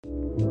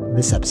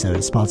This episode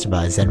is sponsored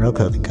by Zenro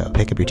Clothing Co.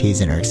 Pick up your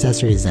tees and or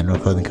accessories at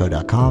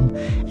zenroclothingco.com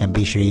and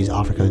be sure to use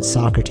offer code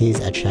Socrates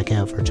at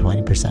checkout for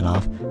 20%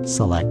 off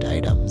select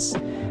items.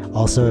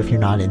 Also, if you're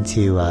not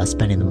into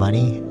spending the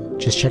money,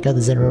 just check out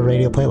the Zenro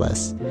radio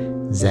playlist.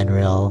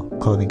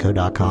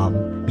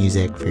 zenroclothingco.com,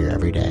 music for your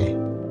everyday.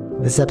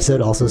 This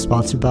episode also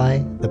sponsored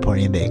by The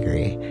Pornian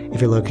Bakery.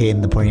 If you're located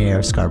in the Pornian area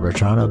of Scarborough,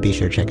 Toronto, be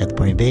sure to check out The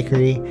Pornian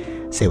Bakery,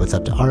 say what's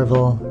up to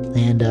Arville,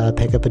 and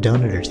pick up a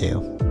donut or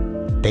two.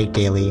 Baked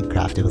daily,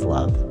 crafted with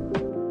love.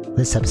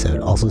 This episode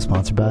also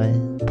sponsored by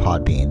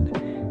Podbean.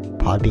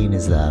 Podbean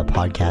is the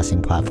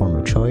podcasting platform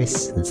of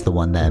choice. It's the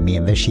one that me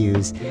and Vish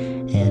use,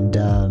 and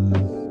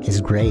is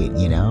great,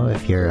 you know,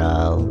 if you're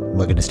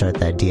looking to start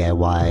that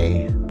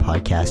DIY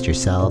podcast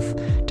yourself.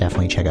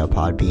 Definitely check out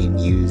Podbean.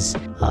 Use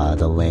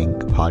the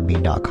link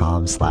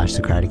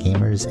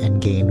podbean.com/SocraticGamers and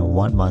gain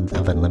 1 month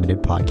of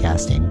unlimited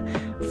podcasting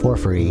for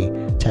free.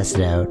 Test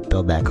it out,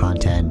 build that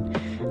content.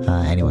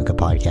 Anyone could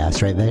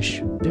podcast, right,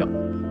 Vish? Yep.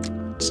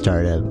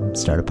 Start a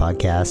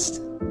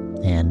podcast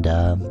and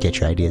get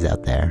your ideas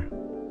out there.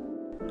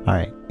 All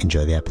right,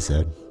 enjoy the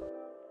episode.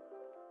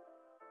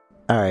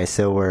 All right,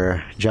 so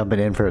we're jumping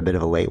in for a bit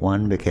of a late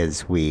one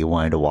because we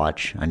wanted to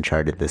watch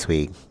Uncharted this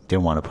week.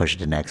 Didn't want to push it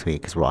to next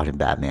week because we're watching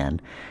Batman.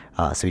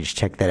 So we just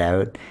checked that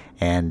out.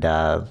 And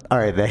all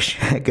right, Vish,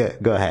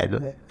 go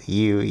ahead.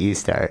 You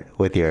start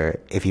with your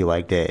if you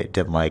liked it,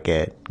 didn't like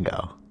it,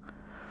 go.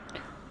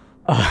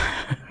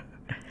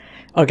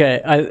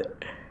 Okay,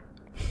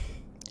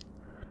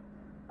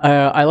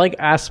 I like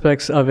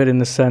aspects of it in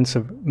the sense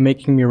of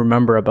making me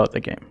remember about the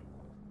game.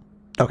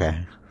 Okay.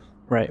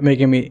 Right,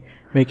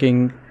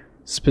 making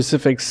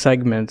specific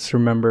segments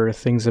remember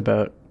things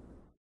about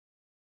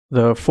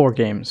the 4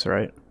 games,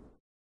 right?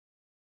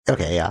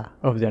 Okay, yeah.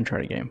 Of the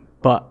Uncharted game.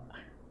 But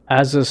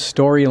as a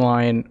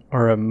storyline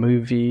or a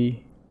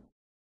movie,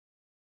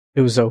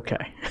 it was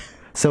okay.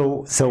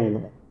 So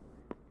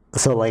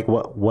like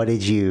what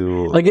did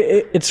you like?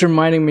 It's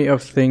reminding me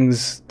of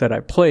things that I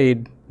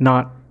played,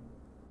 not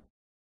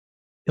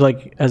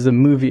like as a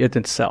movie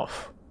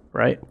itself,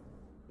 right?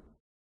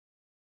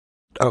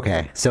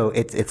 Okay, so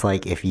it's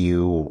like if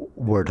you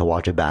were to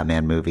watch a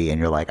Batman movie and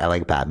you're like, I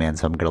like Batman,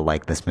 so I'm gonna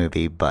like this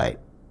movie,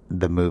 but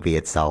the movie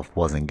itself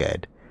wasn't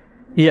good.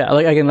 Yeah,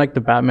 like I can like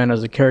the Batman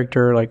as a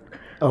character, like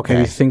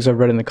maybe things I've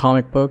read in the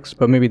comic books,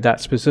 but maybe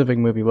that specific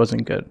movie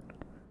wasn't good,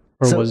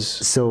 or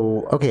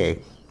okay,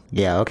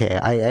 yeah, okay,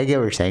 I get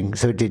what you're saying.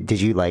 So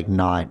did you like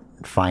not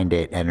find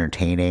it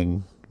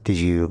entertaining? Did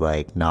you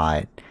like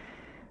not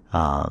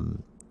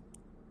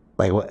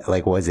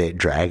like was it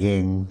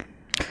dragging?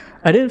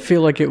 I didn't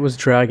feel like it was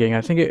dragging.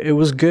 I think it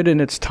was good in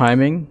its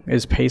timing.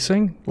 Its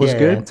pacing was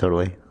good. Yeah,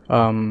 totally.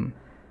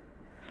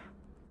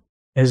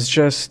 It's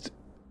just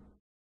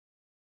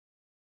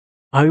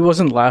I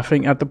wasn't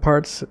laughing at the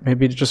parts.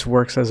 Maybe it just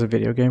works as a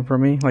video game for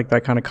me, like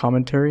that kind of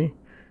commentary.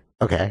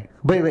 Okay,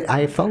 but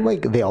I felt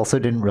like they also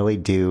didn't really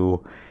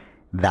do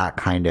that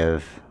kind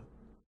of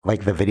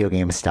like the video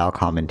game style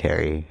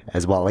commentary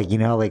as well. Like, you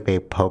know, like they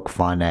poke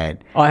fun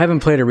at. Oh, I haven't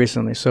played it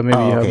recently, so maybe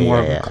you have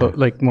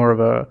more of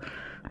a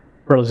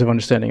relative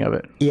understanding of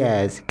it.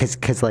 Yeah,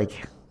 because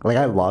like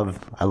I love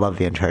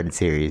the Uncharted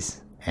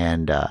series,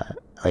 and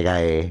like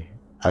I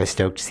was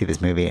stoked to see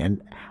this movie,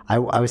 and I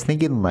was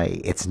thinking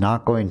like it's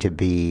not going to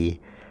be.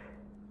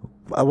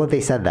 Well, they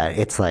said that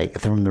it's like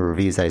from the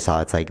reviews I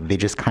saw, it's like they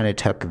just kind of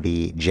took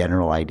the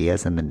general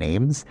ideas and the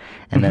names,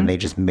 and then they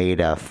just made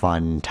a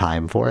fun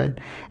time for it.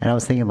 And I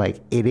was thinking like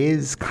it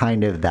is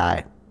kind of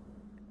that.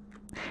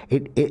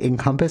 It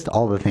encompassed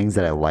all the things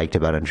that I liked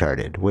about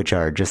Uncharted, which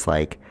are just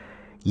like.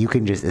 You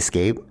can just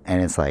escape,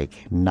 and it's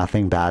like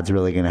nothing bad's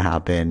really going to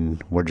happen.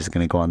 We're just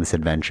going to go on this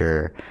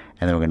adventure,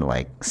 and then we're going to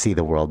like see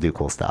the world, do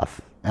cool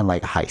stuff, and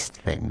like heist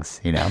things,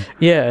 you know?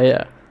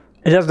 Yeah.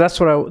 That's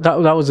what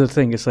that was the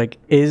thing. It's like,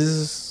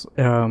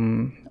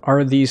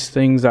 are these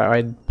things that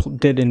I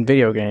did in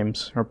video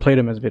games or played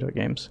them as video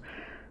games,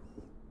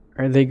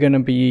 are they going to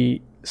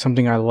be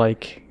something I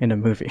like in a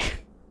movie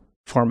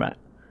format?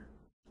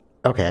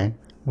 Okay.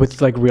 With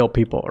like real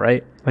people,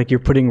 right? Like you're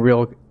putting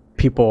real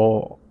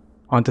people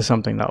onto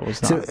something that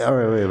was not.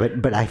 So,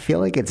 but I feel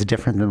like it's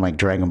different than like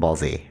Dragon Ball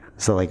Z.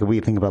 So like if we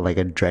think about like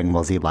a Dragon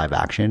Ball Z live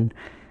action,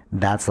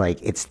 that's like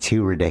it's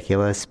too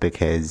ridiculous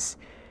because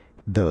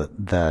the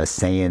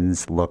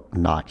Saiyans look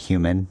not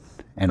human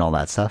and all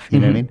that stuff. You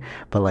know what I mean?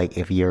 But like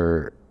if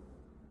you're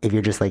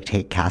just like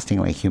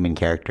casting like human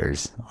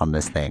characters on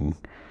this thing,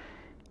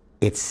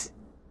 it's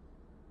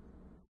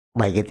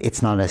like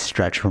it's not a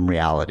stretch from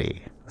reality.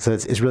 So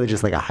it's really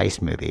just like a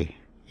heist movie,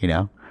 you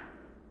know?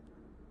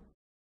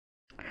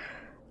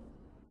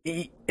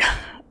 I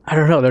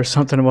don't know. There's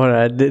something about it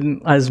I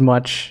didn't as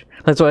much.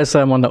 That's why I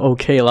said I'm on the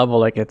okay level.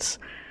 Like it's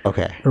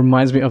okay. It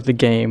reminds me of the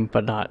game,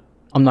 but not.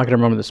 I'm not gonna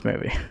remember this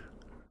movie.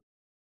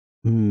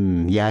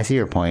 Yeah, I see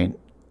your point.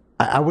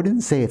 I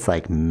wouldn't say it's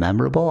like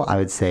memorable. I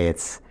would say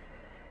it's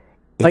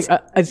like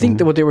I think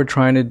that what they were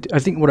trying to. I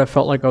think what I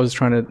felt like what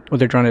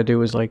they're trying to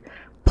do is like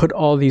put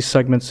all these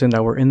segments in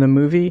that were in the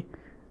movie,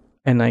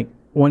 and like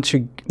when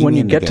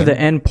you get to the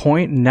end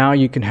point, now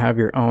you can have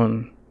your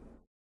own.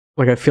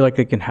 Like I feel like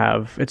it can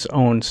have its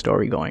own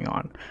story going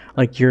on.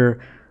 Like you're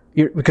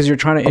because you're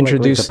trying to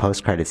introduce like the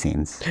post-credit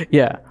scenes.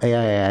 Yeah,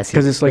 yeah.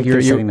 Because it's like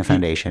you're setting the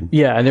foundation.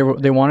 Yeah,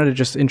 and they wanted to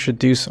just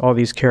introduce all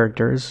these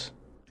characters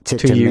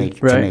to you,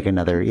 make right? to make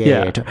another.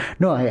 Yeah.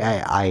 No,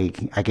 I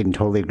can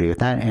totally agree with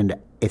that. And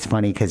it's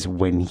funny because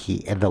when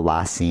in the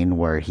last scene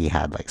where he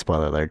had like,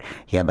 spoiler alert,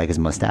 he had like his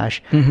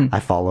mustache. I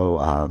follow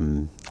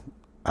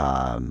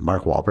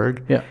Mark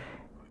Wahlberg. Yeah,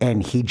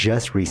 and he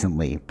just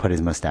recently put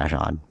his mustache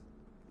on.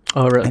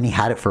 Oh, really? And he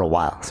had it for a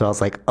while. So I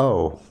was like,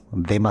 oh,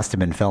 they must have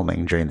been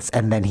filming during this.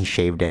 And then he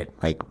shaved it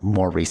like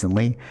more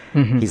recently.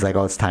 He's like,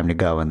 oh, it's time to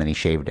go. And then he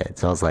shaved it.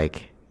 So I was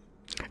like,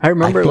 I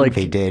remember think like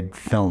they did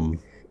film.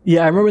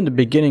 Yeah, I remember in the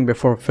beginning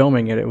before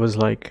filming it, it was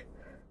like,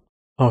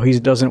 oh, he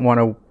doesn't want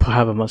to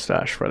have a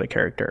mustache for the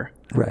character.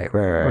 Right.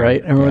 I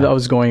remember that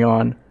was going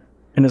on.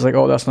 And it's like,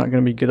 oh, that's not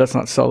going to be good. That's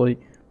not Sully.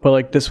 But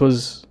like this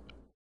was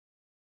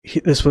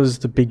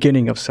the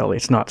beginning of Sully.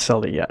 It's not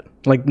Sully yet.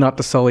 Like not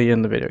the Sully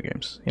in the video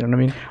games. You know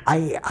what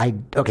I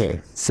mean?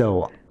 Okay.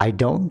 So I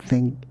don't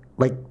think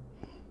like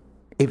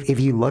if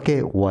you look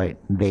at what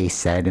they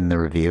said in the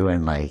review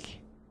and like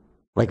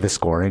the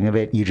scoring of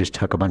it, you just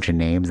took a bunch of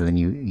names and then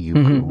you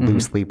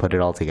loosely put it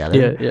all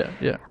together.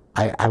 Yeah.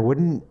 I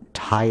wouldn't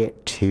tie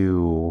it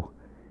to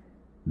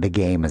the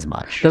game as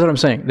much. That's what I'm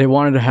saying. They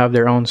wanted to have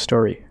their own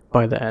story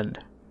by the end.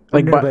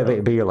 Like, no,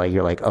 but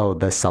you're like, oh,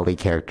 the Sully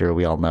character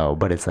we all know.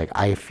 But it's like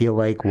I feel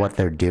like what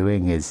they're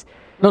doing is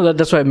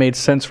that's why it made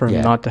sense for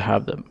him not to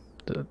have them.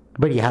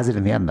 But he has it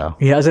in the end, though.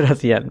 He has it at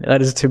the end.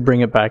 That is to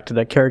bring it back to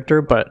that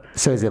character. But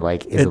so is it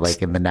like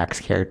in the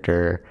next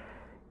character,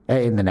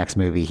 in the next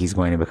movie, he's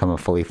going to become a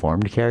fully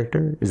formed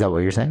character? Is that what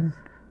you're saying?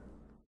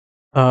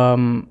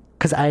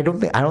 Because I don't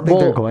think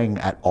they're going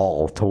at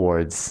all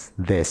towards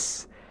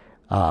this.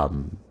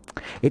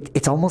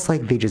 It's almost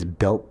like they just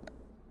built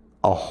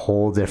a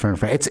whole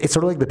different. It's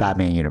sort of like the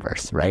Batman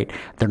universe, right?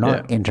 They're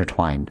not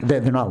intertwined. They're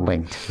not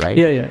linked, right?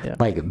 Yeah.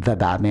 Like the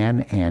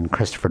Batman and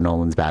Christopher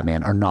Nolan's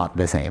Batman are not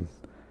the same.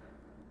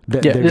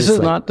 This is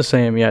like, not the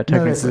same. Yeah,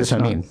 technically. No, that's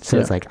what I mean. So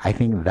it's like I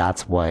think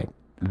that's what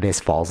this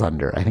falls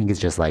under. I think it's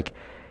just like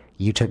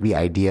you took the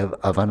idea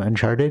of an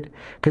Uncharted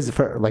because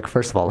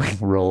first of all, like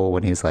Roll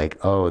when he's like,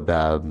 oh,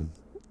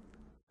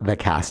 the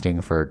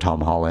casting for Tom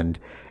Holland,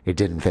 it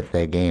didn't fit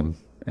the game,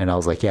 and I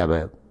was like,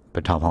 yeah,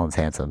 but Tom Holland's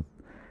handsome.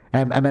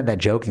 And I meant that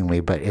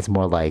jokingly, but it's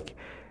more like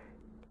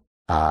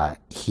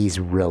he's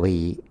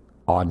really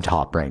on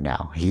top right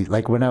now. He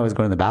like when I was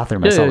going to the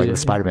bathroom, I saw the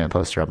Spider-Man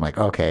poster. I'm like,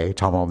 okay,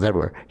 Tom Holland's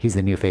everywhere. He's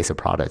the new face of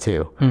Prada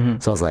too.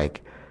 So I was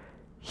like,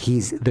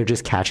 they're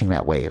just catching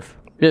that wave.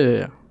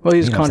 Yeah. Well,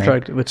 he's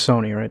contracted with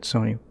Sony, right?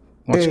 Sony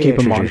wants to keep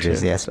him on too.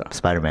 Yes, so.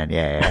 Spider-Man.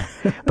 Yeah.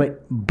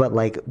 but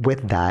like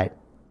with that,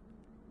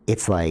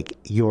 it's like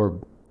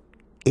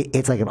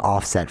it's like an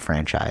offset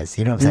franchise.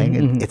 You know what I'm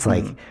saying? It's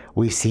like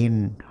we've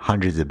seen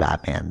hundreds of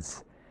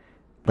Batmans,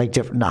 like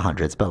not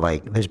hundreds, but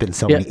like there's been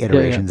so many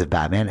iterations of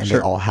Batman, and they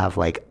all have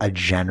like a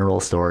general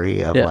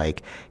story of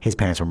like his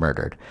parents were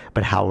murdered.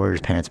 But how were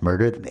his parents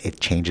murdered? It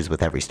changes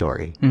with every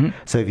story.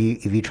 So if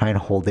you try and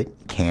hold it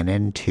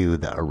canon to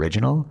the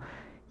original,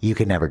 you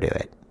can never do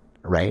it,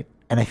 right?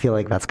 And I feel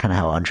like that's kind of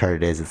how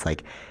Uncharted is. It's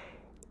like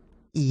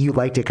you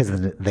liked it because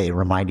they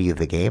reminded you of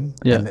the game,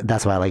 and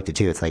that's why I liked it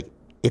too. It's like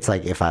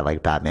if I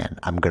like Batman,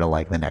 I'm gonna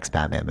like the next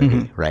Batman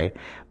movie, right?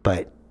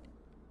 But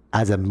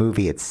as a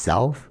movie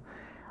itself,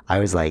 I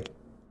was like,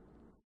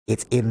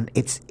 it's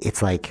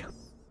like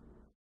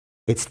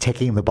it's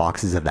ticking the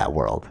boxes of that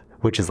world,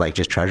 which is like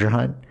just treasure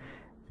hunt,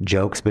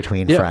 jokes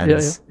between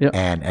friends,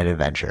 and an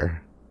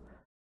adventure.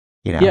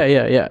 You know?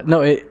 Yeah.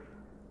 No,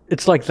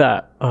 it's like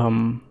that.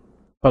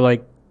 But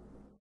like,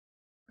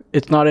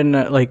 it's not in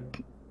that,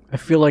 like. I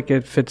feel like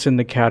it fits in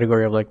the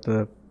category of like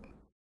the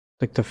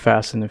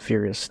Fast and the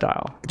Furious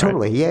style.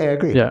 Totally. Right? Yeah, I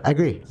agree. Yeah. I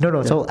agree. No,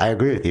 totally. I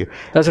agree with you.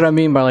 That's what I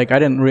mean by like I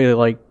didn't really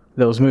like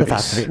those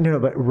movies. No,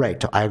 but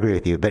right. I agree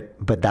with you.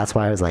 But that's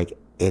why I was like,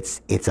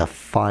 it's a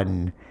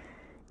fun.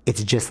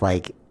 It's just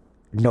like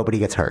nobody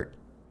gets hurt.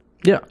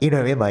 Yeah. You know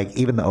what I mean? Like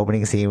even the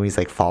opening scene where he's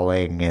like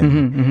falling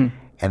and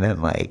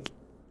then like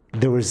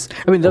there was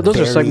those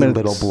are segments.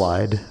 Little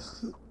blood.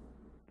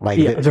 Like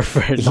they're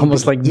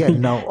almost like almost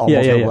no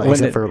blood,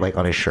 except for like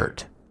on his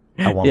shirt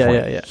at one point.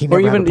 Yeah. Or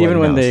even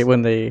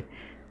when they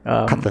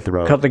cut the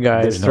throat, cut the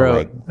guy's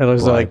throat. It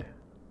was like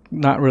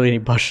not really any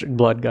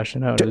blood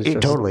gushing out.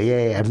 Totally,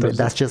 yeah. I mean,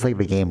 that's just like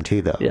the game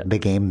too, though. Yeah. The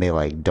game they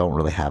like don't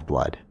really have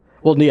blood.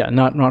 Well, yeah,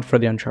 not for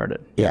the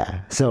Uncharted.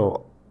 Yeah.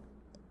 So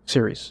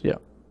series, yeah.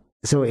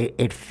 So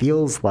it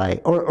feels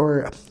like,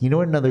 or you know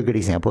what another good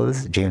example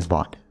is? James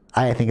Bond.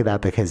 I think of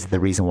that because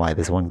the reason why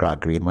this one got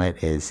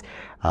greenlit is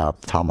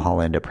Tom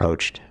Holland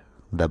approached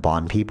the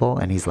Bond people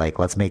and he's like,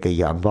 let's make a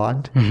young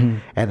Bond.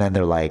 And then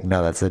they're like,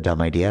 no, that's a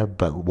dumb idea,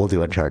 but we'll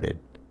do Uncharted.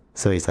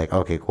 So he's like,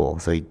 okay, cool.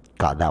 So he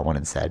got that one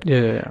instead.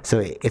 Yeah. So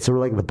it's sort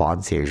of like the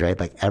Bond series, right?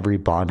 Like every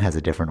Bond has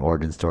a different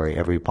origin story.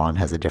 Every Bond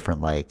has a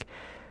different like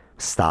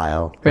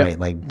style, Yeah. right?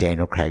 Like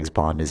Daniel Craig's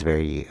Bond is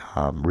very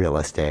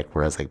realistic,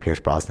 whereas like Pierce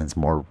Brosnan's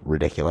more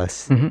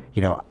ridiculous.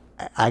 You know,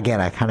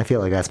 again, I kind of feel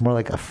like that's more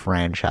like a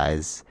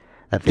franchise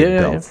that they've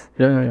built.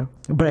 Yeah.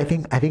 But I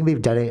think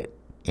they've done it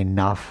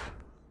enough.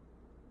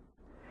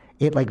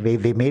 It like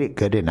they made it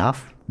good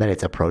enough that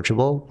it's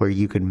approachable, where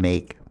you can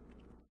make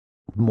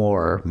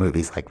more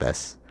movies like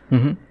this. You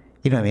know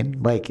what I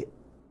mean? Like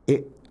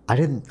it. I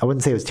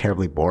wouldn't say it was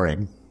terribly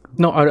boring.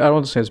 No, I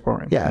don't say it's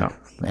boring. Yeah,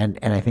 No. and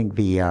I think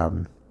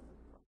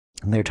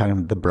they're talking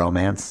about the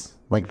bromance.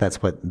 Like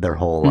that's what their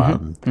whole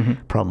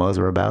promos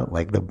were about.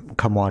 Like the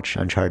come watch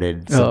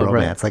Uncharted, it's a bromance.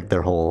 Right. Like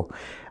their whole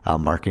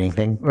marketing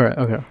thing. Right.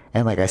 Okay.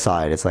 And like I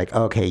saw it, it's like,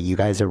 okay, you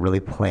guys are really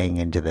playing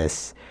into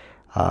this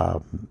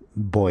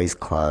boys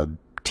club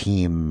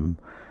team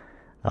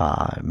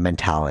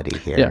mentality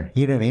here. Yeah.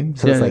 You know what I mean?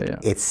 So it's like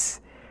it's,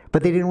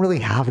 but they didn't really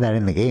have that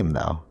in the game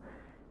though.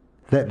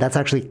 That's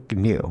actually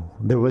new.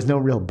 There was no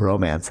real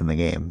bromance in the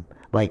game.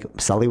 Like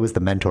Sully was the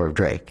mentor of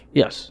Drake.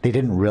 Yes. They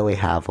didn't really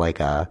have like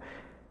a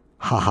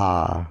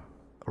haha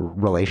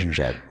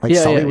relationship. Like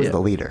Sully was the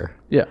leader.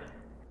 Yeah.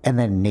 And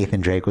then Nathan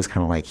Drake was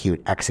kind of like he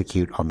would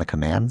execute on the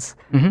commands.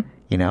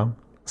 You know?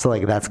 So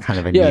like that's kind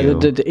of a new...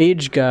 the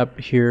age gap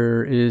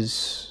here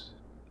is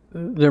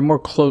they're more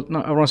close. No,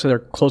 I don't want to say they're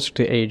closer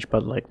to age,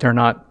 but like they're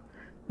not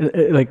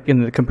like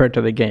compared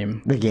to the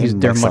game. The game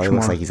they're much much more.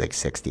 looks like he's like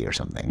 60 or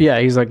something. Yeah,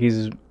 he's like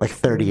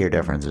 30-year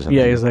difference or something.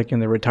 Yeah, he's like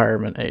in the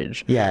retirement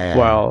age. Yeah.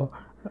 While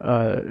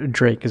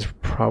Drake is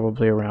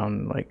probably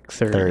around like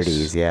 30s.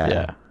 30s, yeah.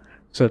 Yeah.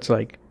 So it's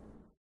like.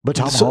 But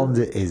Tom Holland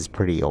is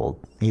pretty old.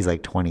 He's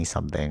like 20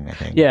 something, I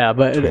think. Yeah,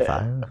 but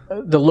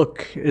 25. The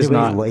look is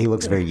not. He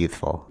looks very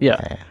youthful.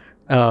 Yeah.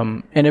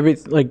 And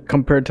like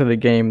compared to the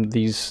game,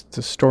 the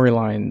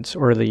storylines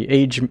or the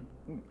age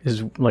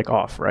is like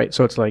off, right?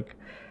 So it's like.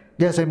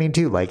 Yes, I mean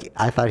too. Like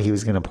I thought he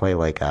was gonna play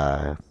like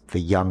the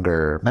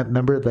younger.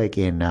 Remember, like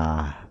in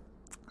I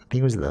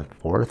think it was the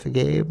fourth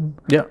game.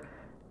 Yeah.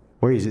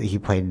 Where he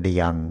played the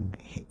young.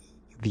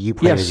 You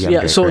played as young. Yeah.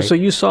 Drake, So right? so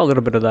you saw a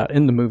little bit of that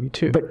in the movie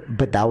too.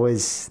 But that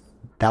was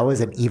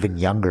an even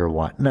younger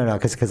one. No,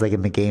 because like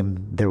in the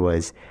game there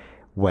was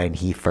when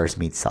he first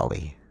meets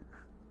Sully.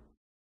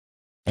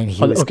 And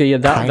he was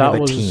that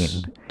was a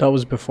teen. That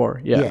was before.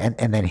 Yeah. Yeah,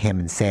 and then him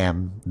and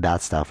Sam,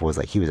 that stuff was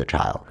like he was a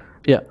child.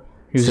 Yeah.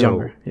 He was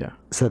younger, yeah.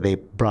 So they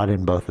brought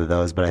in both of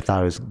those, but I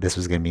thought this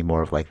was going to be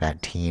more of like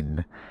that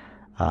teen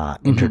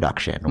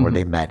introduction where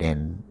they met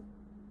in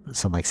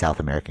some like South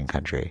American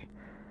country.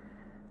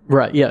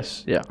 Right,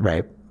 yes, yeah.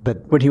 Right,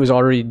 but he was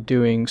already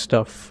doing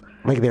stuff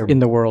like they're in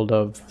the world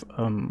of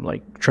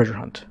like treasure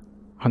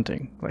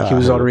hunting. Like he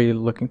was already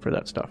looking for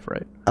that stuff,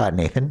 right?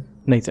 Nathan?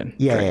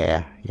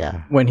 Yeah.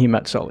 When he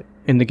met Sully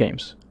in the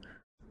games.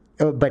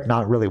 But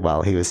not really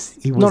well. He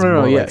was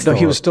No, yeah. like No,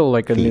 he was still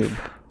like a thief.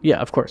 noob. Yeah,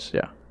 of course,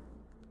 yeah.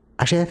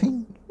 Actually, I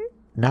think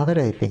now that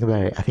I think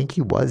about it, I think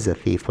he was a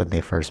thief when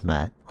they first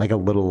met. Like a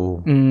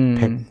little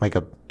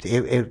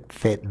it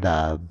fit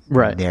the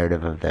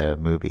narrative of the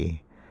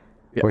movie.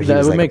 Yeah,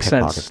 that would make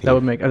sense. I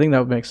think that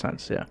would make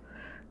sense, yeah.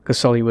 Because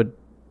Sully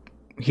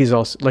he's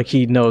also like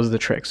he knows the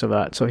tricks of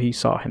that, so he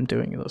saw him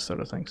doing those sort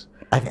of things.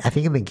 I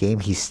think in the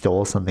game he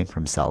stole something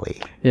from Sully.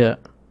 Yeah.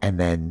 And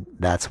then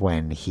that's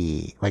when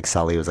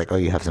Sully was like, "Oh,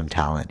 you have some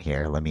talent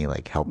here. Let me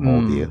like help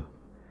mold you."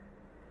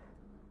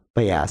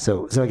 But yeah,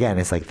 so again,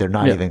 it's like they're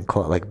not even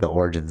like the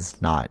origins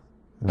not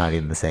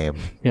even the same.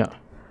 Yeah.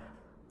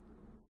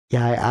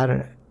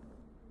 Yeah,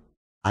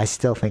 I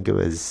still think it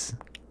was.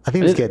 I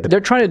think it was good. They're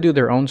trying to do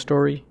their own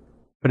story,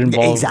 but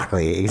involve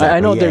exactly. I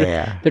know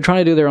they're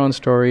trying to do their own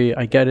story.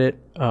 I get it.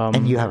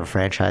 And you have a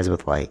franchise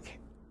with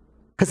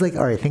because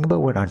all right, think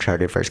about when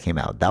Uncharted first came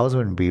out. That was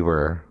when we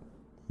were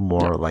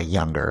more like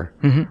younger,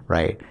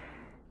 right?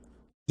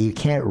 You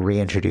can't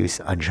reintroduce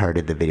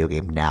Uncharted the video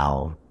game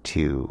now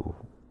to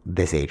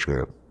this age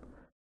group,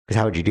 because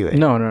how would you do it?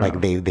 No.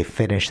 They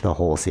finished the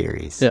whole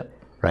series. Yeah.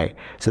 Right.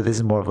 So this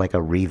is more of like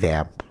a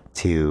revamp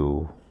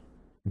to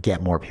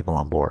get more people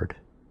on board.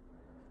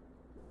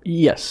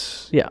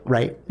 Yes. Yeah.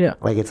 Right. Yeah.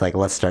 Like it's like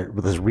let's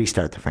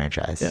restart the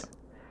franchise.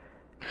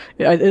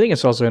 Yeah. I think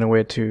it's also in a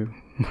way to,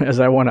 as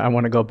I want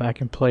to go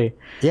back and play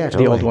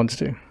the old ones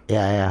too.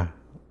 Yeah.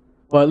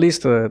 Well, at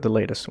least the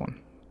latest one.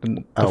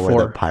 The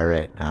the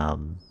pirate.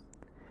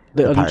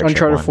 The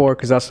Uncharted 4,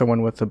 because that's the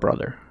one with the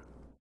brother.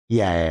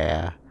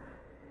 Yeah.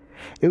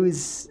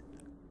 It's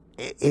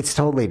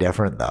totally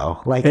different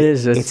though. Like it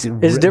is. It's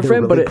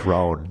different, really but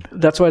grown.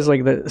 That's why it's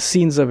like the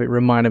scenes of it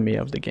reminded me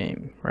of the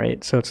game,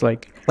 right? So it's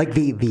like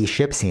the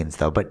ship scenes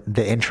though, but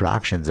the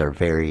interactions are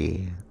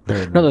very.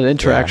 The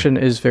interaction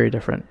is very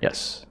different.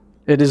 Yes,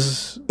 it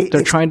is.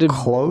 They're trying to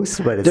close,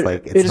 but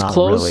it's not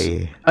close.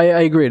 Really. I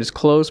agree. It is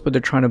close, but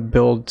they're trying to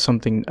build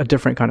a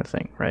different kind of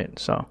thing, right?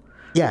 So.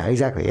 Yeah.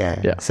 Exactly.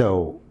 Yeah.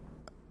 So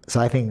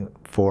I think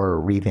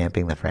for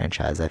revamping the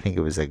franchise, I think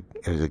it was a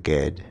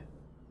good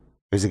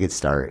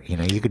start. You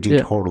know, you could do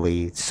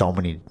totally so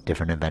many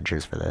different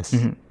adventures for this.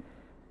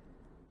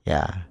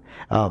 Yeah.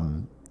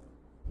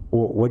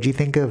 What do you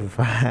think of?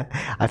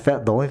 I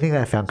felt the only thing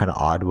that I found kind of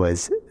odd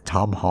was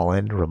Tom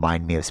Holland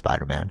remind me of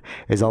Spider-Man.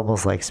 It's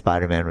almost like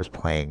Spider-Man was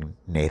playing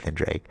Nathan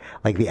Drake.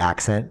 Like the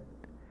accent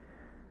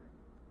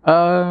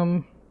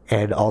Um,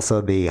 and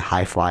also the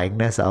high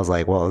flyingness. I was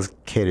like, well, this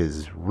kid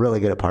is really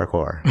good at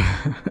parkour.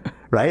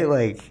 Right?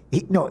 Like,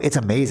 no, it's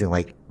amazing.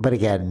 Like, but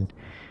again,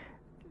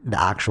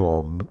 the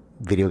actual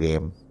video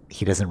game,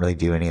 he doesn't really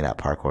do any of that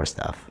parkour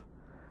stuff.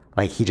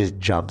 Like, he just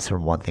jumps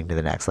from one thing to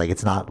the next. Like,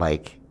 it's not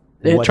like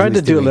they what he tried to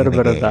was do a doing in little the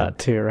bit of game. that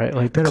too, right?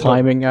 Like the No, no,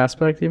 climbing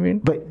aspect, you mean?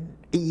 But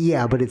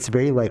yeah, but it's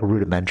very like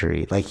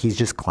rudimentary. Like, he's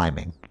just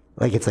climbing.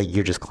 Like, it's like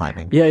you're just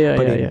climbing. Yeah,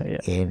 But yeah.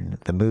 in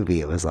the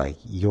movie, it was like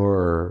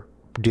you're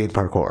doing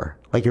parkour.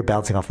 Like, you're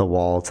bouncing off the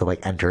wall to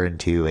like enter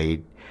into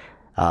a.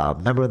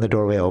 Remember when the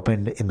doorway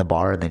opened in the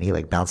bar and then he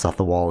like bounced off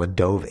the wall and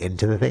dove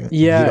into the thing?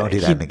 Yeah, You don't do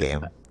that in the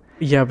game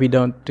Yeah, we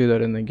don't do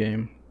that in the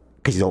game.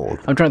 because he's old.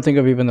 I'm trying to think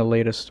of even the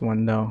latest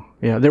one. No,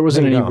 yeah, there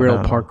wasn't any real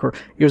parkour.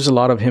 It was a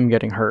lot of him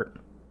getting hurt,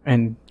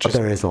 and But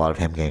there is a lot of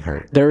him getting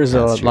hurt. there is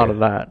That's a lot true. of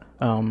that.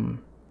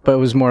 But it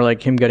was more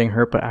like him getting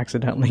hurt, but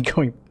accidentally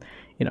going,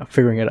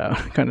 figuring it out,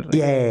 kind of thing.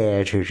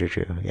 Yeah, true.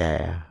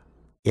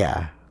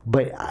 Yeah.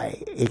 But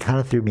it kind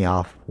of threw me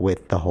off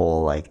with the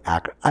whole like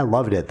act. I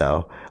loved it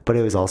though, but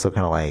it was also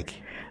kind of like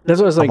That's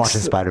what I was I'm like.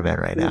 watching Spider-Man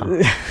right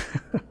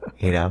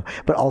now,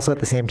 But also at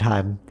the same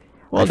time,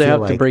 Well, I they feel have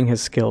to like- bring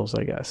his skills,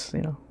 I guess,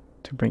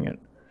 to bring it.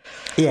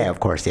 Yeah,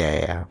 of course,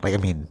 yeah. Like, I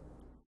mean,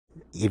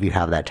 if you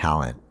have that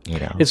talent,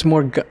 It's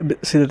more.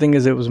 See, the thing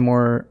is, it's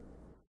more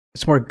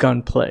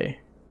gunplay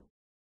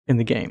in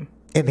the game.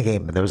 In the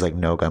game, there was like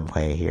no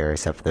gunplay here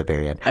except for the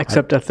very end.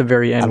 Except at the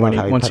very end when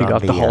love how he once put he on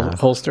got the the,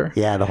 holster.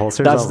 Yeah, the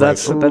holster.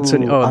 That's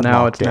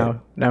unlocked it.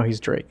 now he's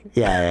Drake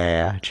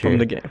Yeah, true. from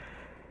the game.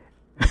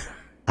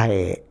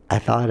 I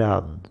thought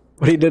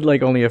But he did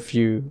like only a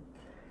few.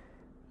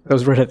 That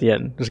was right at the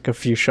end. There's like a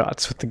few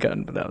shots with the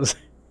gun, but that was.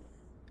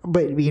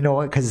 but you know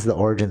what? Because the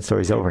origin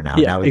story's over now.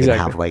 Yeah, Now we exactly.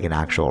 can have like an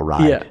actual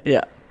ride.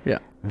 Yeah.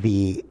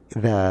 The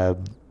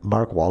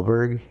Mark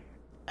Wahlberg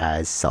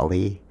as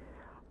Sully,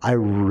 I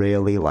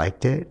really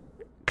liked it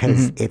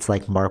because it's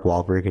like Mark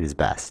Wahlberg at his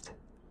best,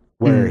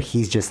 where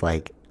he's just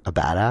like a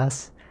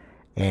badass,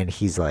 and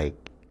he's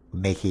like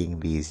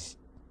making these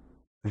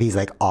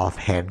like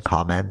offhand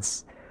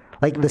comments.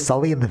 Like the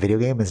Sully in the video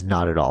game is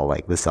not at all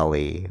like the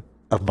Sully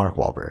of Mark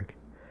Wahlberg,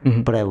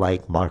 but I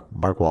like Mark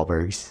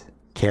Wahlberg's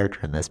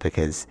character in this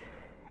because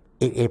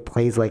it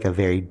plays like a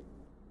very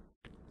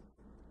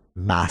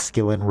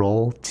masculine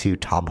role to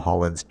Tom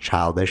Holland's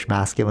childish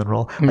masculine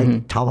role.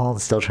 Like Tom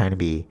Holland's still trying to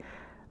be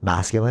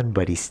masculine,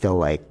 but he's still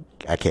like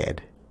a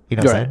kid. You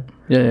know what I'm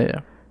saying?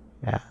 Yeah.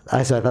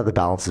 Yeah. So I thought the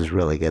balance was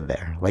really good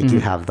there. Like you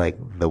have like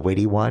the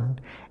witty one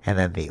and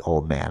then the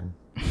old man.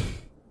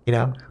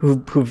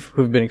 Who've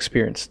been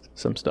experienced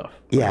some stuff.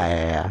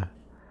 Yeah.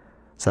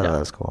 So that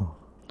was cool.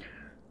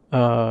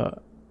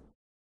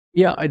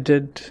 Yeah, I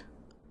did.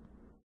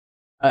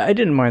 I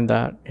didn't mind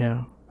that.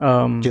 Yeah.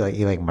 Do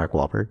you like Mark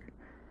Wahlberg?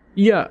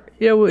 Yeah.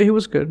 Well, he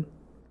was good.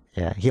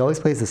 Yeah, he always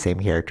plays the same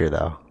character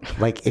though.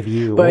 Like if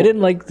you, But I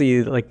didn't like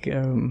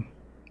the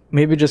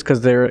maybe just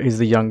because he's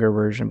the younger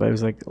version, but it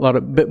was like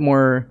a bit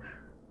more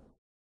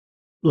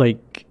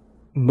like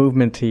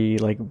movementy,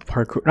 like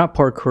parkour, not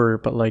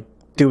parkour, but like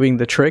doing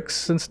the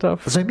tricks and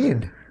stuff. That's what I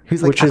mean.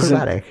 He's like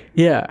acrobatic.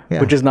 Yeah,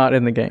 which is not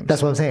in the game.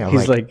 That's what I'm saying.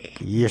 He's like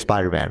you're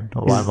Spider-Man.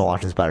 Well, I'm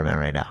watching Spider-Man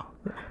right now.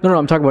 No,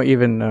 I'm talking about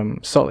even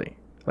Sully.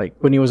 Like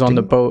when he was on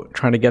the boat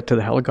trying to get to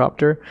the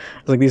helicopter,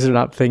 I was like, these are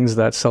not things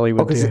that Sully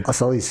would do. Because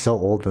Sully's so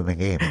old in the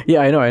game.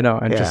 Yeah, I know.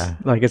 And just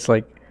like it's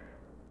like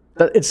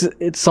that.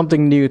 It's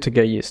something new to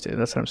get used to.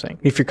 That's what I'm saying.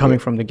 If you're coming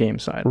from the game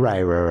side,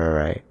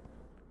 Right.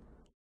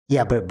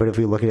 Yeah, but if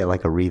we look at it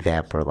like a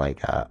revamp or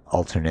like a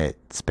alternate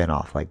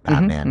spin-off like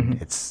Batman,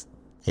 it's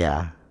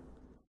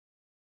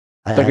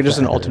like just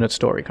an alternate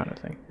story kind of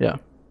thing. Yeah,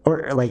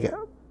 or like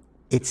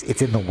it's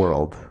in the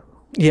world.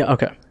 Yeah.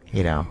 Okay.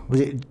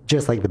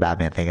 Just like the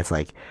Batman thing, it's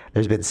like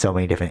there's been so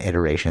many different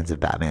iterations of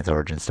Batman's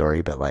origin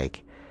story, but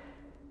like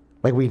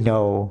we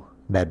know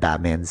that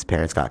Batman's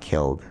parents got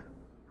killed,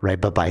 right?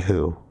 But by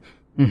who?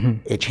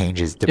 It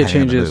changes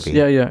depending on the movie.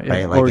 Yeah.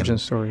 Right? Like origin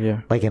story.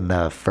 Yeah. Like in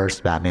the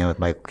first Batman with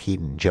Michael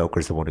Keaton,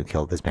 Joker's the one who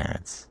killed his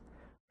parents,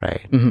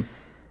 right?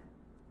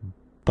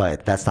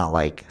 But that's not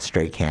like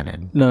straight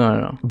canon.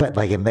 No. But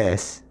like in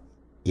this,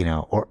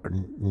 or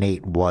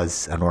Nate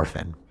was an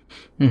orphan,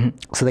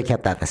 so they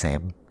kept that the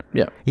same.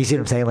 Yeah. You see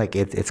what I'm saying? Like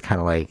it's kind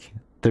of like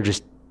they're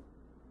just.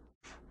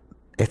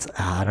 It's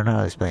I don't know how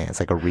to explain it. It's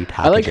like a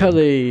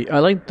repackaging. I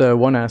like the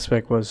one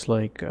aspect was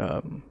like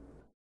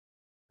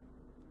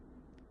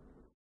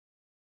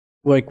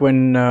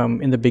when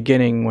in the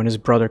beginning when his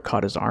brother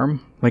caught his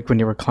arm, like when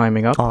you were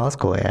climbing up. Oh, that's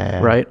cool.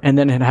 Yeah. Right, and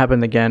then it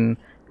happened again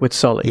with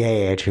Sully.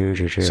 Yeah. True.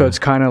 So it's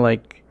kind of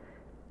like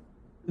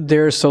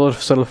they're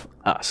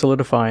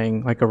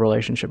solidifying like a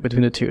relationship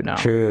between the two now.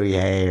 True.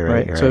 Yeah.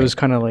 Right. So it was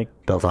kind of like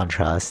built on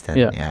trust,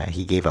 and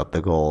he gave up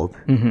the gold.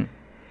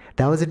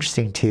 That was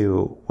interesting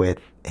too with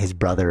his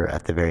brother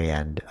at the very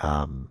end,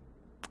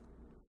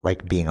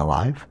 like being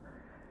alive.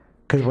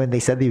 Because when they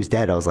said that he was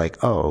dead, I was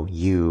like, "Oh,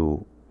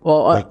 you."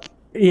 Well,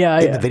 Yeah,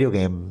 In the video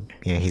game,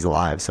 he's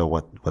alive. So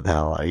what the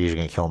hell are you just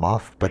gonna kill him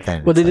off? But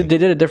then, well, they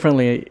did it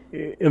differently.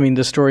 I mean,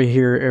 the story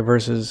here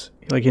versus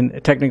like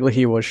technically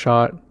he was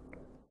shot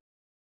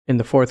in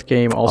the fourth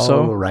game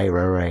also. Oh,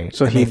 right.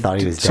 So and he they thought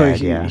he was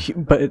dead.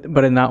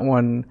 But in that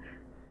one,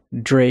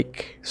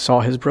 Drake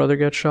saw his brother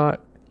get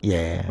shot.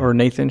 Yeah. Or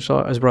Nathan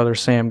saw his brother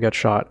Sam get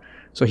shot.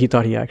 So he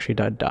thought he actually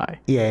did die.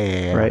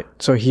 Yeah. Right.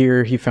 So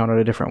here he found it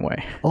a different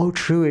way. Oh,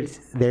 true.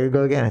 There you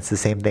go again. It's the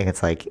same thing.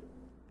 It's like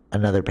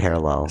another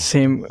parallel.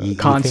 Same you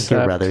concept. You think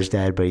your brother's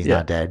dead, but he's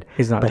not dead.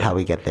 He's not. But dead. how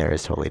we get there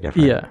is totally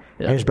different. Yeah.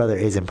 And his brother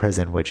is in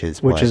prison, which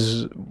is what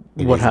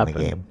happened.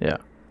 In the game. Yeah.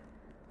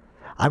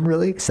 I'm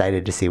really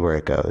excited to see where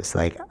it goes.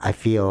 Like I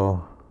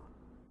feel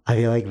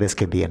like this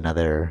could be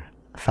another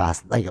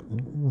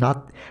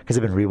not because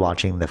I've been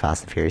rewatching the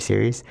Fast and Furious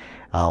series.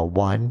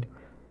 1,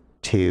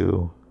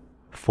 2,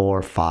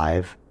 4,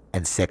 5,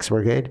 and 6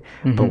 were good,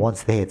 but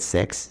once they hit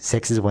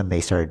 6 is when they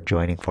started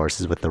joining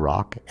forces with The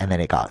Rock, and then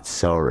it got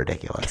so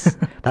ridiculous.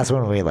 That's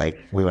when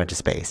we went to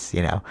space.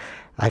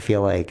 I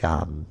feel like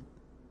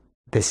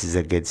this is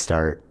a good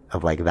start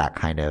of like that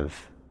kind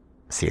of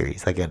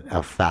series, like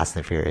a Fast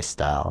and Furious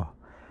style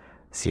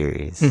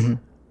series.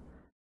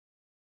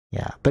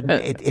 Yeah, but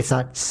it's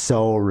not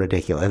so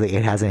ridiculous.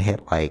 It hasn't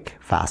hit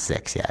like Fast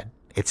 6 yet.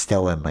 It's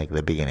still in like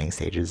the beginning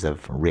stages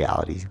of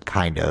reality,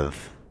 kind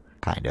of.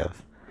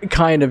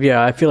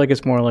 Yeah. I feel like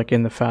it's more like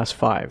in the Fast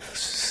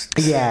 5.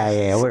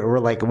 Yeah.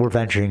 We're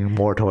venturing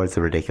more towards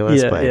the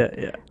ridiculous,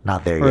 but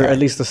not there yet. Or at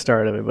least the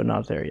start of it, but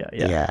not there yet.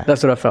 Yeah.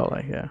 That's what I felt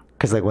like. Yeah.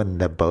 Because like when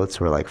the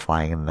boats were like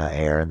flying in the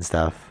air and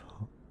stuff.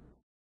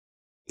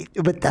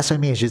 But that's what I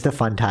mean. It's just a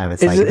fun time.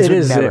 It's like this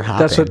would never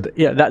happen.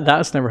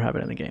 That's never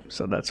happened in the game.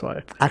 So that's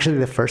why. Actually,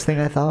 the first thing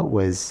I thought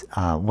was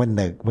when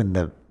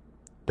the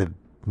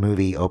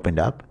movie opened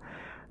up,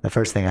 the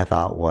first thing I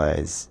thought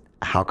was,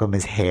 how come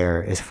his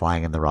hair is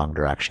flying in the wrong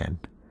direction?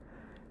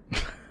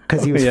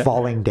 Because he was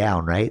falling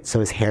down, right? So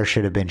his hair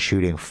should have been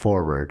shooting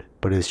forward,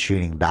 but it was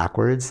shooting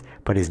backwards.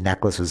 But his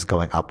necklace was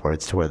going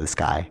upwards toward the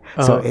sky.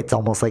 So it's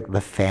almost like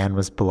the fan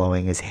was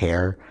blowing his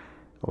hair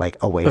like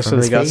away from his face.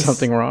 So they got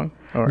something wrong?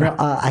 No,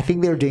 I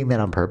think they were doing that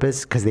on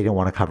purpose because they didn't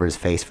want to cover his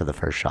face for the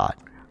first shot.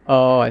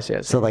 Oh, I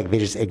see. So like they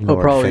just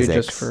ignored probably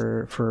physics. Just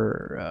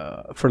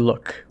for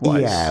look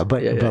wise. Yeah,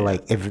 but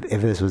like if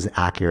this was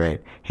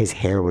accurate, his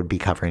hair would be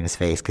covering his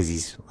face because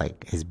he's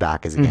like his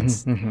back is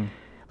against,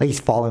 like he's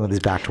falling with his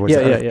back towards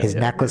the earth. His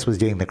necklace was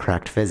doing the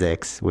correct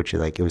physics, which is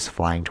like it was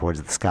flying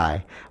towards the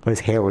sky, but his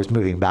hair was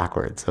moving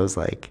backwards. So it was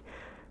like,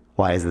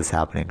 why is this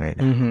happening right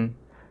now?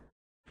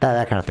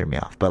 That kind of threw me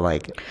off, but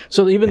like.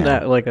 So even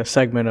that, like a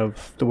segment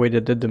of the way they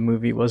did the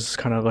movie was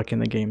kind of like in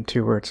the game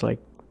too, where it's like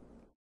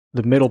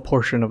the middle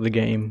portion of the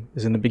game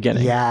is in the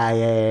beginning.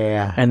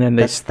 Yeah. And then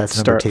that's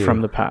start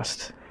from the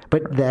past.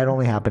 But that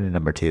only happened in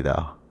number 2,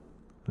 though.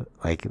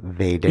 Like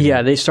they did.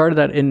 Yeah, they started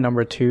that in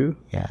number 2.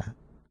 Yeah.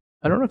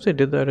 I don't know if they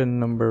did that in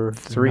number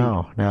 3.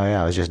 No, it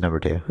was just number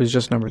 2. It was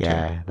just number 2.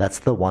 Yeah, that's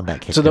the one that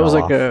kicked. So that was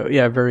like off.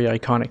 a very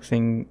iconic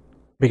thing.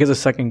 Because the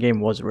second game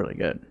was really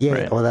good. Yeah,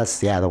 right? well,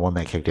 that's the one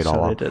that kicked it all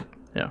off. They did,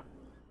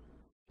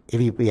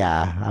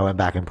 I went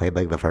back and played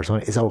like the first one.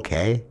 It's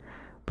okay,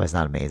 but it's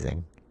not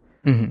amazing.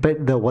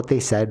 But what they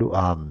said,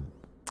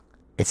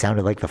 it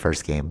sounded like the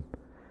first game.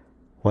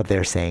 What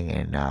they're saying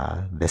in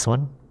this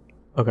one,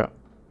 okay,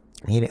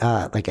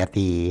 like at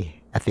the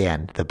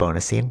end, the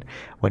bonus scene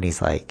when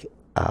he's like,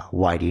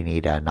 "Why do you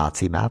need a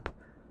Nazi map?"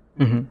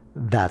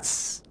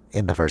 That's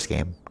in the first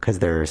game because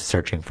they're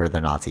searching for the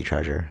Nazi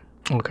treasure.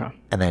 Okay.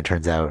 And then it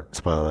turns out,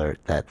 spoiler alert,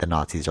 that the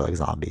Nazis are like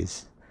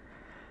zombies.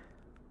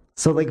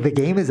 So like the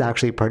game is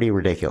actually pretty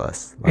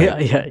ridiculous.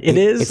 Like, it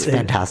is. It's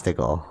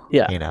fantastical.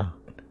 Yeah.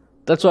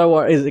 That's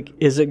why.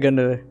 Is it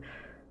gonna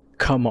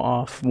come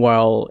off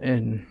well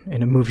in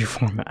a movie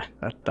format?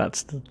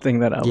 That's the thing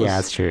that I was. Yeah,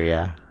 that's true.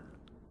 Yeah.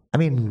 I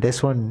mean,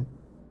 this one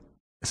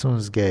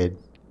was good.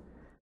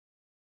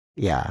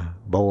 Yeah,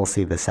 but we'll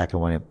see the second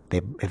one.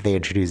 If they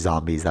introduce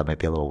zombies, that might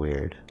be a little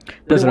weird.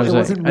 But it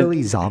wasn't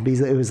really zombies.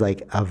 It was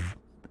like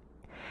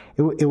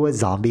it was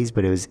zombies,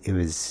 but it was.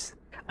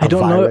 I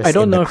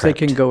don't know if they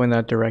can go in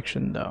that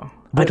direction though.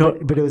 But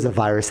it was a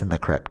virus in the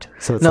crypt,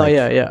 so it's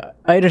I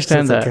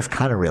understand that. It's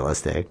kind of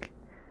realistic.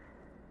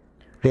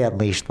 They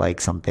unleashed like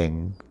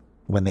something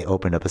when they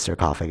opened up a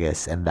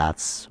sarcophagus, and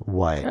that's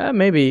what.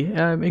 Maybe it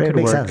could makes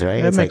work. sense,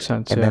 right? It makes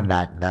sense. And then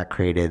that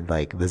created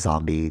like the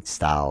zombie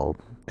style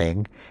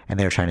thing, and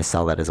they were trying to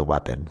sell that as a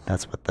weapon.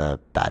 That's what the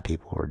bad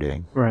people were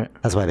doing. Right.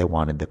 That's why they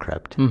wanted the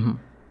crypt.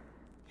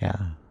 Yeah.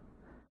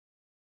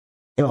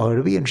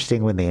 It'll be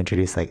interesting when they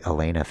introduce like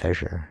Elena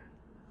Fisher,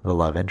 the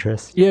love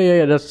interest.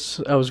 Yeah.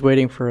 I was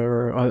waiting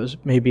for. I was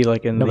maybe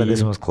like in. No, but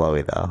this one was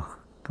Chloe though.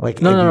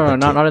 Like no,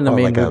 not in the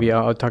main movie.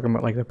 I was talking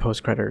about like the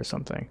post credit or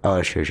something.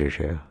 Oh,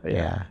 true.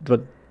 Yeah.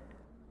 But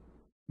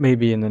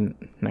maybe in the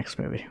next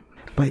movie.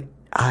 But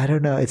I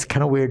don't know. It's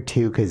kind of weird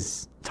too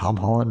because Tom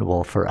Holland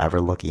will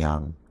forever look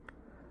young.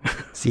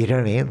 So you know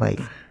what I mean? Like,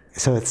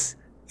 so it's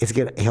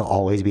good. He'll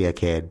always be a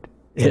kid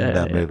in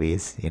the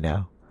movies, you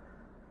know.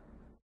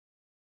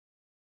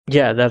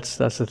 Yeah, that's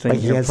the thing. Like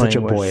he you're has such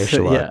a playing with. boyish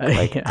look. Yeah,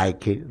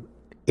 Like yeah.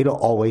 it'll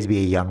always be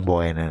a young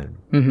boy and a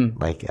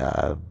Mm-hmm. like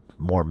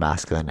more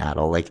masculine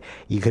adult. Like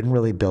you couldn't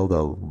really build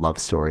a love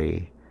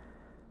story.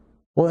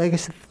 Well, I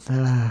guess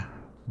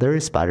there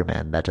is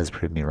Spider-Man. That does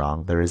prove me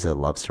wrong. There is a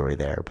love story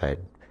there, but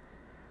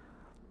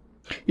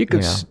You could,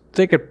 you know.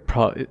 they could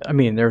probably. I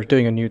mean, they're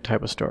doing a new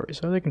type of story,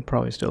 so they can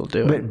probably still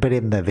do it. But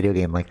in the video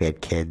game, like they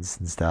had kids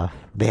and stuff.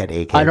 They had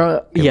a kid. I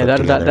don't. They Yeah,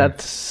 lived together.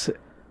 that's.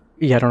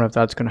 Yeah, I don't know if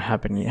that's gonna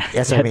happen yet.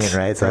 That's what I mean,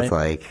 right? So right? it's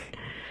like,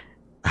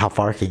 how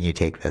far can you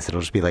take this?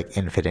 It'll just be like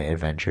infinite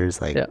adventures.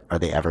 Like, Yeah. are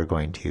they ever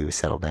going to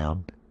settle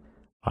down?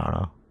 I don't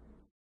know.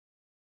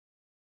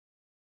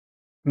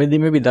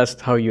 Maybe that's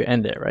how you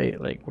end it, right?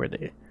 Like where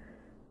they.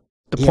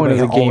 The Yeah, point but of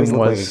the he always game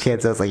looked was. like a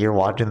kid. So it's like you're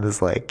watching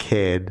this like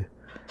kid.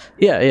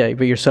 Yeah,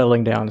 but you're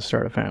settling down to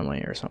start a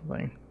family or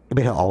something. I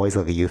mean, he'll always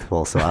look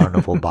youthful. So I don't know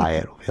if we'll buy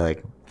it. We'll be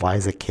like, why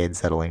is a kid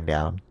settling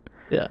down?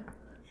 Yeah.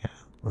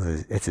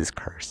 Yeah, it's his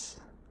curse.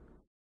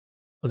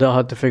 Well, they'll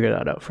have to figure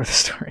that out for the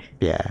story.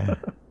 Yeah.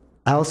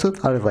 I also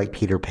thought of like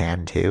Peter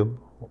Pan too,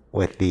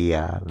 with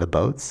the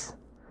boats.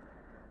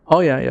 Oh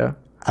yeah.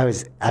 I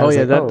was Oh, like,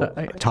 yeah,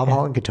 that- Tom yeah.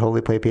 Holland could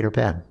totally play Peter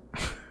Pan,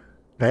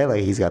 right?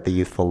 Like he's got the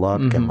youthful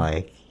look and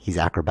like he's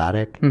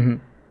acrobatic. Mm-hmm.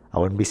 I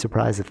wouldn't be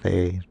surprised if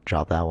they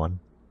dropped that one.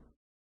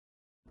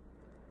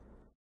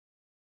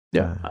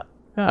 Yeah,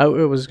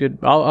 it was good.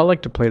 I'll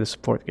like to play the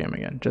fourth game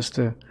again, just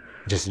to.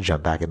 Just to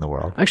jump back in the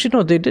world. Actually,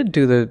 no, they did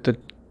do the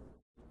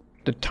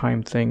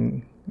time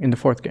thing in the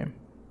fourth game.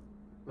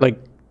 Like,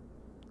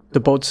 the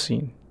boat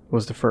scene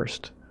was the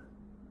first.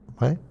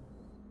 What?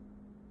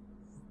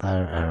 I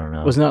don't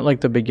know. Wasn't that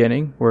like the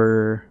beginning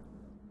where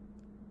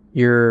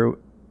you're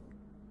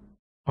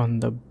on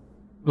the,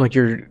 like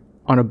you're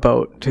on a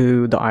boat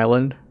to the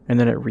island and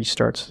then it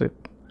restarts the.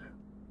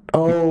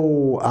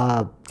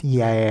 Oh,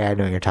 yeah, I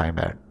know what you're talking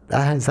about.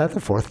 Is that the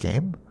fourth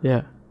game?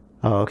 Yeah.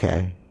 Oh,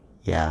 okay.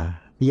 Yeah.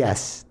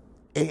 Yes.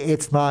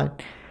 It's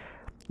not.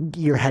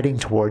 You're heading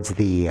towards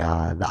the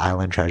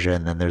island treasure,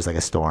 and then there's like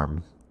a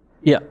storm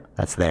Yeah.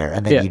 that's there,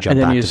 and then you jump and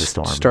then back you to the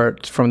storm.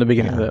 start from the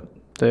beginning Yeah. of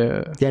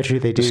the. Yeah, true.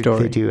 They do.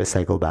 story. They do a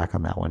cycle back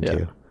on that one Yeah.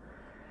 too.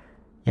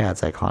 Yeah,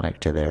 it's iconic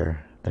to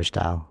their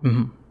style.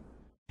 Mm-hmm.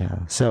 Yeah.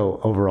 So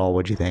overall,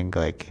 what'd you think?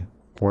 Like,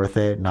 worth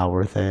it? Not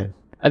worth it?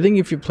 I think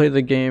if you play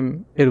the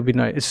game, it'll be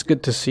nice. It's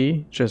good to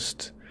see,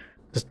 just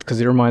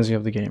because it reminds you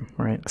of the game,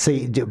 right? So,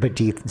 you do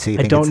you think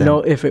I don't it's know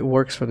if it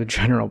works for the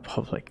general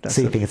public. That's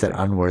So you the think it's an thing.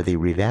 unworthy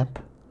revamp?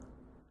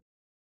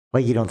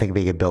 Like you don't think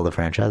they could build a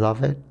franchise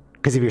off it?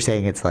 Because if you're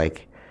saying it's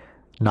like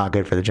not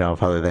good for the general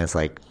public, then it's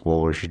like,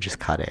 well, we should just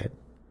cut it.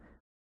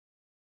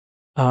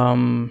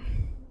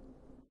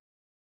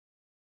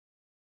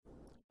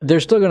 They're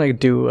still gonna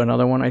do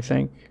another one, I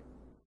think,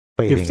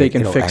 But you if think they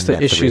can it'll fix end the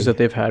at issues 3? that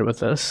they've had with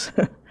this.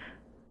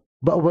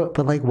 But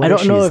like, what I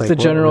don't know issues? if Like, the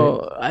what-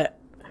 general.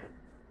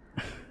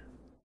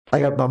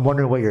 like, I'm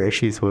wondering what your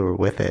issues were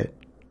with it.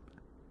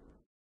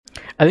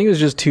 I think it was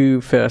just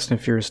too Fast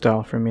and Furious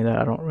style for me that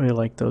I don't really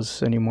like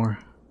those anymore.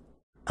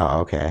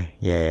 Oh, okay.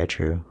 Yeah,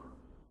 true.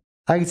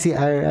 I can see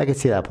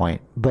that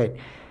point, but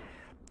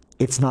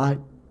it's not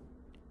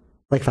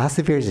like Fast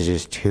and Furious is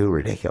just too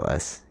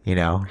ridiculous, you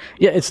know?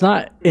 Yeah, it's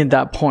not in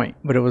that point,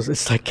 but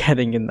it's like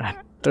getting in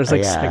that. There's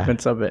like Yeah.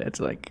 segments of it. It's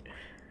like,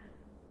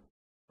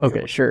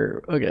 okay,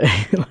 sure, okay,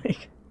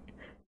 like.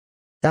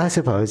 I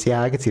suppose.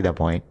 Yeah, I could see that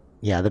point.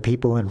 Yeah, the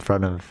people in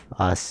front of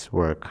us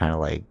were kind of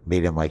like, they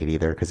didn't like it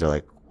either because they're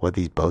like, what,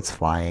 these boats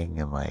flying?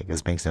 And like,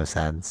 this makes no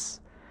sense.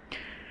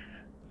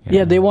 You Yeah,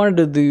 know? they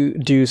wanted to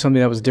do something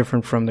that was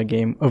different from the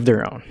game of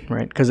their own,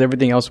 right? Because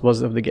everything else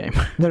was of the game.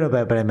 No,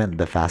 but I meant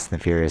the Fast and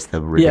the Furious,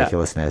 the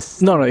ridiculousness.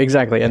 No,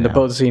 exactly. And the Yeah.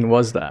 boat scene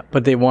was that.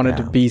 But they wanted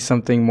to Yeah. be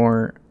something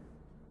more,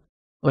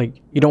 like,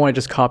 you don't want to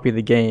just copy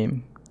the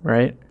game,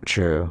 right?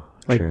 True.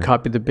 Like, true.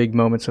 copy the big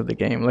moments of the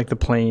game, like the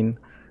plane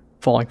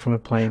falling from a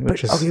plane,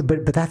 which is... Okay,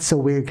 but that's so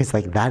weird because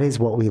like that is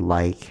what we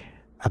like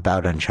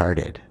about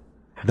Uncharted.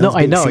 No, Those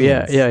I big know,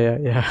 yeah.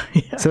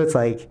 scenes. So it's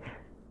like,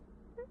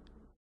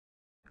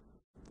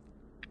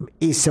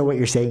 so what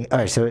you're saying? All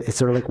right, so it's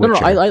sort of like No,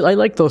 Witcher. I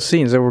like those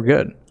scenes. They were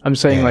good. I'm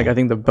saying, Yeah. like, I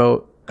think the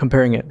boat,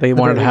 comparing it, they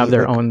wanted to have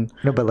their own...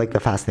 No, but like the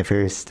Fast and the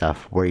Furious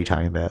stuff. What are you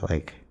talking about?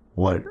 Like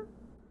what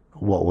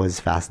was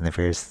Fast and the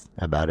Furious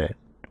about it?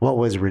 What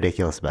was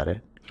ridiculous about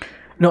it?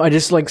 No, I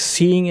just like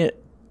seeing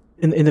it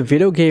in the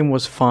video game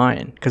was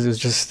fine because it was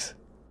just...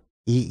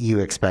 You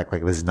expect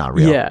like this is not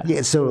real.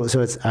 Yeah. So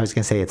it's, I was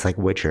gonna say it's like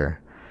Witcher.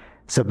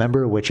 So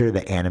remember Witcher,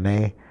 the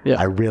anime? Yeah.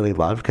 I really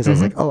loved because I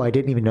was like, oh, I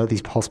didn't even know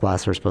these pulse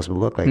blasts were supposed to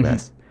look like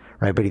this,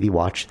 right? But if you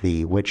watch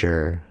the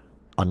Witcher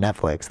on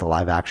Netflix, the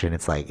live action,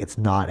 it's like it's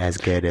not as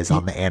good as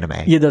on the anime.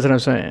 Yeah, that's what I'm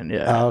saying.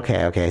 Yeah. Oh,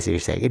 okay. I see what you're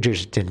saying. It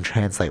just didn't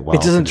translate well.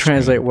 It doesn't to the screen.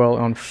 translate well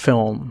on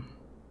film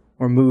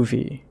or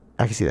movie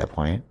I can see that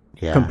point.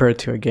 Yeah. compared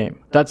to a game.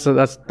 That's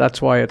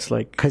why it's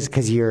like...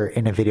 Because you're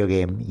in a video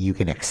game, you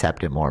can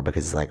accept it more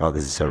because it's like, oh,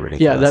 this is so Yeah,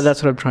 ridiculous.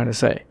 that's what I'm trying to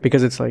say.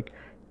 Because it's like,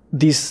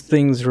 these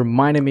things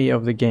reminded me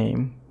of the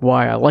game,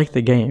 why I like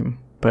the game,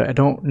 but I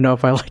don't know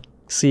if I like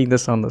seeing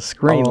this on the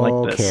screen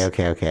like this.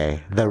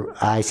 Okay.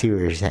 I see what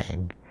you're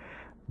saying.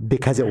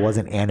 Because it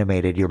wasn't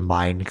animated, your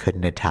mind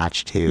couldn't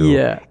attach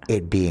to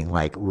it being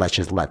like, let's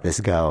just let this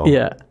go.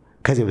 Yeah.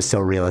 Because it was so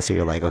realistic,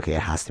 you're like, okay,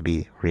 it has to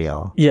be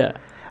real. Yeah.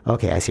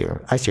 Okay, I see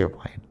your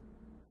point.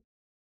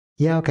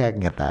 Yeah, okay, I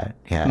can get that.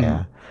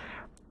 Yeah.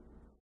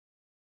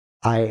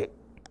 I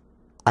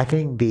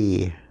think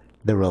the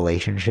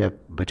relationship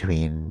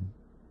between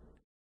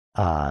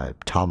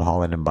Tom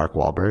Holland and Mark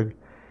Wahlberg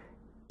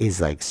is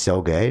like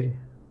so good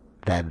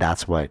that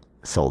that's what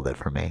sold it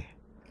for me.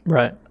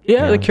 Right.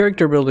 Yeah, the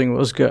character building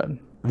was good.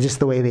 Just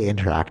the way they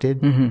interacted.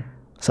 Mm-hmm.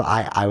 So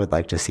I would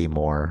like to see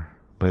more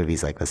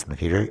movies like this in the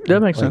future.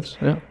 That makes sense.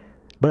 Yeah.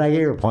 But I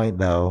get your point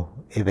though.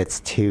 If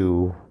it's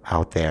too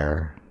out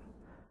there,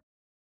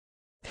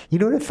 you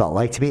know what it felt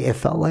like to me? It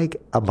felt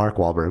like a Mark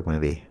Wahlberg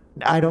movie.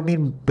 I don't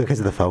mean because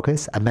of the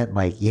focus. I meant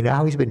like, you know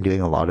how he's been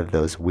doing a lot of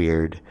those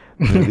weird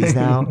movies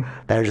now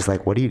that are just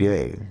like, what are you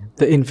doing?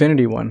 The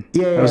Infinity one.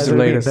 Yeah, that was the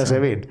latest. That's what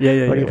I mean.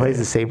 Yeah. When he plays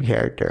the same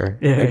character,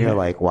 and you're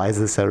like, why is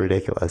this so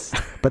ridiculous?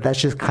 But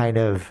that's just kind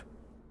of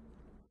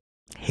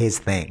his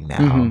thing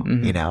now,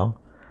 you know?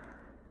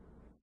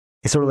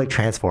 It's sort of like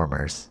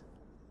Transformers.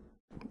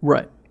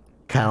 Right.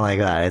 Kind of like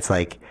that. It's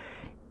like,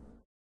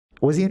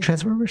 was he in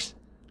Transformers?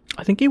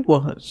 I think he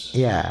was.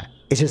 Yeah.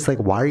 It's just like,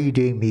 why are you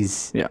doing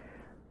these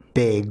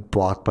big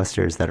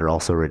blockbusters that are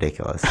also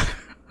ridiculous?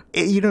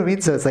 You know what I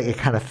mean? So it's like, it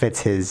kind of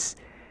fits his,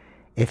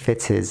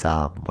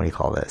 what do you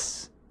call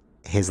this?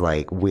 His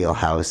like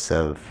wheelhouse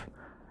of,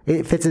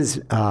 it fits his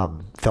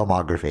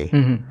filmography.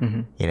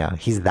 You know,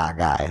 he's that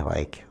guy.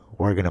 Like,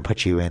 we're going to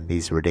put you in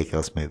these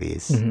ridiculous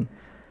movies.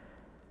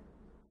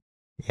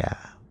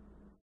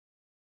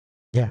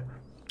 Yeah.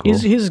 Cool.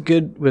 He's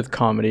good with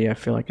comedy. I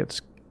feel like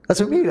it's... That's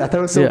what I mean. I thought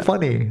it was so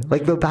funny.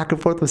 Like, the back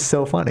and forth was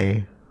so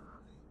funny.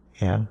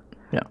 Yeah.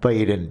 But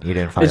you didn't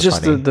find it's it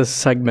just funny. the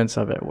segments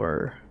of it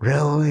were...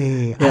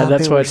 Really? Yeah,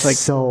 that's why it's like...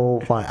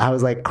 so fun. I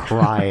was like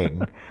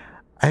crying.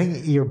 I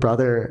think your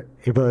brother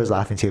was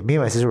laughing too. Me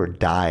and my sister were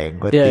dying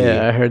with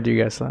Yeah, I heard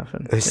you guys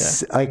laughing.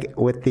 Like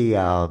with the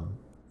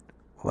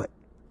what,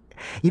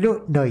 you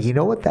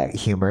know what that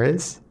humor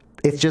is?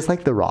 It's just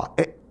like The Rock.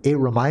 It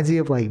reminds me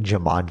of like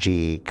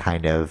Jumanji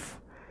kind of,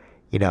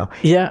 you know.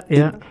 Yeah.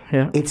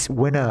 It's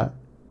when a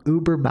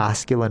uber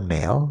masculine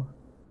male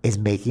is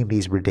making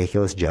these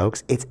ridiculous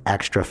jokes, it's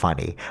extra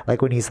funny.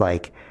 Like when he's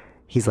like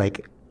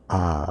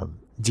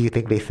do you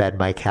think they fed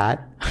my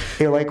cat?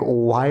 You're like,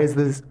 why is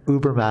this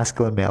uber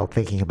masculine male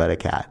thinking about a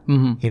cat?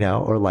 You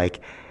know, or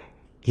like,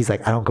 he's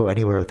like, I don't go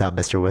anywhere without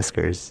Mr.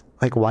 Whiskers.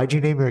 Like, why'd you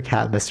name your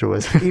cat Mr.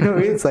 Whiskers? You know,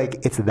 it's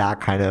like, it's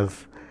that kind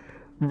of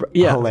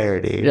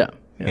hilarity. Yeah.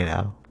 You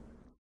know?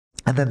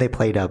 And then they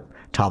played up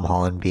Tom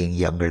Holland being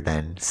younger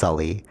than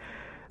Sully.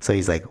 So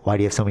he's like, why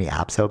do you have so many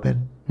apps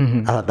open?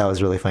 I thought that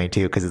was really funny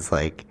too, because it's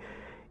like,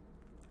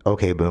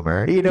 okay,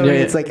 boomer. You know,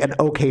 it's like an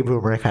okay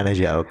boomer kind of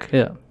joke.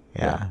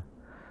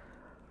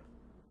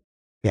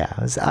 Yeah,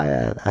 it was,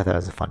 I thought it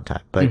was a fun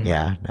time. But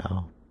yeah.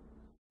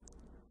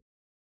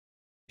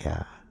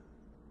 Okay,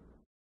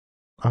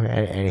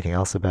 anything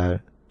else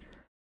about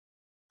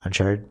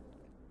Uncharted?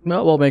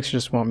 No, well, it makes you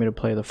just want me to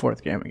play the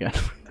fourth game again.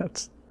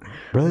 That's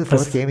really the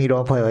fourth game. You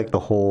don't play like the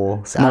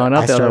whole. No,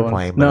 not the other one.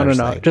 Playing, no.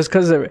 like, just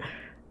because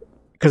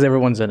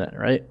everyone's in it,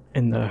 right?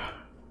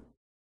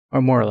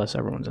 Or more or less,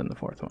 everyone's in the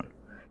fourth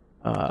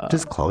one.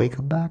 Does Chloe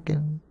come back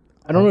in?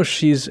 I don't know if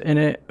she's in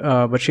it,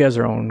 but she has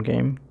her own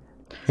game.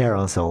 Yeah, her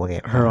own solo game.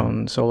 Her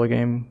own solo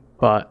game,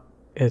 but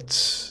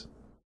it's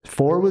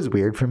 4 was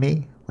weird for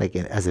me, like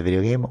as a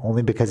video game,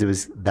 only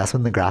because that's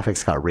when the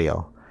graphics got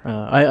real.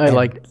 I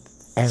liked.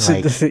 And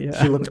like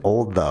he looked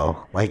old though.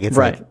 Like it's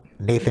like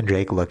Nathan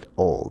Drake looked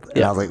old,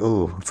 and I was like,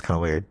 ooh, it's kind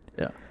of weird.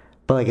 Yeah.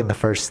 But like in the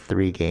first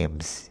 3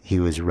 games, he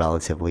was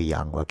relatively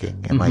young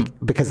looking, and like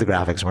because the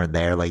graphics weren't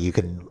there, like you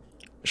can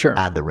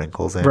add the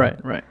wrinkles in.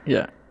 Right.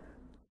 Yeah.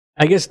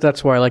 I guess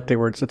that's why I like the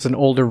words. It's an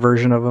older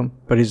version of him,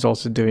 but he's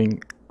also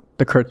doing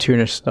the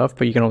cartoonish stuff.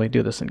 But you can only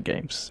do this in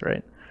games,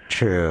 right?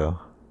 True.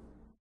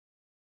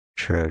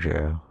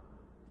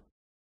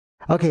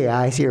 Okay,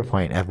 I see your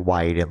point of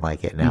why you didn't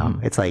like it now.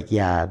 It's like,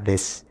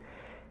 it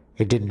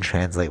didn't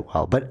translate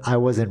well, but I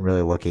wasn't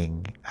really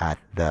looking at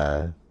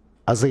I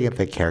was looking at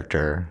the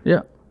character.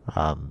 Yeah.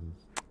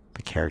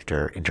 The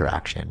character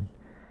interaction.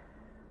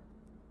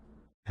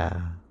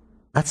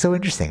 That's so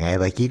interesting.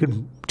 Like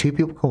two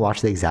people can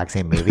watch the exact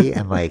same movie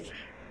and like,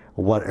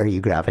 what are you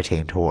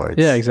gravitating towards?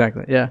 Yeah,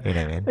 exactly. Yeah. You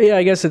know what I mean? Yeah,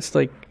 I guess it's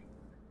like,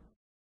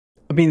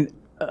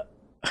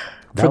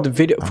 for the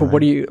video, what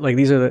do you like?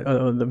 These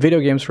are the video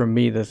games for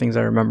me. The things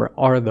I remember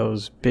are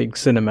those big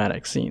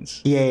cinematic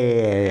scenes.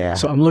 Yeah.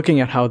 So I'm looking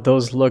at how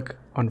those look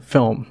on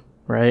film,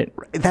 right?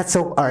 That's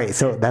so all right.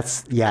 So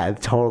that's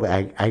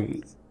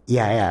totally.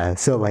 Yeah.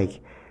 So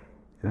like,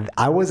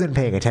 I wasn't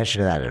paying attention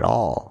to that at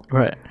all.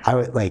 Right. I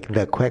would like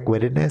the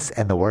quick-wittedness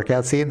and the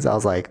workout scenes. I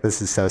was like,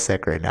 this is so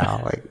sick right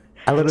now. Like,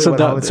 I literally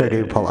went home and started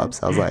doing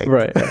pull-ups. I was like,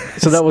 right.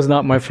 So that was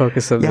not my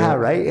focus of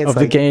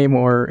the game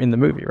or in the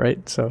movie,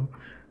 right? So.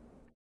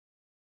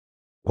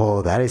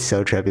 Whoa, that is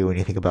so trippy when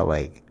you think about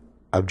like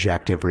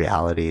objective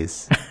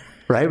realities,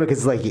 right?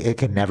 Because like it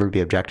can never be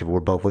objective. We're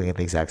both looking at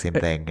the exact same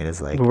thing, and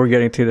it's like we're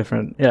getting two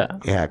different. Yeah.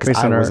 because based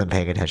I on our- wasn't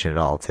paying attention at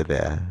all to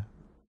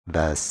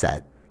the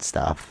set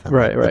stuff. And,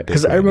 Right, like, the right. big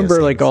Because I grandiose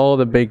remember like scenes. all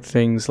the big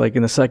things, like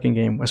in the second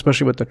game,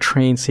 especially with the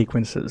train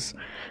sequences,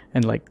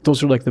 and like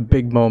those are like the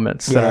big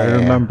moments that I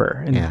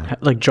remember, and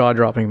like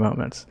jaw-dropping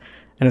moments.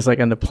 And it's like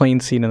on the plane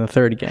scene in the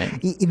third game.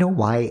 You know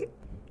why?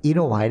 You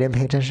know why I didn't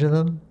pay attention to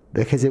them?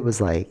 Because it was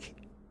like,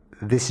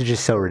 this is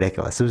just so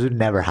ridiculous. This would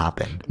never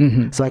happen.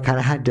 Mm-hmm. So I kind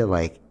of had to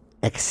like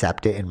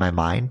accept it in my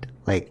mind.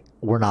 Like,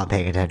 we're not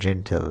paying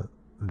attention to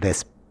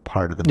this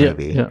part of the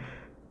movie. Yeah.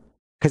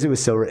 Because it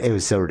was so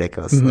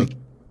ridiculous. Mm-hmm. Like,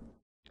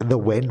 the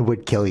wind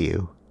would kill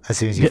you as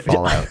soon as you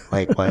fall out.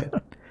 Like,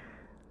 what?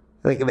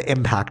 Like the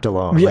impact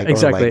alone. Yeah, like, or,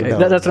 exactly.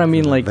 like, That's what I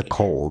mean. Like the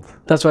cold.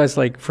 That's why it's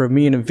like for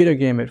me in a video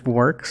game it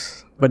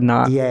works, but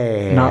not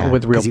not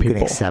with real 'Cause you people.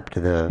 can accept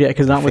the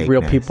Because not with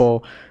real fakeness.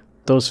 people,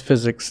 those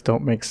physics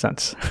don't make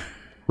sense.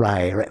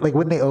 Right. Like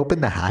when they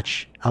opened the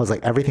hatch, I was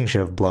like, everything should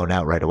have blown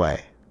out right away.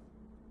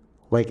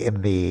 Like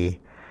in the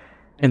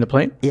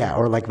plane?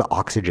 or like the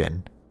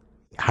oxygen.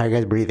 How are you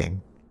guys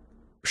breathing?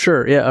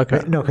 Sure. Yeah. Okay.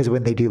 Right? No, because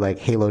when they do like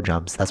halo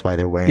jumps, that's why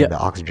they're wearing the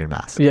oxygen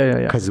mask. Yeah.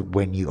 Because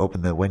when you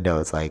open the window,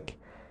 it's like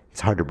it's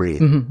hard to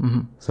breathe.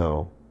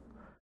 So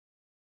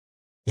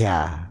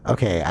yeah,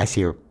 okay, I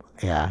see.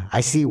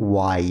 I see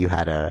why you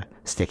had a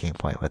sticking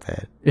point with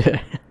it.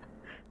 Yeah.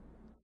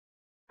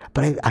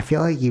 But I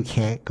feel like you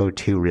can't go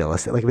too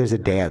realistic. Like there's a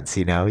dance,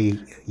 you know.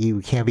 You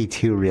can't be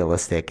too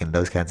realistic in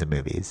those kinds of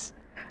movies.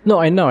 No,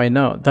 I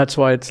know. That's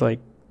why it's like,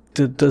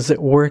 does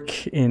it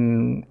work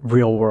in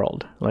real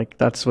world? Like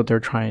that's what they're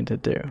trying to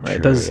do,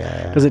 right? True,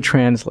 Does it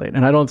translate?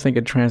 And I don't think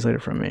it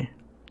translated for me.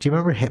 Do you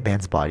remember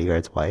Hitman's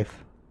Bodyguard's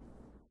wife?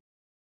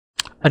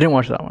 I didn't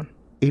watch that one.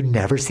 You've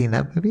never seen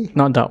that movie?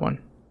 Not that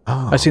one.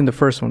 Oh, I've seen the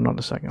first one, not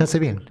the second. That's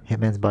what I mean.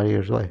 Hitman's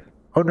Bodyguard's wife.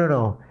 Oh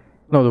no.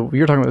 No,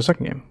 you're talking about the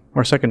second game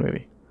or second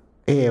movie.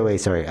 Yeah, wait,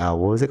 sorry. What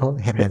was it called?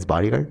 Hitman's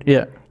Bodyguard?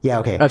 Yeah. Yeah,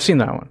 okay. I've seen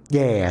that one.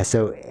 Yeah.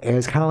 So it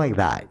was kind of like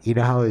that. You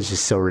know how it was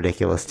just so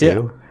ridiculous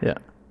too? Yeah.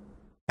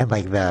 And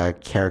like the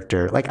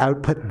character, like I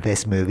would put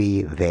this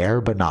movie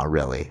there, but not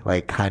really.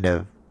 Like kind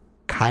of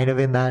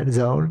in that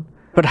zone.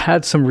 But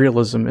had some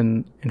realism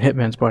in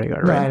Hitman's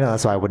Bodyguard, right? No, I know.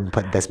 That's why I wouldn't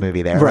put this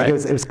movie there. Right.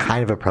 Like it was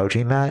kind of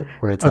approaching that,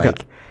 where it's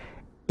like,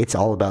 it's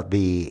all about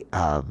the,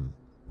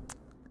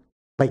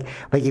 like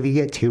if you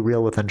get too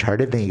real with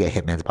Uncharted, then you get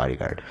Hitman's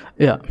Bodyguard.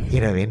 Yeah.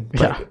 You know what I mean?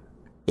 Yeah.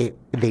 But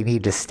they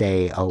need to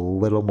stay a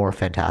little more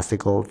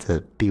fantastical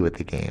to be with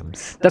the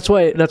games. That's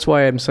why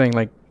I'm saying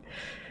like,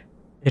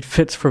 it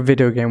fits for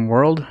video game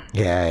world.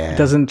 Yeah. It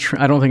doesn't.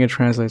 I don't think it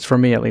translates for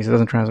me at least. It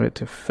doesn't translate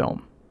to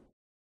film.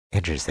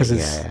 Interesting. 'Cause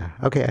it's Yeah.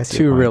 Okay, I see.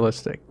 Too your point.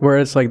 realistic.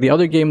 Whereas like the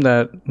other game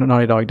that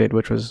Naughty Dog did,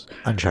 which was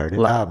Uncharted.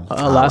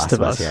 Last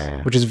of Us,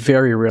 yeah. which is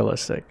very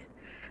realistic.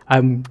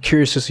 I'm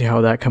curious to see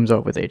how that comes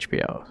out with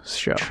HBO's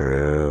show.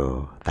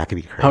 True. That could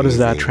be crazy. How does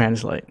that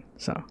translate?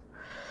 So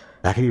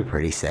That could be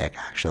pretty sick,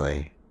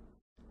 actually.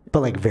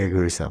 But like very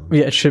gruesome.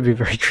 yeah, it should be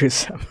very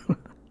gruesome.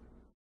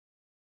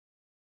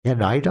 Yeah,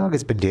 Naughty Dog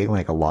has been doing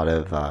like a lot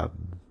of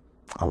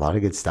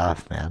good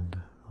stuff, man.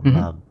 Mm-hmm.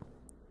 I'm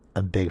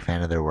a big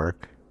fan of their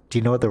work. Do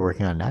you know what they're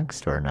working on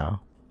next, or no?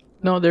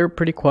 No, they're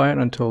pretty quiet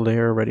until they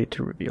are ready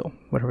to reveal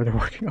whatever they're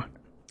working on.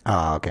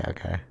 Oh,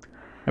 okay.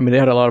 I mean, they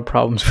had a lot of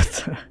problems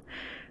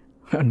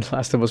with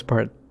Last of Us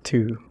Part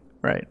 2,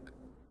 right?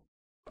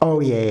 Oh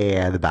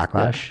yeah, the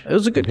backlash. It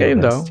was a good The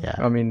game, though. list, Yeah,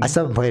 I mean, I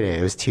still haven't played it.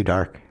 It was too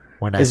dark.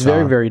 It's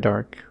very, very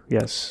dark.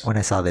 Yes. When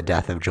I saw the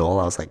death of Joel,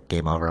 I was like,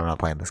 game over. I'm not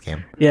playing this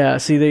game. Yeah.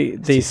 See, they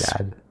Too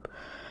sad.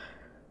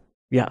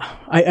 Yeah,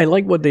 I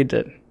like what they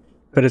did,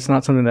 but it's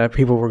not something that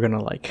people were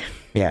gonna like.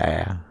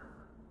 Yeah.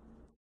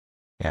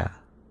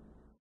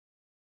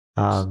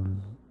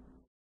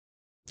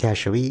 Yeah,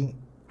 should we?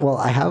 Well,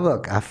 I have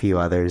a few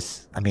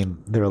others. I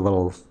mean, they're a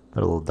little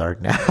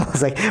dark now. I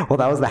was like, well,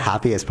 that was the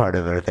happiest part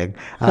of everything.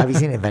 Have you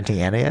seen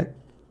Inventing Anna yet?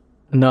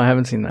 No, I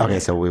haven't seen that. Okay,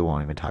 yet. so we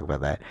won't even talk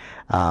about that.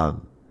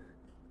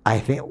 I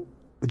think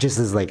just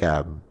as like,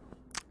 are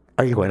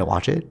you going to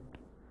watch it?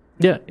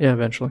 Yeah,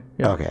 eventually.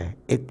 Yeah. Okay,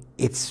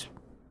 it's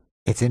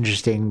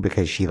interesting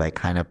because she like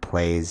kind of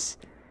plays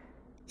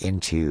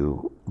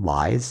into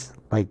lies,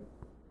 like.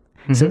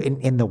 So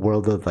in the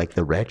world of like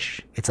the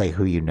rich, it's like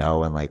who you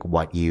know and like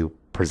what you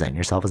present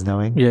yourself as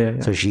knowing.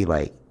 Yeah. So she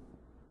like,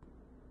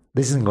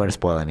 this isn't going to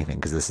spoil anything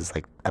because this is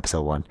like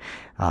episode 1,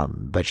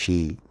 but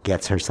she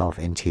gets herself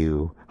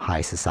into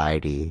high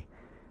society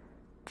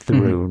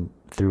through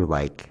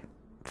like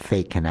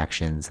fake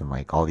connections and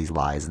like all these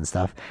lies and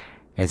stuff.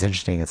 And it's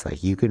interesting. It's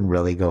like you can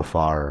really go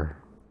far.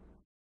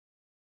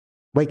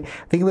 Like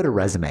think about a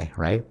resume,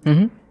 right?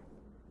 Mm-hmm.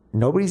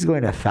 Nobody's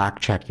going to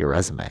fact check your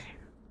resume.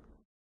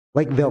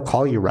 Like they'll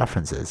call you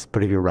references,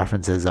 but if your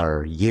references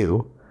are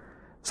you,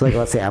 so like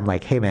let's say I'm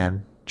like, hey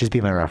man, just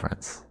be my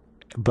reference,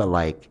 but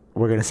like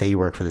we're gonna say you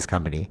work for this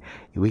company,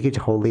 we could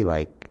totally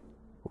like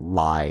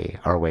lie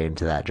our way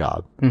into that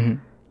job.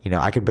 Mm-hmm. You know,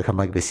 I could become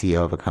like the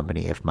CEO of a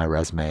company if my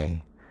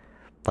resume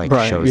like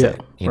Right, shows yeah,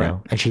 it. You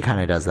know, and she kind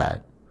of does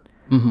that.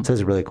 Mhm. So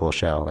it's a really cool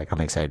show. Like, I'm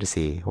excited to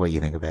see what you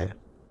think of it.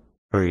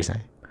 What were you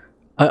saying?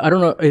 I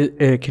don't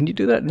know. Can you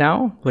do that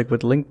now, like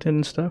with LinkedIn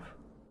and stuff?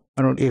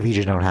 I don't. If you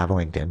just don't have a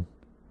LinkedIn.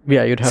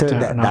 Yeah, you'd have So to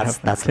not that's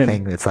have that's the LinkedIn.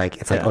 thing. It's like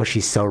Yeah. oh,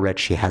 she's so rich,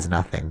 she has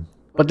nothing.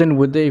 But then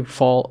would they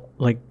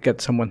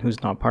get someone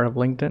who's not part of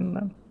LinkedIn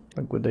then?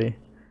 Like would they? Is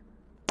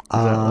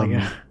that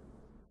like?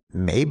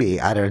 Maybe,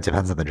 I don't know. It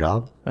depends on the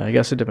job. I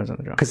guess it depends on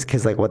the job.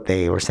 Because like what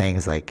they were saying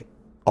is like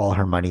all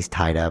her money's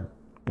tied up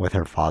with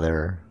her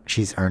father.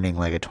 She's earning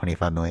like a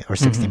 25 million or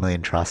 60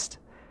 million trust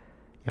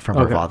from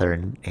her Okay. father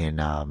in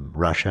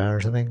Russia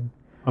or something,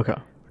 Okay.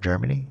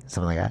 Germany,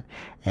 something like that,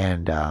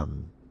 and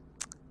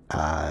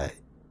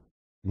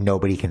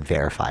nobody can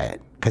verify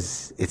it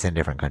because it's in a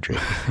different country.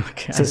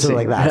 Okay. So I see.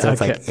 like that. So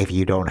it's Okay. like if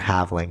you don't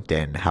have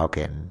LinkedIn, how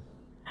can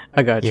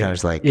I got you.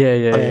 it's like Yeah,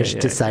 yeah, oh, yeah, I just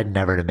yeah. decide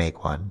never to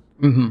make one.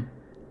 Mm-hmm.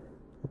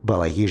 But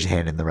like you just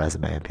hand in the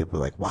resume and people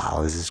are like,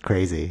 wow, this is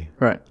crazy.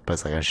 Right. But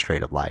it's like I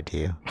straight up lied to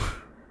you.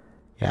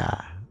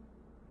 Yeah.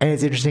 And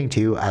it's interesting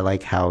too. I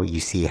like how you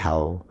see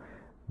how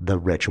the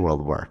rich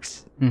world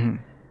works. Mm-hmm.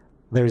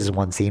 There's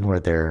one scene where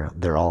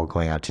they're all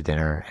going out to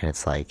dinner and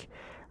it's like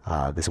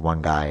this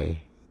one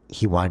guy,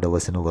 he wanted to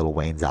listen to Lil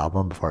Wayne's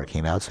album before it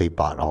came out, so he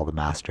bought all the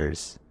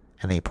masters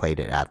and they played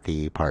it at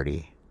the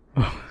party.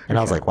 Oh, And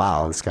I was like,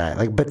 wow, this guy,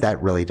 like, but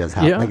that really does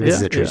happen. Yeah, Like, this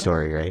is yeah, a true yeah.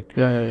 story, right?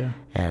 Yeah, yeah,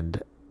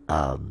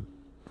 yeah.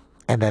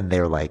 And then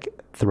they're like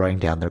throwing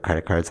down their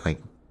credit cards, like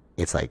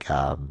it's like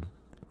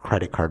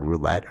credit card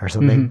roulette or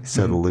something.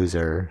 So the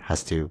loser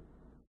has to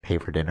pay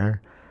for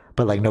dinner,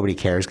 but like nobody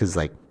cares because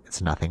like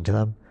it's nothing to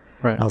them.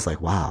 Right. And I was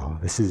like, wow,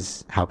 this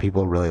is how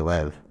people really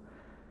live.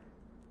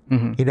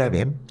 Mm-hmm. You know what I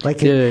mean?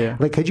 Like, Yeah.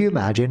 like, could you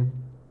imagine?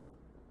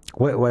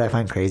 What I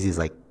find crazy is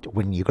like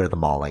when you go to the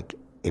mall, like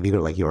if you go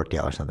to like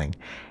Yorkdale or something,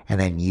 and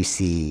then you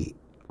see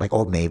like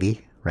Old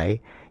Navy,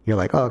 right? You're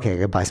like, oh, okay, I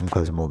can buy some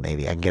clothes from Old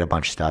Navy. I can get a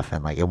bunch of stuff,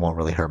 and like it won't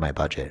really hurt my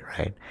budget,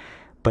 right?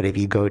 But if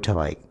you go to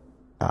like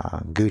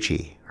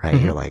Gucci, right?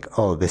 You're like,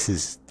 oh, I'm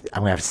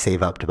gonna have to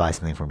save up to buy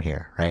something from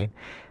here, right?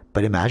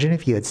 But imagine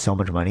if you had so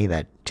much money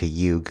that to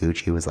you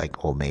Gucci was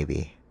like Old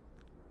Navy.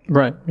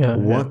 Right. Yeah.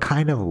 What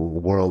kind of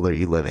world are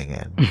you living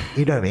in?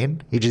 You know what I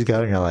mean? You just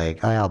go and you're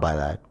like, oh, I'll buy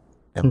that,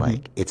 and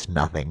like it's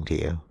nothing to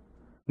you.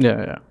 Yeah.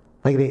 Yeah.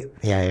 Like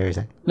yeah, you're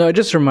saying No, it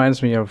just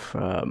reminds me of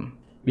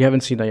you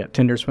haven't seen that yet,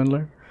 Tinder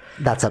Swindler,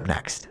 that's up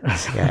next.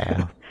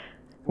 Yeah.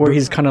 where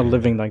he's kind of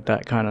living like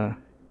that kind of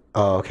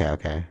Oh,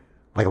 okay.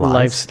 Like lives?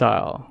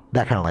 lifestyle.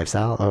 That kind of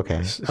lifestyle. Okay,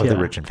 of the Yeah.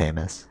 rich and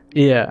famous.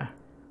 Yeah,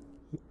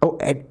 Oh,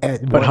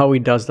 but how he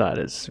does that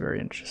is very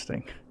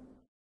interesting.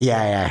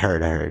 Yeah, I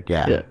heard.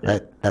 Yeah, Yeah.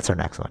 That's our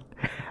next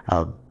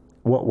one.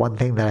 One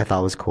thing that I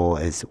thought was cool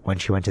is when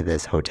she went to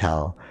this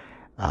hotel,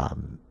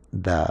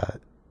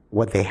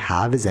 what they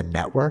have is a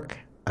network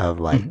of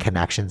like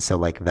connections. So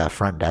like the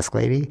front desk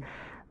lady,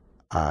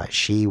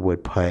 she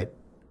would put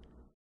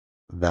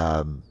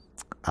the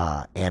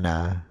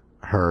Anna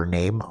her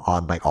name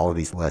on like all of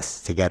these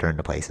lists to get her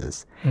into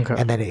places, Okay.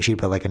 and then she'd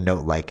put like a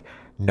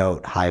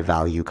note high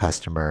value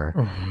customer,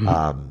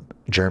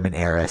 German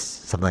heiress,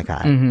 something like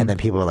that. And then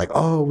people are like,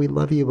 oh, we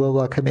love you, blah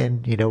blah, come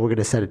in, we're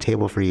gonna set a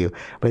table for you.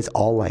 But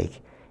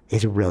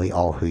it's really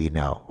all who you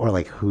know or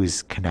like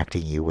who's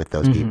connecting you with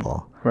those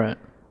people. Right.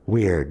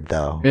 Weird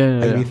though. Yeah,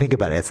 Like if yeah. you think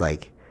about it, it's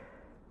like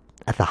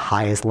at the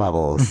highest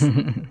levels,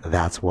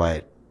 that's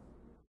what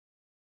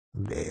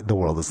the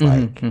world is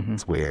like.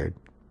 It's weird.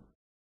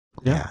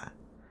 Yeah.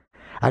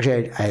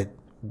 Actually,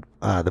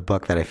 the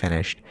book that I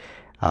finished,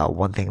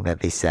 one thing that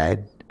they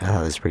said, I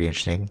thought was pretty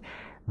interesting.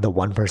 The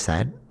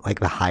 1%, like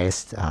the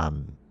highest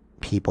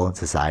people in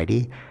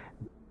society,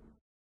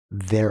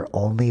 they're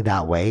only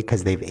that way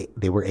because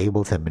they were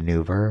able to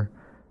maneuver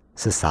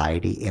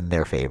society in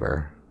their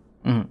favor.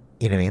 You know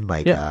what I mean?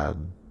 Like, Yeah.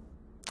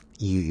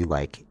 you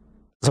like,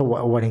 so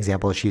one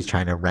example, she's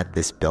trying to rent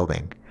this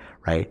building,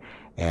 right?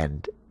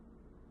 And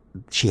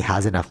she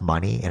has enough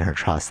money in her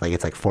trust, like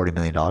it's like $40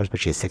 million, but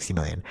she has 60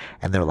 million.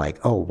 And they're like,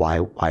 oh,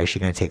 why is she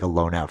going to take a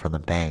loan out from the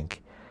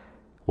bank?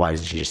 Why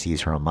doesn't she just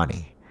use her own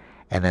money?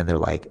 And then they're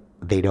like,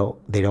 they don't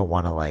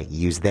want to like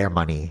use their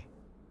money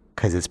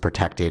because it's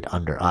protected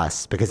under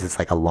us because it's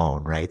like a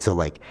loan, right? So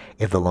like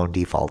if the loan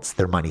defaults,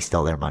 their money's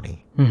still their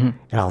money. And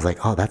I was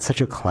like, oh, that's such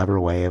a clever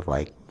way of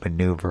like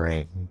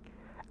maneuvering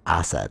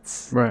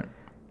assets. Right.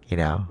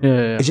 Yeah.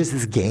 Yeah. It's just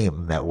this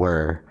game that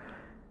we're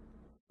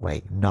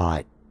like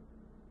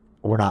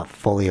we're not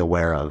fully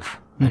aware of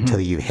until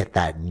you hit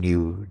that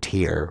new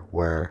tier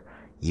where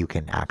you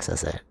can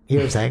access it. You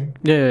know what I'm saying?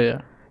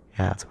 Yeah.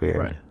 Yeah, it's weird.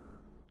 Right.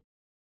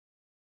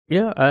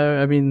 Yeah.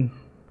 I mean.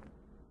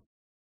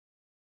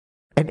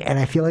 And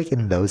I feel like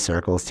in those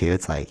circles too,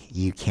 it's like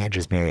you can't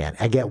just marry.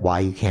 I get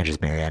why you can't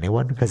just marry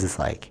anyone because it's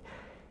like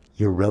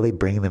you're really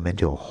bringing them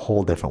into a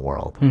whole different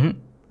world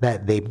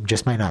that they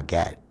just might not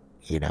get.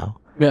 Yeah,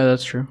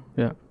 that's true.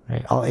 Yeah.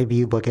 Right. If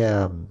you look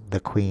at the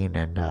Queen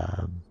and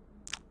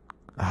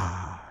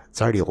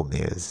it's already old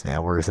news. Yeah,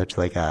 we're such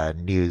like a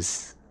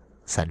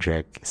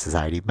news-centric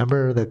society.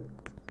 Remember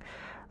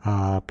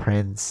the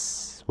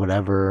Prince,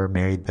 whatever,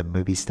 married the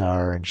movie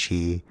star, and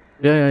she.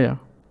 Yeah.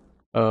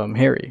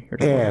 Harry. You're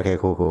talking Yeah. about. Okay.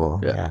 Cool.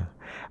 Yeah.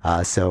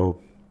 Yeah.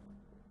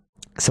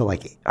 So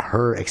like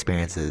her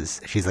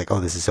experiences, she's like, oh,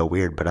 this is so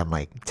weird, but I'm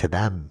like, to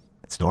them,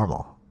 it's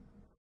normal.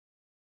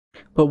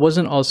 But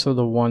wasn't also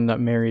the one that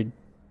married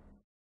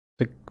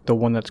the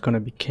one that's going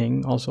to be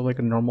king also like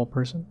a normal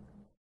person?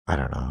 I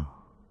don't know.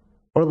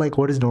 Or like,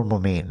 what does normal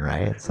mean,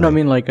 right? It's No, I like,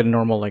 mean like a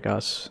normal like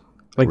us.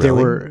 Like they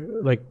Really? were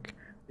like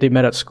they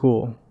met at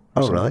school.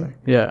 Or Oh, really? something.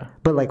 Yeah.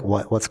 but like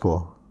what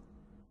school?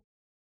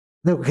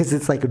 No, because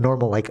it's like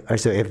normal. Like,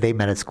 so if they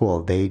met at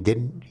school, he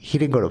didn't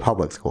go to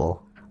public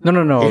school. No.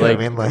 You know what I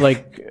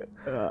Like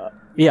mean?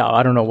 yeah,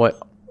 I don't know what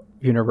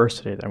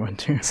university they went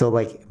to. So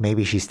like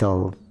maybe she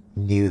still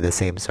knew the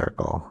same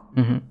circle,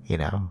 Mm-hmm. you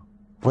know?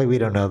 Like we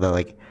don't know that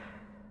like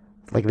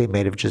they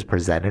may have just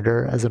presented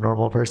her as a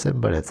normal person,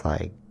 but it's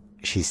like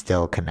she's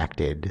still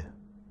connected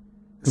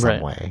some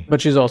Right. way. But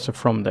she's also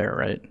from there,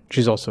 right?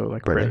 She's also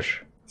like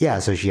British. Yeah,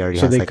 so she already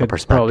So has they like a could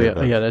perspective. probably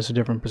of- yeah, that's a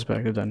different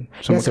perspective than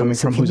someone so coming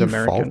from can who's you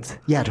American.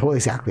 Yeah, totally,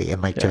 exactly.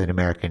 And like to Yeah. an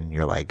American,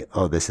 you're like,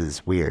 oh, this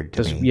is weird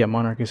to This, me. yeah,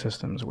 monarchy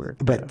system is weird.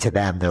 But to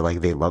them, they're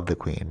like, they love the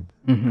queen,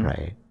 Mhm.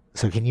 right?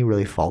 So can you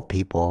really fault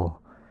people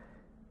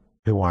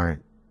who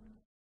aren't?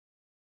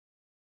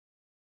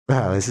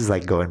 Oh, this is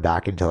like going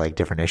back into like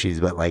different issues,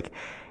 but like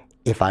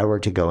if I were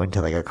to go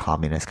into like a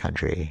communist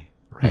country,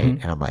 right,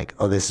 Mhm. and I'm like,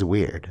 oh, this is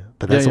weird,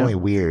 but Yeah, that's yeah. only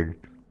weird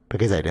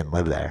because I didn't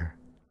live there,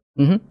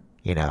 Mhm.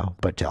 you know.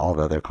 But to all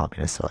the other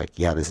communists, are like,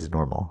 yeah, this is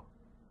normal.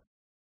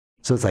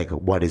 So it's like,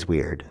 what is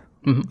weird?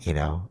 Mhm. You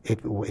know,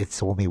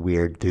 it's only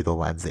weird through the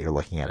lens that you're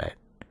looking at it.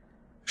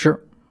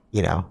 Sure.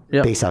 You know,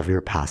 Yeah. based off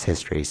your past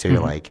history. So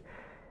you're like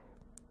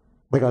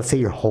let's say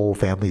your whole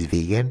family's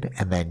vegan,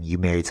 and then you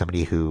married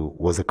somebody who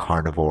was a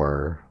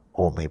carnivore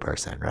only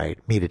person, right?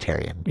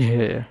 Meatitarian.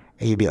 Yeah.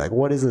 And you'd be like,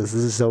 what is this?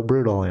 This is so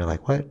brutal. And you're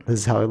like, what? This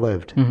is how I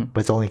lived. Mhm. But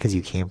it's only because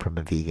you came from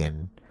a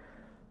vegan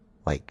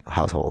like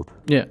household.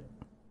 Yeah.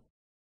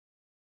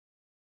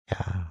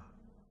 Yeah.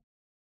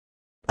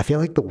 I feel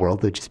like the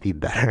world would just be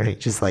better. It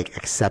just like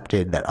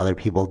accepted that other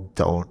people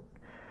don't,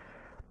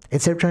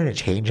 instead of trying to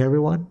change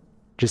everyone,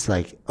 just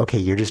like, okay,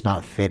 you're just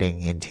not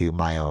fitting into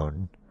my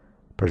own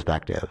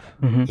perspective.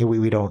 Mhm.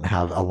 We don't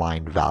have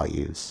aligned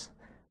values.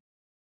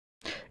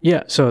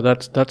 Yeah, so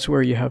that's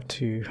where you have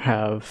to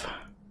have.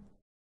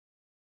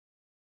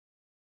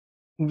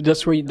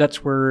 That's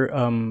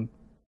where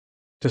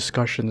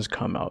discussions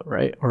come out,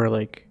 right? Or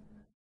like,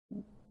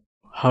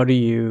 how do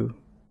you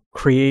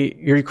create?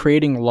 You're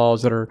creating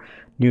laws that are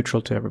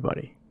neutral to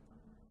everybody.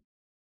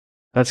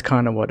 That's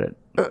kind of what it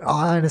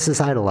On a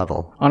societal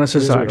level. on a This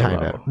is what we're societal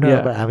talking level. about. No,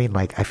 yeah, but I mean,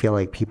 like, I feel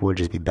like people would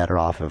just be better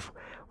off if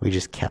we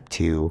just kept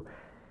to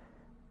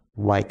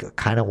like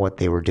kind of what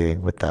they were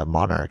doing with the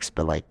monarchs,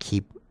 but like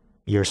keep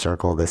your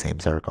circle the same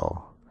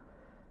circle.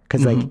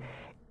 Because like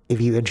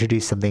if you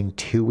introduce something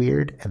too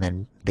weird and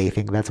then they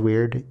think that's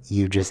weird,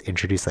 you just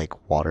introduce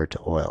like water to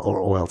oil or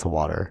oil to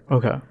water.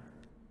 okay,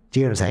 Do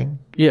you know what I'm saying?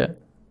 yeah,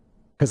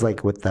 Because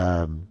like with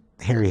the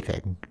Harry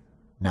thing,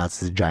 now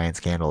it's this giant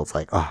scandal. It's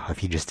like, oh,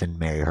 if you just didn't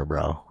marry her,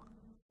 bro,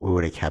 we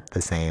would have kept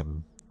the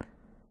same.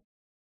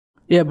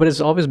 yeah. But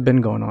it's always been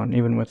going on,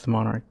 even with the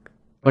monarch.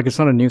 Like it's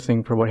not a new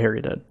thing for what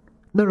Harry did.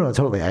 No,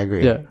 totally, I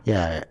agree. Yeah.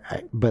 Yeah,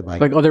 but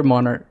Like other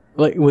monarch,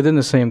 like within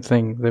the same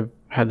thing, they've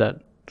had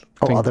that.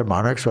 thing. other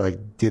monarchs were like,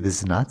 dude, this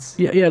is nuts.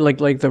 Yeah, like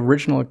the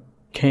original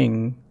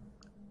king,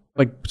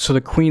 like so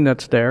the queen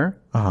that's there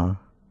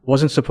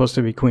wasn't supposed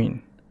to be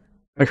queen.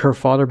 Like her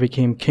father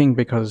became king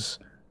because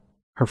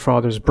her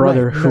father's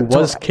brother, Right, who no,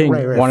 was king,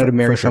 right, wanted to for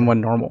marry sure.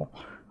 someone normal,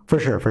 For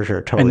sure,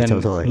 totally, and then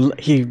totally.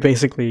 he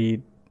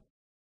basically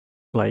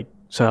like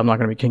said, "I'm not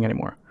going to be king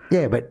anymore."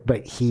 Yeah,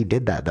 but he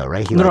did that though,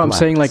 right? He No, like, I'm left,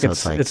 saying like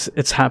so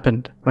it's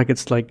happened. Like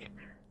it's like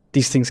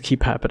these things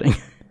keep happening.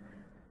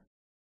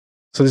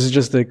 So this is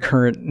just the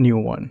current new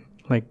one.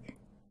 Like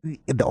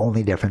the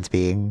only difference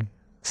being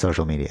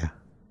social media,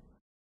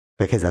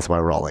 because that's why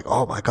we're all like,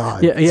 oh my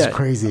god, Yeah, this yeah, is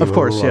crazy. of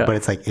course, yeah. But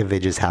it's like if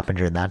it just happened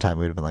during that time,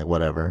 we'd have been like,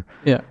 whatever.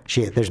 yeah,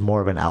 There's more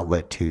of an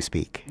outlet to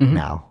speak Mhm.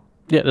 now.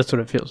 yeah, that's what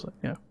it feels like.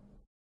 Yeah.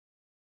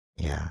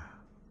 Yeah,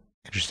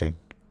 interesting.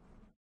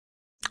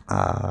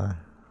 I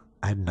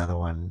had another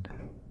one.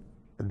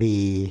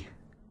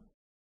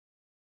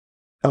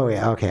 Oh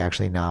yeah, okay.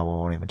 Actually, no, we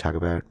won't even talk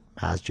about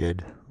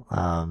Masjid.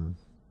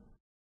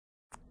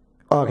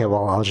 Okay,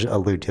 well, I'll just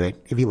allude to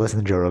it. If you listen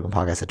to Joe Rogan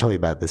podcast, I told you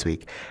about it this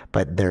week,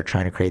 but they're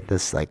trying to create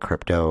this like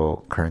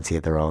cryptocurrency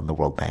of their own, the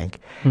World Bank,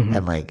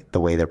 and like the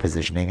way they're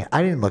positioning it.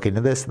 I didn't look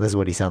into this. This is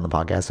what he said on the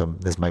podcast, so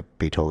this might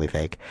be totally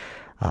fake.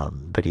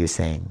 But he was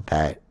saying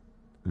that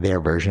their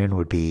version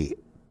would be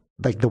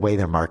like the way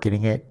they're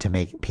marketing it to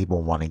make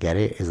people want to get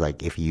it is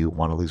like if you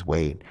want to lose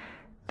weight,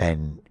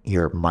 then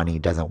your money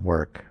doesn't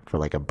work for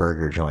like a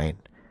burger joint.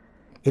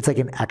 It's like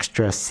an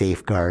extra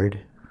safeguard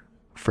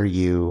for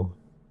you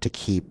to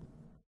keep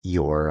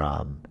your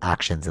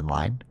actions in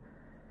line.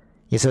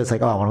 Yeah, so it's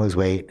like, oh, I want to lose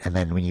weight, and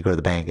then when you go to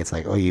the bank, it's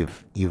like, oh,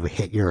 you've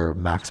hit your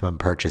maximum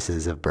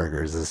purchases of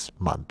burgers this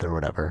month or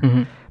whatever.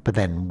 But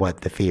then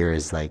what the fear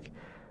is like,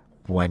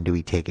 when do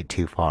we take it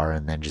too far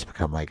and then just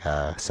become like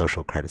a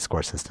social credit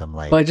score system?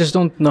 Like, But I just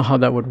don't know how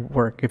that would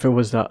work if it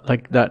was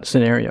that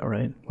scenario,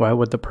 right? Why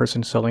would the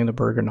person selling the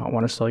burger not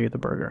want to sell you the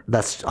burger?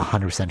 that's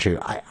 100% true.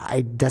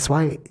 That's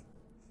why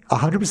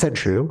 100%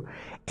 true.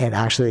 And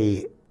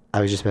actually,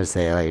 I was just about to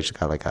say, I just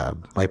got like a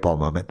light bulb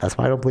moment. That's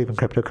why I don't believe in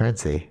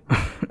cryptocurrency.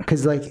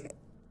 Because like,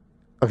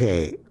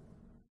 okay,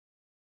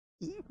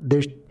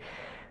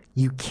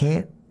 you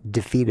can't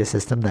defeat a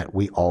system that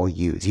we all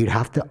use. You'd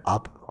have to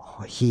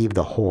upheave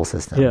the whole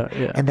system.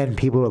 Yeah. And then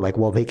people are like,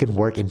 well, they can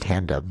work in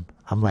tandem.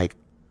 I'm like,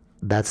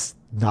 that's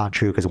not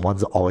true, because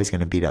one's always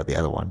going to beat out the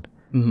other one.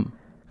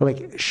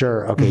 Like,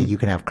 sure, okay, you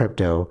can have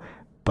crypto,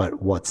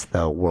 but what's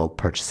the world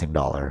purchasing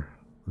dollar?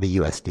 The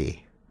USD.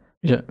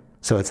 Yeah.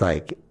 So it's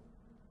like,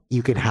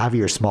 you can have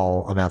your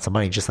small amounts of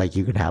money, just like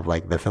you can have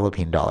like the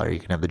Philippine dollar, you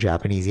can have the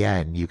Japanese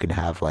yen, you can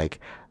have like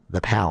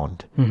the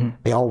pound.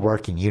 They all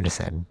work in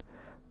unison.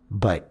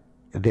 But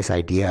this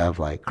idea of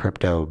like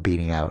crypto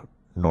beating out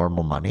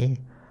normal money,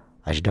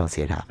 I just don't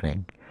see it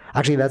happening.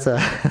 Actually,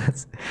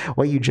 that's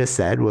what you just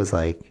said was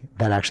like,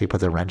 that actually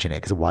puts a wrench in it,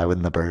 because why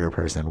wouldn't the burger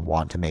person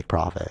want to make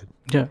profit?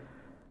 Yeah.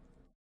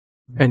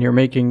 And you're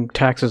making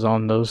taxes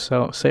on those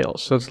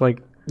sales. So it's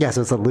like, yeah,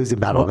 so it's a losing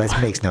battle. This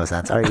makes no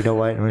sense. All right, you know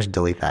what? I'm just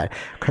delete that.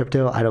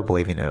 Crypto, I don't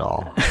believe in it at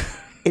all.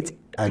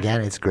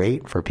 It's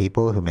great for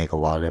people who make a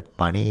lot of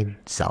money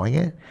selling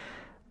it,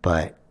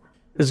 but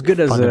as good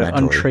as an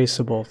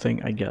untraceable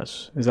thing, I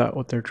guess. Is that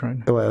what they're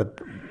trying to?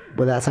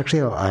 Well, that's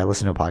actually, I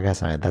listened to a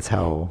podcast on it. That's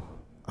how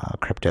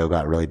crypto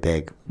got really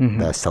big.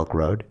 The Silk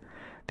Road.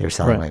 They were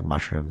selling like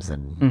mushrooms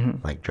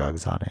and like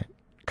drugs on it,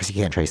 because you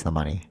can't trace the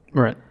money.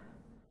 Right.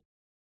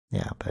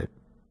 Yeah, but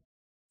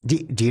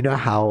do you know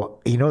how,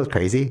 you know what's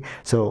crazy?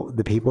 So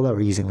the people that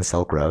were using the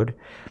Silk Road,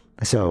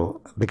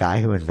 so the guy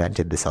who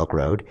invented the Silk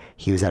Road,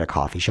 he was at a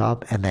coffee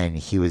shop, and then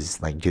he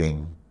was like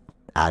doing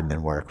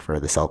admin work for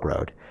the Silk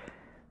Road.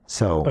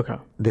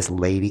 So this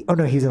lady, oh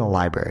no, he's in a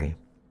library.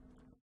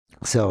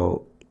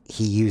 So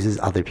he uses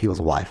other people's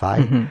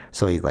Wi-Fi,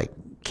 so he like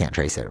can't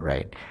trace it,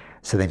 right?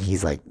 So then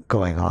he's like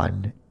going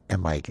on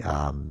and like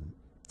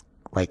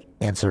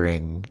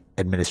answering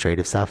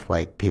administrative stuff.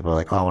 Like people are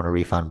like, oh, I want a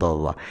refund, blah,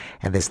 blah, blah.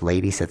 And this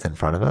lady sits in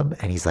front of him,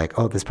 and he's like,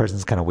 oh, this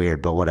person's kind of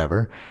weird, but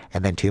whatever.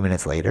 And then 2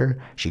 minutes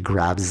later, she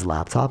grabs his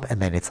laptop,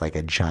 and then it's like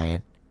a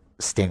giant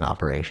sting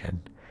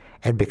operation.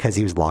 And because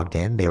he was logged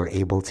in, they were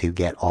able to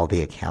get all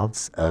the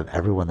accounts of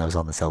everyone that was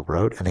on the Silk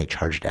Road, and they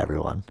charged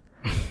everyone.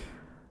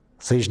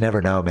 So you just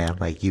never know, man.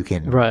 Like you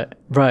can, right,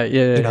 yeah.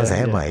 You know what I'm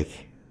saying? Yeah.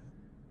 Like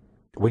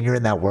when you're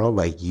in that world,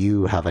 like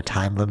you have a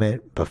time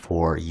limit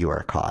before you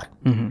are caught.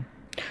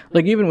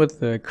 Like even with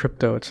the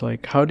crypto, it's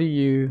like, how do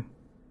you,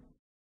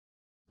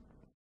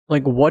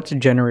 like, what's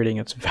generating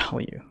its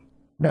value?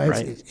 No,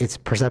 it's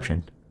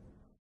perception.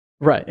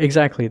 Right,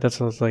 exactly. That's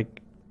what it's like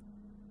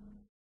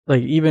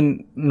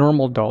even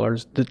normal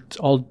dollars, it's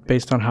all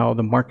based on how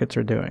the markets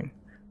are doing.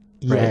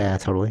 Right? Yeah,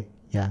 totally.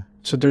 Yeah.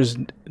 So there's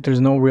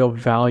no real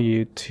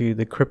value to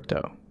the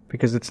crypto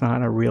because it's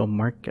not a real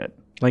market.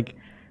 Like,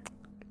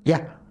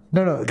 yeah,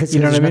 no, because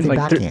you know what I mean.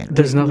 Like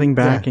there's nothing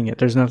backing it.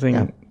 There's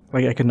nothing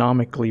like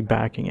economically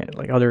backing it.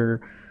 Like other.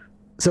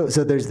 So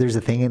there's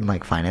a thing in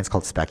like finance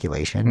called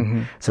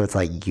speculation. So it's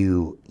like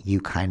you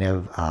kind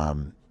of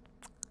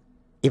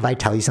if I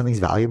tell you something's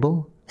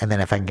valuable, and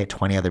then if I can get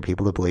 20 other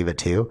people to believe it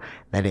too,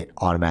 then it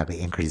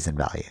automatically increases in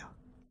value,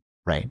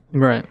 right?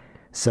 Right.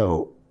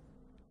 So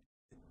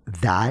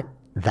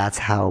that's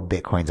how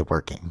Bitcoin's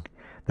working.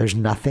 There's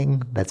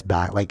nothing that's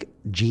back, like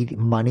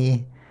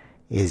money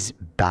is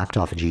backed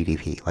off of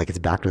GDP, like it's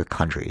backed with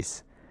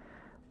countries,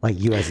 like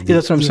USD. Yeah,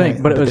 that's what I'm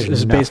saying. But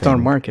it's based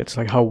on markets,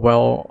 like how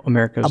well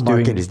America's doing.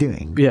 Market is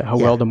doing. Yeah, how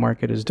well the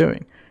market is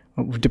doing,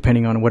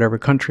 depending on whatever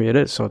country it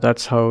is. So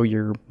that's how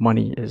your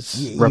money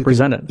is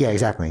represented. Yeah,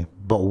 exactly.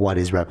 But what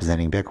is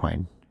representing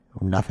Bitcoin?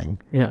 Nothing.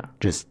 Yeah.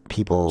 Just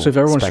people. So if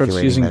everyone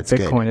starts using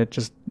Bitcoin, it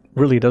just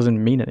really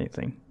doesn't mean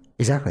anything.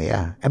 Exactly.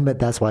 Yeah. But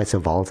that's why it's so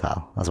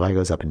volatile. That's why it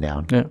goes up and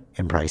down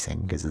in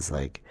pricing, because it's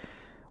like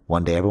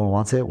one day everyone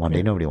wants it, one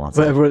day nobody wants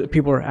it. But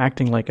people are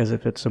acting like as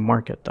if it's a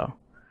market, though,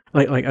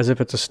 like as if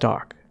it's a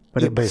stock.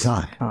 But it's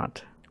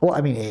not. Well,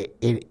 I mean,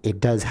 it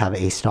does have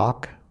a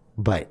stock,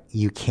 but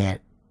you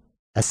can't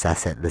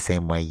assess it the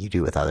same way you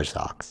do with other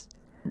stocks.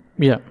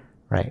 Yeah.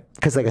 Right.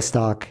 Because like a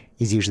stock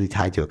is usually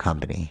tied to a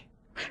company.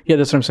 Yeah,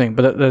 that's what I'm saying.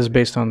 But that is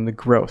based on the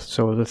growth.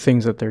 So the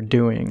things that they're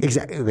doing.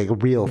 Exactly.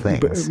 Like real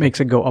things. It makes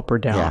it go up or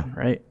down,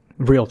 right?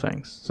 Real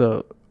things.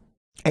 So.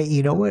 And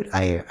you know what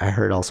I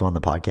heard also on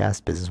the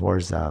podcast, Business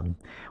Wars,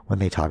 when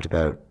they talked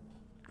about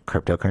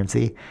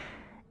cryptocurrency,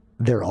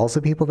 there are also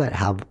people that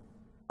have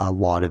a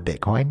lot of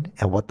Bitcoin.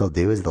 And what they'll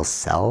do is they'll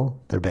sell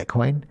their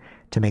Bitcoin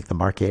to make the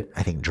market,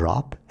 I think,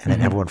 drop. And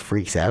then everyone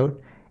freaks out.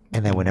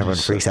 And then when everyone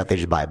freaks out, they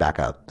just buy it back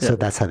up. So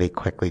that's how they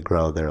quickly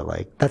grow their,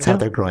 like, that's how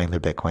they're growing their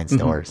Bitcoin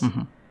stores.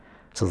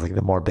 So it's like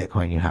the more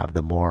Bitcoin you have,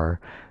 the more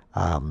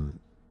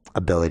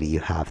ability you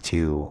have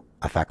to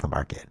affect the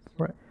market.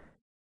 Right.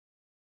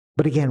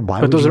 But again,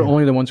 why? But those are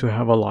only the ones who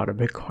have a lot of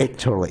Bitcoin.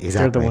 Exactly.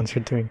 They're the ones who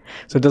are doing.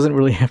 So it doesn't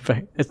really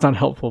affect. It's not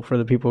helpful for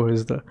the people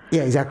who's the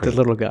exactly the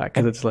little guy,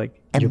 because it's like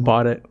you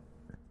bought it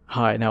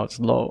high, now it's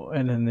low,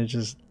 and then it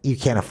just you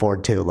can't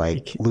afford to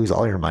lose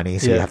all your money,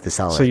 so you have to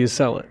sell it. So you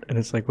sell it, and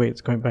it's like, wait,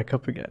 it's going back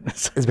up again.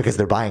 It's because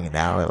they're buying it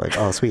now. They're like,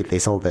 oh sweet, they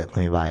sold it, let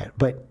me buy it.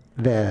 But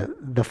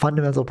the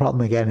fundamental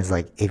problem again is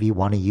like, if you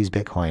want to use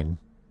Bitcoin,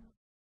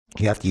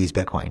 you have to use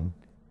Bitcoin.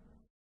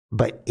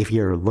 But if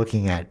you're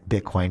looking at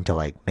Bitcoin to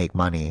like make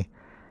money,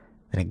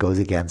 then it goes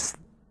against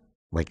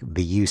like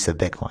the use of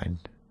Bitcoin.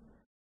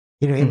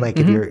 You know what I mean? Like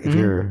if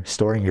you're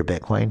storing your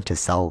Bitcoin to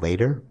sell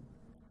later,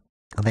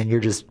 and then you're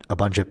just a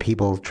bunch of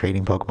people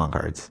trading Pokemon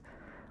cards.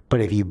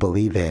 But if you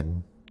believe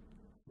in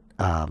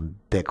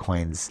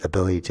Bitcoin's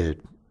ability to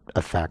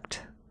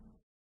affect,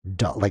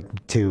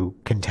 to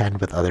contend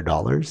with other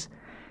dollars,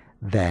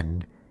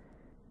 then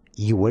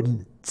you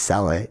wouldn't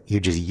sell it.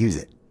 You just use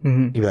it.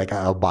 You'd be like,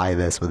 I'll buy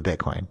this with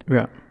Bitcoin.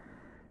 Yeah.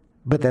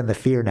 But then the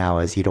fear now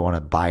is you don't want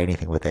to buy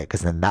anything with it, because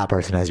then that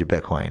person has your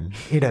Bitcoin.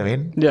 You know what I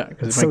mean? Yeah,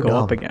 because it might go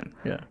up again.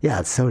 Yeah. Yeah,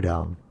 it's so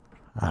dumb.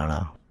 I don't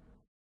know.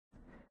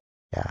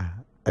 Yeah.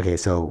 Okay,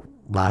 so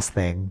last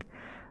thing,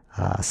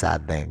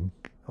 sad thing.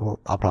 Well,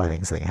 I'll probably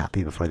think something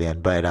happy before the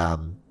end. But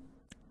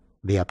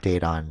the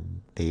update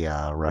on the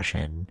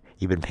Russian,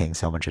 you've been paying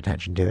so much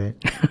attention to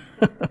it.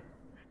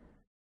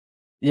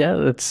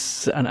 Yeah,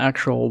 it's an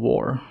actual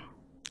war.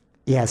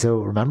 Yeah, so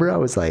remember I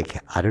was like,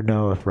 I don't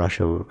know if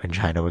Russia and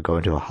China would go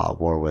into a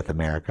hot war with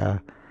America.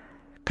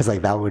 Because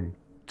like that would,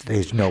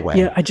 there's no way.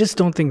 Yeah, I just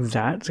don't think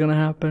that's going to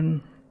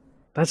happen.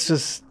 That's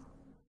just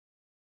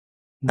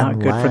not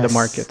good for the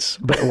markets.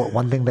 But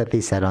one thing that they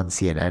said on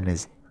CNN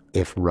is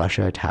if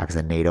Russia attacks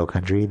a NATO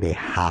country, they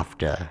have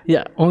to.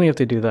 Yeah, only if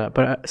they do that.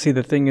 But see,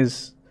 the thing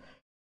is,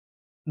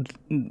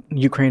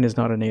 Ukraine is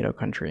not a NATO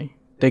country.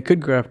 They could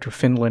go after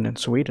Finland and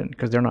Sweden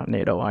because they're not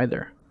NATO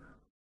either.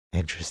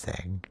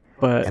 Interesting.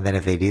 But and then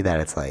if they do that,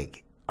 it's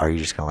like, are you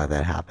just going to let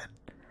that happen?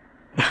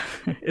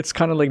 It's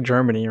kind of like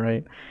Germany,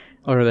 right?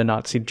 Or the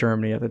Nazi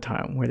Germany at the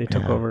time, where they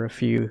took over a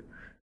few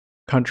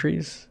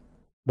countries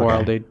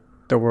while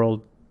the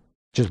world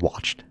just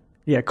watched.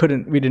 Yeah,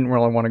 we didn't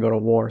really want to go to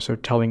war, so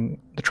they're trying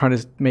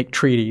to make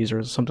treaties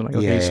or something like,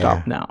 okay,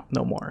 stop now,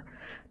 no more.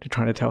 They're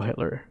trying to tell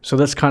Hitler. So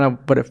that's kind of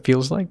what it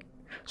feels like.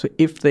 So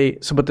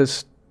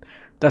that's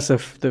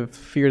the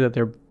fear that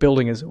they're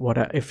building is what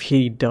if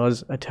he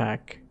does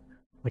attack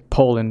like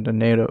Poland, a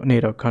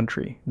NATO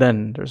country,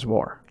 then there's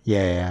war.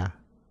 Yeah.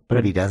 But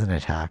if he doesn't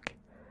attack,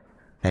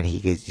 then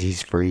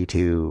he's free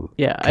to.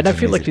 Yeah, and I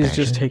feel like he's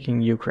just taking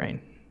Ukraine.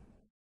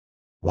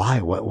 Why?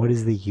 What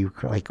is the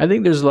Ukraine like? I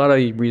think there's a lot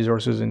of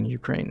resources in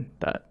Ukraine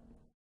that,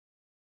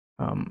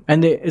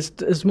 and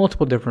it's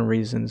multiple different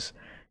reasons.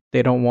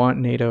 They don't want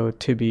NATO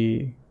to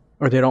be,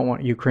 or they don't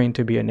want Ukraine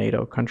to be a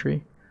NATO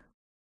country.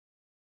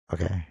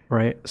 Okay.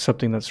 Right,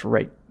 something that's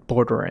right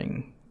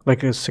bordering,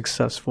 like a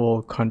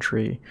successful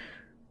country,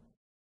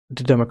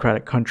 the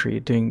democratic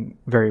country doing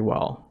very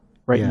well,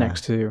 right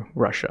next to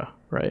Russia,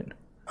 right?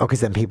 Oh,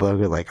 because then people are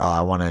like, oh,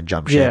 I want to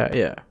jump ship.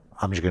 Yeah.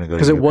 I'm just going to go to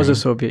because it was a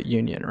Soviet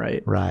Union,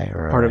 right? Right.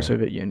 Part of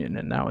Soviet Union,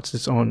 and now it's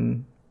its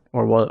own,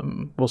 or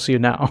we'll see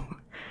it now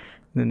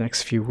in the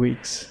next few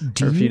weeks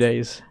or a few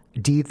days.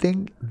 Do you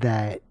think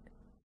that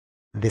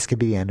this could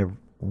be the end of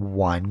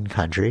one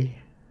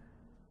country?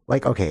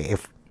 Like, okay,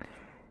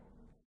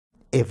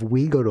 if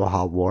we go to a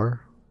hot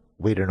war,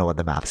 we don't know what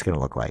the map's going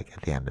to look like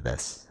at the end of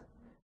this.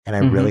 And I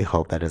really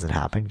hope that doesn't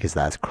happen, because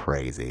that's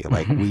crazy.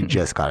 Like, we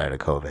just got out of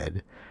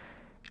COVID.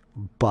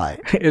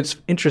 But it's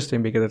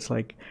interesting because it's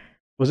like,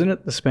 wasn't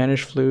it the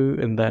Spanish flu,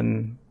 and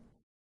then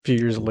a few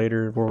years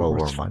later World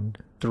War One,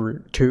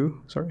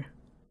 Two? Sorry.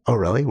 Oh,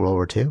 really? World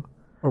War II?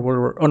 Or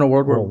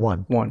World War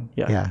One. One.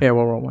 Yeah.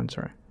 World War One.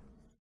 Sorry.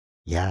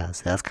 Yeah,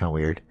 so that's kind of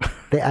weird.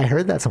 I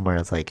heard that somewhere.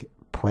 It's like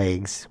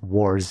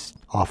wars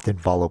often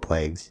follow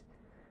plagues.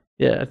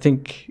 Yeah, I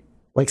think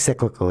like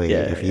cyclically,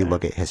 if you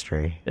look at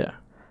history. Yeah.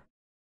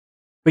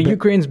 But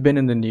Ukraine's been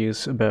in the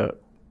news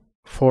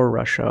for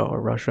Russia, or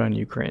Russia and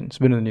Ukraine. It's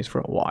been in the news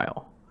for a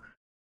while,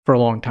 for a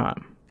long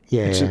time.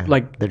 Yeah.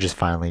 Like they're just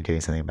finally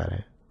doing something about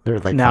it. They're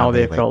like now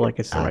they felt like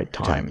it's the right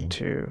time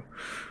to.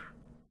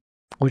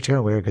 Which is kind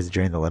of weird, because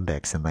during the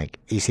Olympics, and like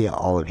you see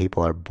all the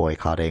people are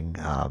boycotting,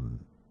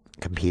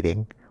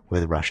 competing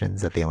with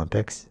Russians at the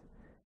Olympics.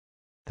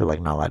 They're like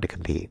not allowed to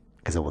compete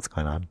because of what's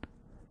going on.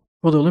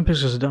 Well, the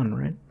Olympics is done,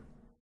 right?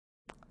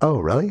 Oh,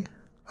 really?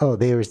 Oh,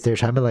 they're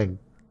trying to like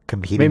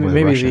competing with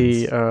Russians.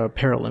 Maybe the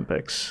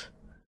Paralympics.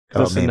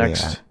 That's the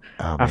next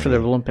after the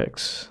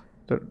Olympics.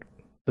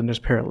 Then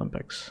there's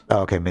Paralympics.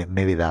 Oh, okay.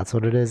 Maybe that's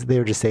what it is. They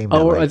were just saying that.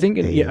 Oh, like, I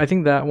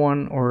think that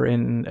one, or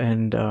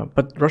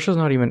but Russia's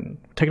not even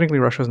technically.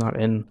 Russia's not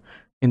in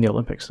the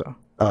Olympics though.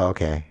 Oh,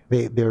 okay.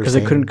 They were because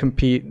they couldn't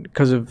compete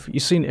because of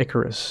you've seen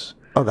Icarus.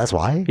 Oh, that's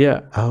why.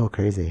 Yeah. Oh,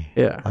 crazy.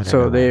 Yeah.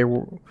 So they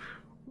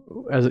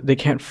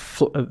can't.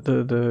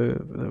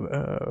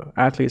 The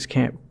athletes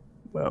can't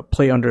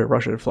play under a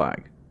Russian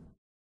flag.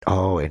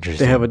 Oh,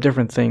 interesting. They have a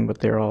different thing, but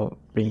they're all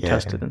being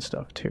tested and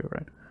stuff too,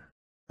 right?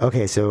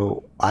 Okay,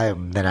 so I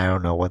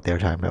don't know what they're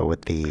talking about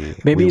with the we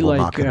Maybe will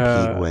not like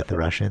compete with the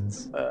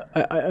Russians.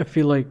 I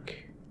feel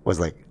like, Was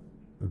like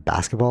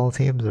basketball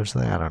teams or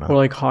something? I don't or know.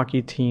 like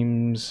hockey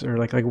teams, or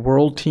like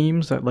world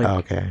teams that Oh, like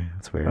okay,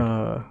 that's weird.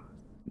 uh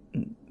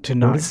to What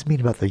not. does this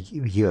mean about the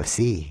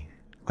UFC?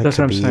 Like That's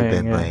what I'm Khabib saying.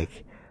 and Yeah,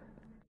 like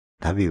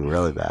that'd be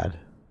really bad.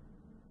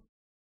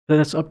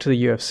 that's up to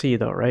the UFC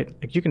though, right?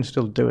 Like you can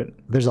still do it.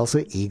 There's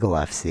also Eagle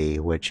FC,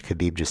 which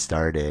Khabib just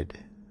started.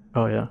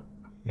 Oh yeah.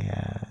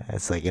 Yeah,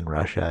 it's like in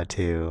Russia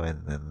too,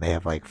 and then they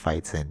have like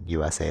fights in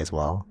USA as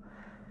well.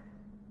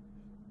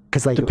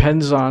 Cause like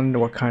Depends on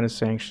what kind of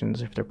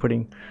sanctions. If they're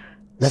putting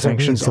that's what I mean.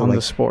 sanctions So on the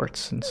like,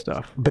 sports and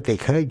stuff. but they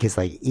could, cause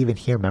like even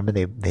here, remember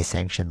they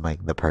sanctioned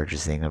like the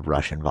purchasing of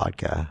Russian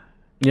vodka.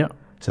 Yeah.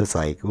 So it's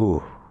like,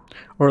 ooh,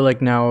 Or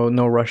like now,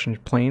 no Russian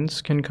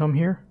planes can come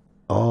here.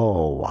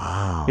 oh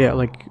wow, Yeah,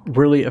 like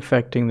really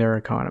affecting their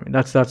economy.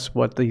 That's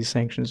what these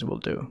sanctions will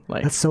do.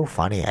 Like that's so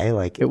funny. I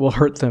like it will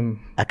hurt them.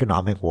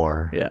 economic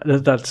war. Yeah,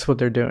 that's what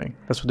they're doing.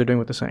 That's what they're doing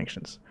with the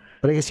sanctions.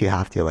 But I guess you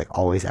have to like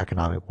always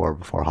economic war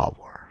before hot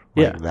war.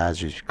 Like, Yeah. that's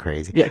just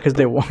crazy. Yeah, because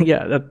they want.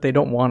 Yeah, that they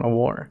don't want a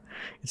war.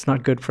 It's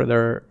not good for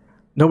their.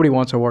 Nobody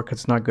wants a war because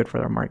it's not good for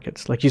their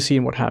markets. Like you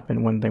seen what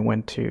happened when they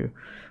went to.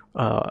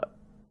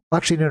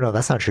 Actually, no,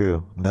 that's not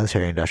true.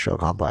 Military-industrial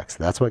complex.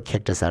 That's what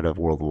kicked us out of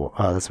World War.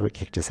 That's what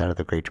kicked us out of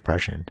the Great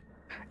Depression.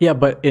 Yeah,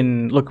 but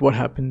look what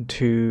happened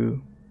to.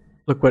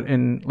 Look what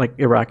in like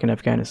Iraq and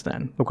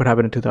Afghanistan. Look what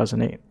happened in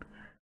 2008.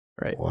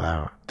 Right.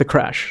 Wow. The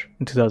crash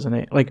in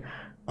 2008.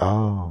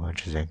 Oh,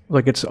 interesting.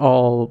 Like it's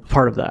all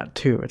part of that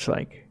too. It's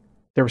like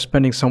they were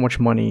spending so much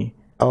money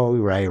Oh,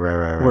 right.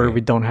 where we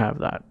don't have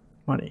that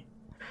money.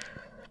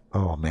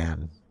 Oh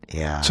man,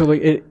 yeah. So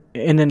like it,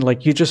 and then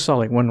like you just saw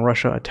like when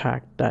Russia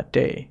attacked that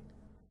day,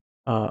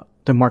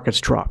 the markets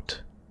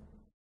dropped.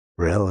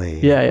 Really?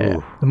 Yeah.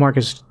 Ooh. The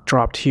markets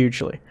dropped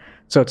hugely.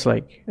 So it's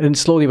like, and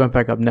slowly went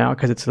back up now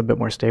because it's a bit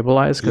more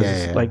stabilized.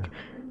 Because Yeah. like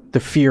the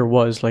fear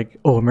was like,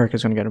 oh,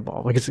 America's going to get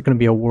involved. Like it's going to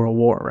be a world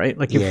war, right?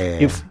 Like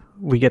if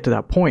we get to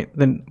that point,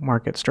 then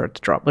markets start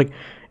to drop. Like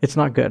it's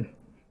not good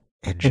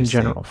in Interesting.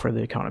 general for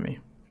the economy,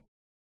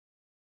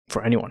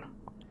 for anyone.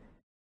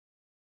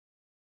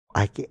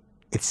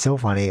 It's so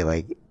funny.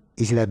 Like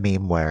you see that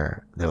meme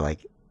where they're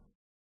like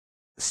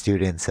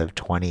students of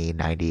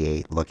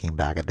 2098 looking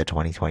back at the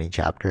 2020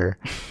 chapter,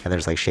 and they're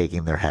just like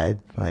shaking their head,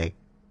 like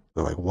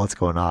they're like, "What's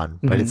going on?"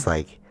 But it's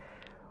like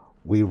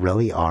we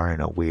really are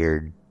in a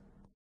weird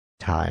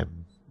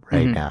time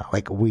right now.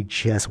 Like we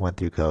just went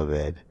through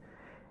COVID,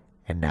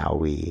 and now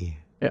we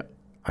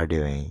are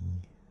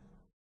doing.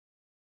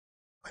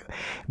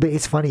 But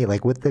it's funny,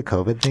 like with the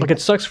COVID thing. Like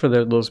it sucks for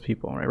those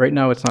people, right? Right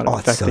now, it's not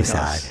affecting it's so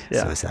sad. us.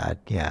 Yeah. So sad.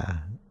 Yeah,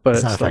 But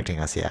it's not like, affecting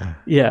us. Yeah.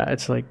 Yeah,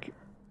 it's like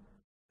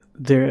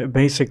they're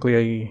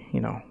basically,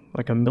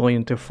 like 1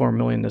 million to 4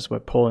 million is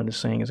what Poland is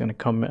saying is going to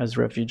come as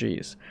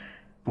refugees.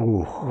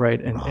 Ooh,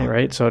 right, and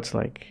right, so it's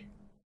like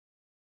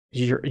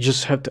you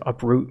just have to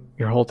uproot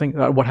your whole thing.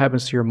 What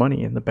happens to your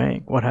money in the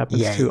bank? What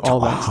happens to all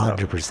that stuff?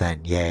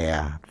 100%.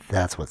 Yeah.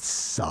 That's what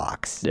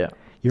sucks. Yeah.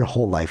 Your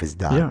whole life is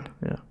done.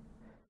 Yeah.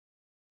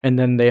 And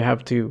then they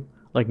have to,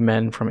 like,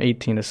 men from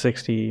 18 to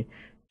 60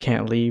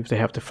 can't leave. They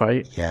have to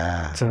fight.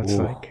 Yeah. So it's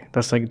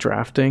that's like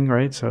drafting,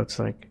 right? So it's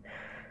like,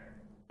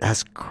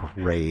 that's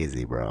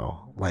crazy, bro.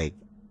 Like,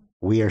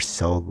 we are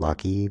so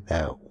lucky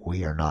that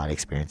we are not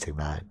experiencing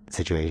that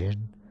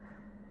situation.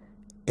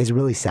 It's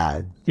really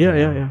sad.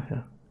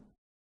 Yeah.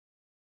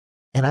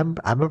 And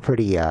I'm a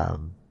pretty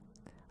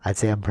I'd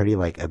say I'm pretty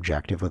like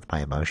objective with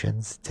my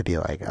emotions to be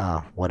like,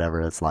 oh,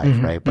 whatever, it's life,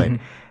 right? But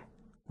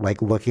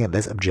like looking at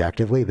this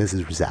objectively, this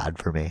is sad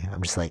for me.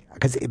 I'm just like,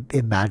 because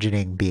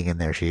imagining being in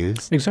their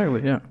shoes,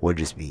 exactly, yeah, would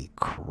just be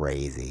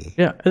crazy.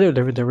 Yeah, they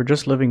were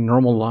just living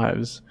normal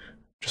lives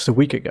just a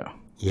week ago.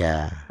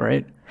 Yeah.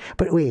 Right.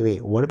 But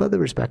wait, what about the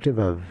perspective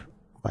of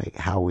like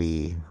how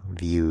we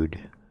viewed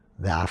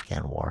the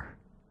Afghan war?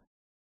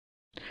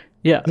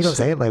 Yeah, you know what I'm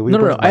saying? Like we no,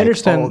 like, I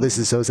understand. Oh, this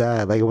is so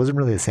sad. Like it wasn't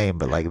really the same,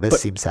 but like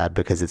this seems sad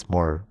because it's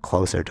more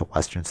closer to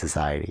Western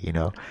society. You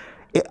know,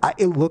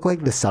 it looked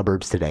like the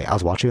suburbs today. I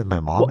was watching it with my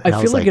mom, and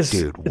I was like,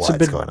 dude,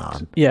 what's going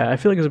on? Yeah, I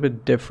feel like it's a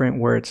bit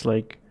different where it's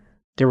like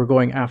they were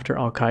going after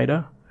Al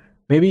Qaeda.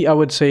 Maybe I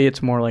would say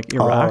it's more like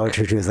Iraq. Oh,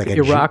 true. It was like a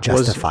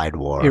justified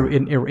war.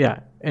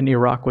 And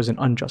Iraq was an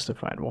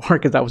unjustified war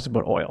because that was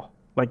about oil.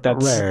 Like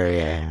that's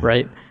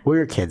right. We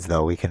were kids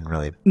though. We couldn't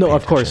really. No,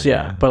 of course,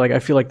 yeah. But like I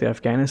feel like the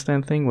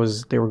Afghanistan thing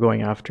was they were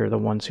going after the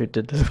ones who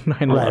did the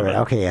 9/11. Right.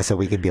 Okay. Yeah. So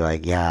we could be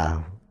like,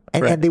 yeah.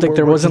 And they like, were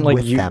there wasn't like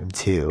with them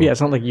too. Yeah,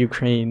 it's not like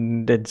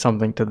Ukraine did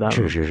something to them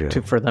True.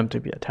 for them to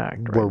be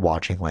attacked. Right? We're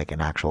watching like an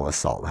actual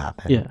assault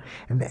happen. Yeah.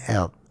 And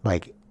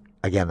like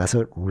again, that's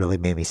what really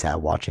made me sad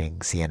watching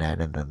CNN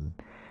and then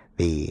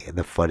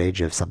the footage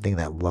of something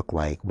that looked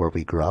like where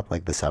we grew up,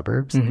 like the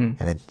suburbs, and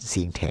then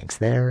seeing tanks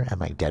there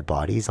and like dead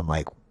bodies. I'm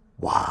like,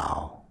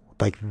 wow,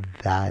 like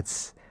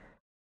that's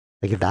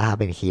like if that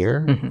happened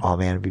here, oh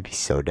man, we'd be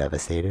so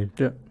devastated.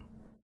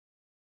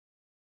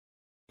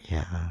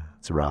 Yeah,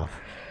 it's rough.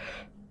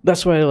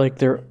 That's why like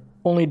they're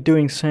only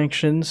doing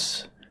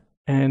sanctions,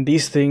 And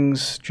these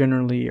things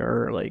generally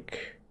are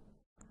like,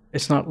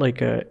 it's not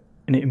like an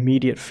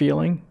immediate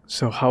feeling.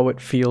 So how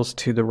it feels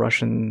to the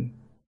Russian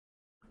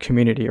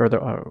community or the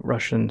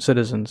Russian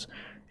citizens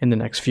in the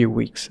next few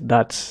weeks,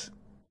 that's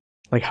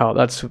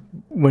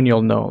when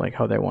you'll know like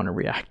how they want to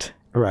react.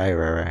 Right.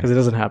 Because it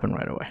doesn't happen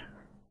right away.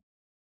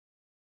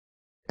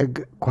 A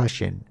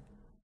question.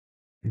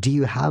 Do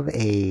you have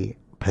a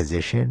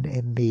position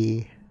in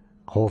the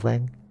whole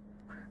thing?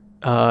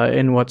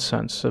 In what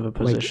sense of a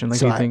position? Like,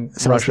 do you think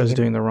Russia's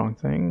doing the wrong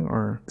thing,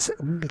 or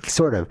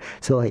sort of?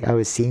 So, like, I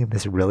was seeing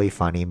this really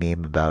funny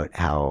meme about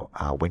how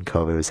when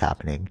COVID was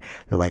happening,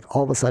 they're like,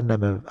 all of a sudden,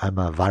 I'm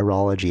a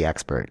virology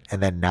expert, and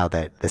then now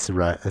that this is,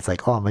 it's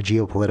like, oh, I'm a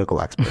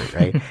geopolitical expert,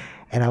 right?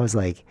 And I was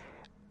like,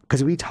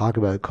 because we talk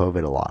about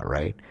COVID a lot,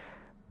 right?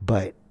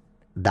 But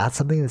that's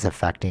something that's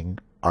affecting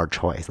our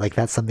choice. Like,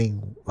 that's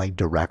something like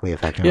directly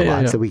affecting our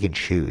lives that we can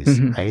choose,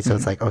 right? So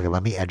it's like, okay,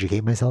 let me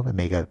educate myself and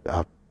make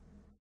a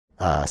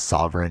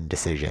sovereign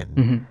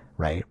decision,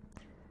 right?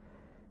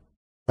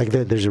 Like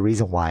there's a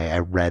reason why I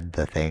read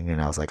the thing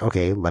and I was like,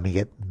 okay, let me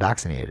get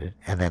vaccinated,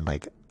 and then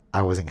like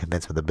I wasn't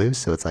convinced with the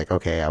boost, so it's like,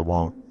 okay, I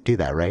won't do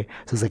that, right?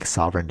 So it's like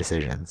sovereign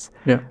decisions.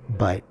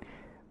 But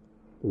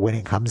when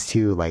it comes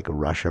to like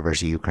Russia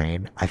versus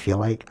Ukraine, I feel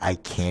like I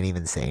can't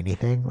even say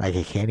anything. Like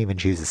I can't even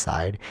choose a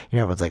side. You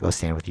know, everyone's like, oh,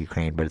 stand with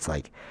Ukraine, but it's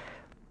like,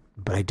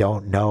 but I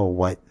don't know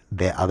what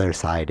the other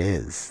side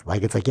is.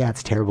 Like it's like, yeah,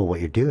 it's terrible what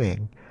you're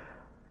doing,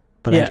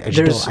 but I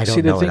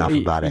don't know enough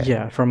about it.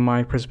 Yeah, from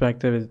my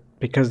perspective,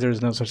 because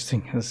there's no such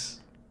thing as,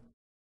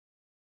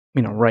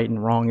 right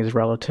and wrong is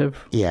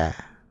relative. Yeah.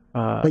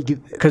 I'm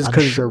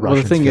sure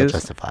Russians feel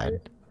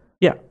justified.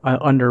 Yeah,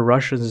 under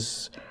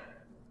Russia's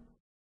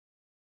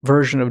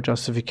version of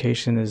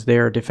justification is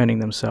they're defending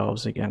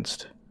themselves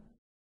against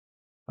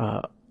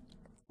the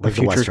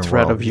future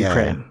threat of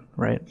Ukraine,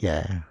 right?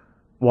 Yeah.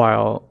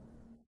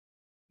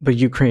 But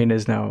Ukraine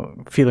is now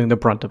feeling the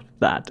brunt of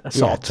that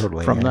assault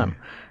from them.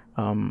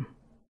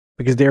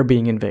 Because they're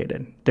being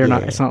invaded. They're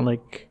not. It's not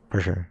like, for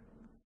sure.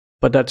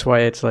 But that's why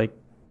it's like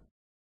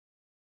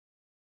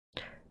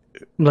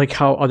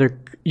how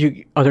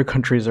other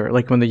countries are,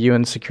 like when the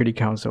UN Security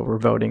Council were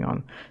voting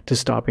on to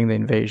stopping the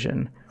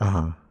invasion,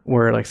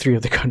 where like 3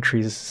 of the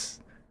countries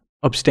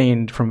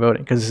abstained from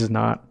voting because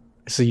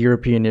it's a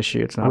European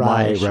issue. It's not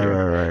my issue.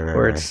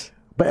 Right.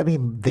 But I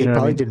mean, they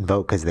probably didn't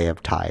vote because they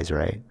have ties,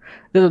 right?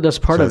 That's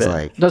part of it.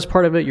 Like, that's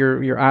part of it.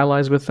 You're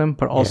allies with them,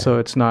 but also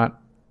it's not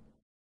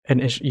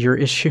your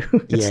issue.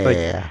 It's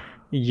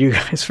you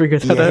guys figure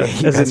that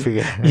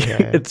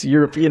out. It's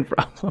European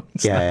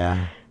problems.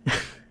 Yeah.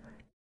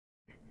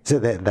 So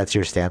that's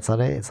your stance on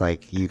it? It's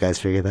like you guys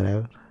figure that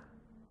out?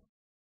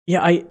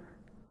 Yeah,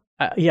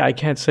 I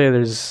can't say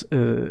there's.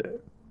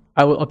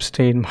 I will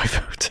abstain my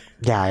vote.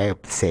 Yeah,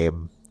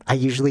 same. I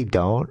usually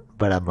don't,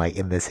 but I'm like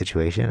in this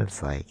situation.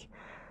 It's like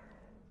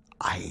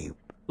it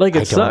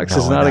sucks.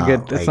 It's not a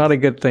good. It's not a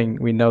good thing.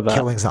 We know that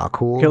killing's not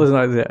cool. Killing's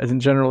not. In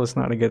general, it's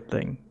not a good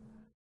thing,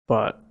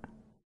 but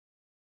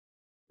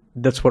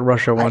that's what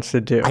Russia wants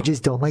to do. I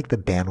just don't like the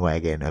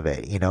bandwagon of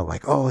it.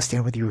 Like, oh,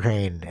 stand with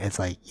Ukraine. It's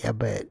like, yeah,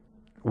 but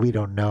we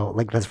don't know.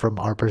 Like, that's from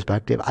our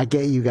perspective. I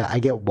get you guys. I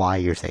get why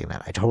you're saying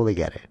that. I totally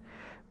get it.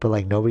 But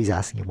like, nobody's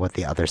asking what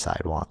the other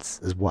side wants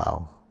as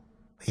well.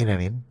 You know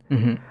what I mean?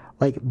 Mm-hmm.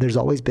 Like, there's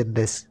always been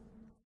this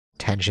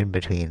tension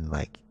between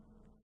like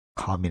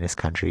communist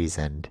countries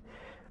and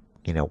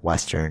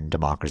Western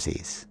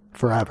democracies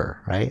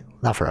forever, right?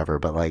 Not forever,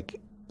 but like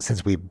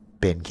since we've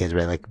been kids,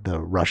 right? Like the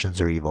Russians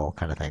are evil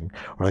kind of thing,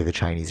 or like the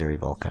Chinese are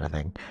evil kind of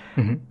thing.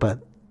 But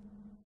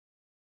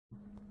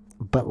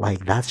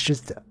like that's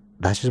just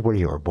where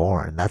you were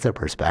born. That's a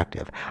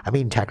perspective. I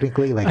mean,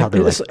 technically, like how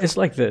they're it's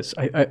like this.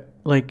 I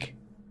like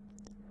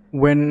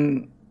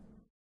when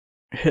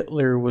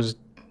Hitler was,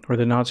 or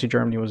the Nazi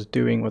Germany was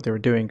doing what they were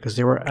doing, because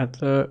they were at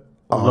the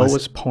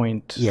lowest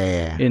point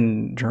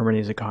in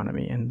Germany's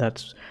economy, and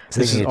that's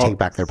so they need to take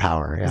back their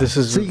power. Yeah.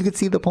 So you could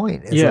see the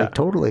point. It's like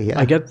totally. Yeah,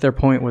 I get their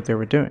point. What they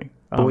were doing,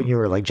 but when you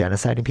were like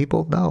genociding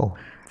people, no,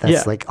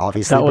 that's like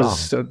obviously that wrong.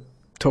 was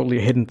totally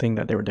a hidden thing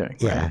that they were doing.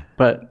 Yeah, right?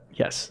 But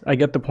yes, I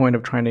get the point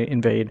of trying to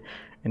invade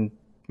and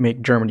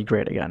make Germany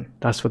great again.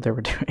 That's what they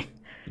were doing.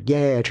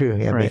 Yeah, true.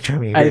 Yeah, right. Make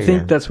Germany great I think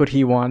again. That's what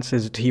he wants.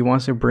 Is he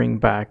wants to bring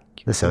back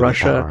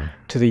Russia power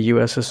to the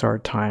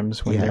USSR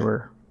times when they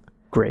were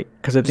great,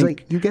 because I think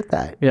like you get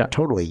that. Yeah,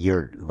 totally.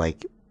 You're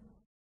like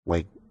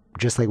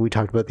just like we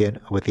talked about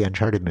with the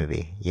Uncharted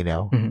movie.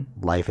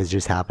 Life is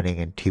just happening,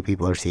 and 2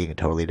 people are seeing it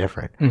totally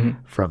different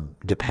from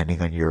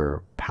depending on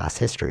your past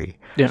history.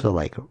 Yeah. So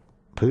like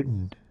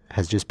Putin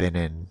has just been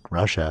in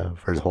Russia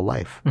for his whole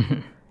life.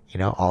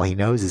 All he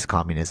knows is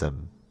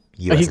communism.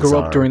 USSR. He grew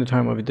up during the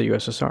time of the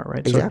USSR,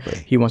 right? Exactly.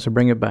 So he wants to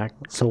bring it back.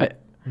 So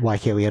why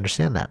can't we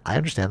understand that? I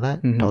understand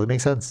that. Totally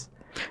makes sense.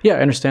 Yeah,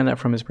 I understand that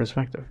from his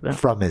perspective. Yeah.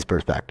 From his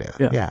perspective.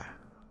 Yeah.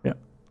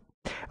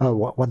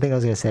 One thing I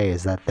was going to say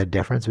is that the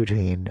difference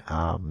between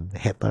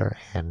Hitler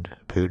and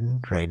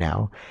Putin right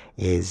now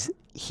is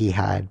he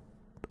had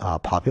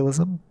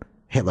populism.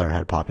 Hitler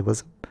had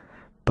populism.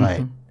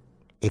 But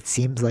it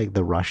seems like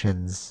the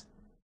Russians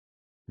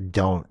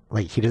don't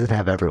like he doesn't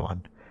have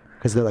everyone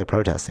because they're like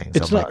protesting. So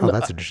It's I'm like, not. oh,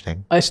 that's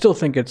interesting. I still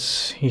think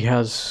he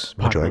has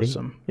Majority?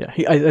 populism. Yeah,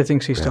 I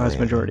think he still has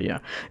Really? majority. Yeah,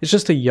 it's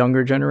just a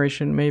younger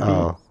generation, maybe.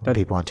 Oh, that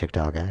people on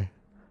TikTok, eh?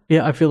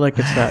 Yeah, I feel like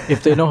it's that.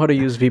 If they know how to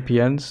use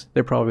VPNs,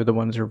 they're probably the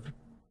ones who are.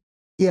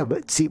 Yeah,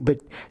 but see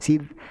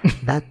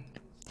that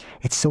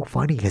it's so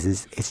funny because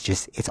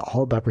it's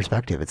all about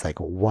perspective. It's like,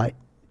 what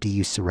do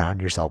you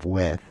surround yourself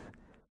with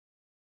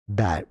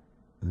that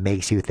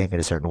makes you think in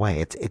a certain way?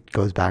 It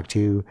goes back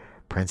to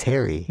Prince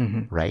Harry,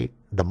 right?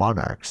 The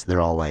monarchs.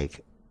 They're all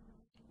like,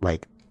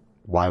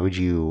 why would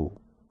you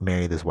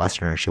marry this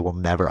Westerner? She will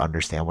never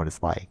understand what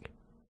it's like,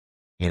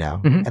 you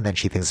know? Mhm. And then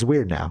she thinks it's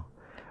weird now.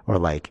 Or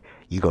like,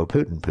 you go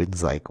Putin.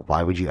 Putin's like,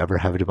 why would you ever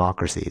have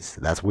democracies?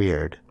 That's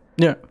weird,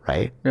 Yeah.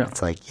 right? Yeah.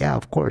 It's like, yeah,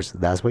 of course,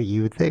 that's what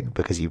you would think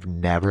because you've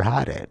never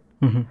had it.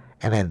 Mm-hmm.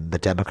 And then the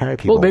democratic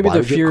people, Well, maybe why the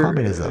would you have fear.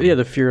 communism? Yeah,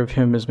 the fear of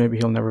him is maybe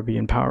he'll never be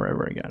in power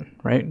ever again.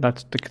 Right?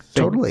 That's the thing.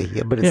 Totally.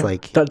 Yeah, but it's Yeah,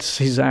 like, that's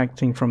he's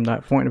acting from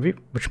that point of view,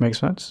 which makes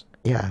sense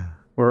yeah.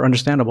 or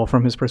understandable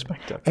from his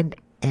perspective.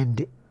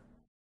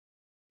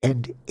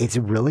 And it's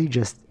really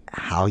just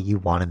how you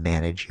want to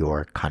manage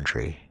your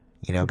country,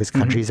 you know, because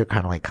countries are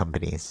kind of like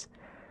companies,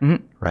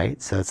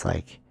 right? So it's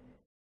like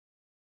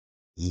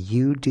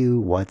you do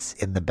what's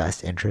in the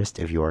best interest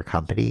of your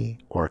company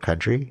or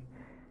country,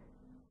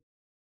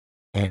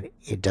 and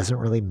it doesn't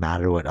really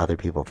matter what other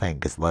people think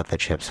because let the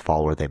chips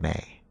fall where they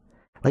may.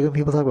 Like when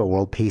people talk about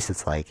world peace,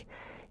 it's like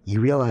you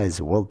realize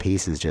world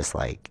peace is just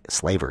like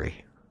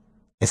slavery,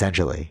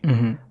 essentially.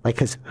 Like,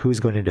 because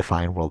who's going to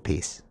define world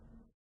peace?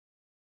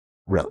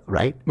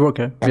 Right?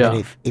 Okay. And yeah.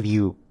 then if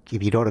you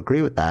don't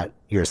agree with that,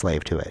 you're a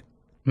slave to it.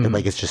 And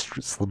like it's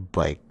just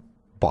like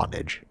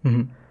bondage.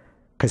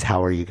 Because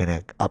how are you going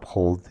to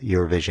uphold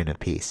your vision of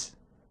peace?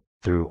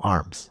 Through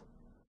arms.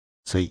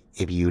 So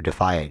if you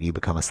defy it, you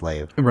become a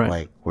slave. Right.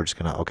 Like we're just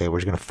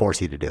gonna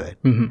force you to do it.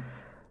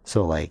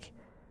 So like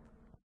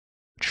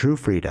true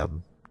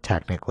freedom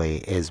technically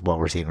is what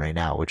we're seeing right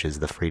now, which is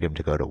the freedom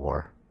to go to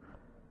war.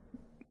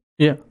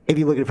 Yeah. If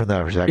you look at it from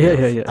that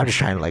perspective, Yeah. I'm just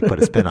trying to like put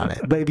a spin on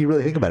it. But if you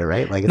really think about it,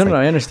 right? Like it's No,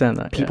 I understand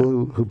that.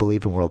 people who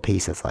believe in world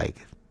peace, it's like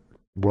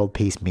world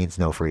peace means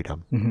no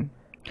freedom.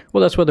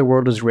 Well, that's why the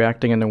world is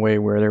reacting in a way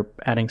where they're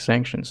adding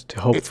sanctions to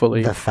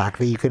hopefully. The fact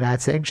that you can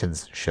add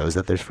sanctions shows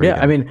that there's freedom.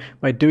 Yeah, I mean,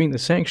 by doing the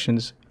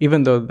sanctions,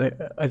 even though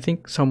I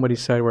think somebody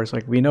said where it's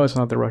like, we know it's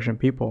not the Russian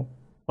people,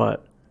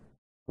 but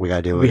we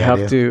gotta do what we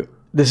have to.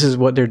 This is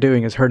what they're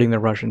doing is hurting the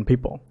Russian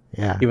people.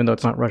 Yeah. Even though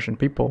it's not Russian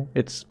people,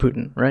 it's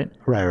Putin, right?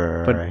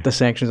 Right. But the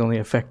sanctions only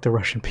affect the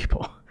Russian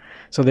people,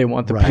 so they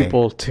want the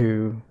people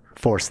to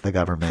force the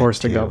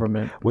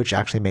government. Which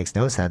actually makes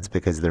no sense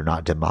because they're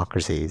not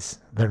democracies.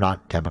 They're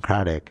not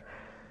democratic.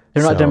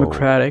 They're not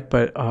democratic,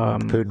 but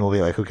Putin will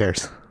be like, who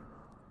cares?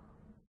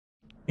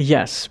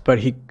 Yes, but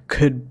he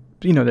could,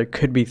 there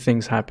could be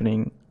things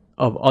happening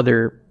of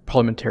other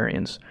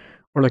parliamentarians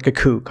or like a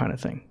coup kind of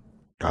thing.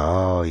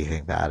 Oh, you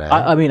think that?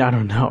 I mean, I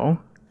don't know.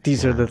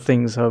 These are the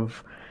things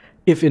of,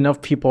 if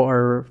enough people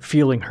are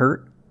feeling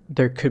hurt,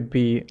 there could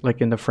be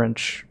like in the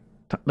French,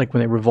 like when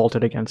they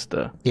revolted against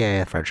the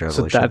French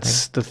Revolution. So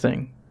that's the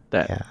thing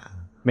that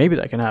maybe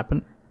that can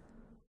happen.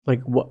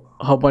 Like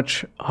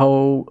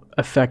how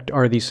effect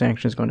are these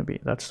sanctions going to be?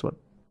 That's what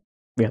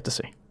we have to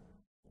see.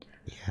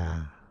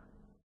 Yeah.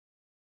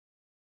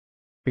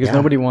 Because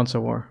nobody wants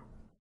a war.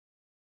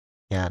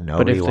 Yeah,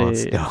 nobody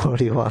wants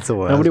a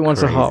war. Nobody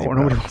wants a hot war.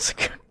 Nobody wants a...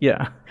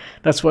 Yeah.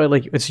 That's why,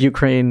 like, it's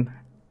Ukraine.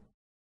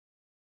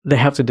 They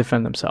have to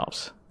defend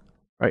themselves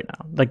right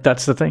now. Like,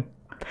 that's the thing.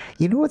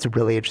 You know what's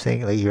really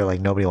interesting? Like, you're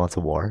like, nobody wants a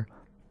war.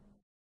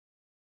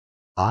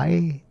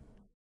 I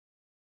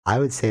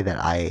would say that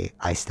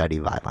I study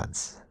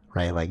violence,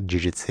 right? Like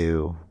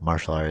jiu-jitsu,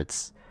 martial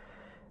arts.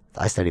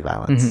 I study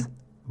violence.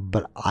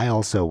 But I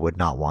also would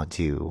not want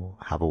to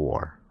have a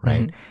war,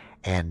 right?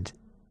 And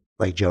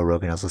like Joe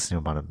Rogan, I was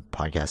listening to him on a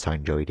podcast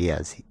talking to Joey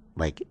Diaz.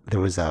 Like there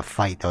was a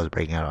fight that was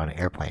breaking out on an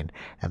airplane,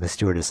 and the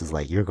stewardess is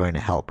like, "You're going to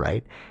help,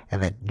 right?"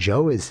 And then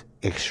Joe is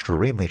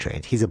extremely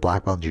trained. He's a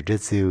black belt in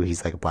jiu-jitsu.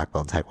 He's like a black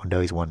belt in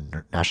taekwondo. He's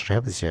won national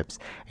championships,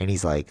 and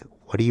he's like,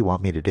 "What do you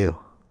want me to do?"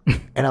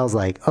 And I was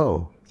like,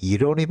 "Oh, you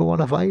don't even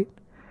want to fight?"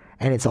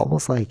 And it's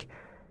almost like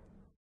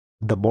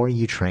the more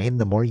you train,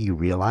 the more you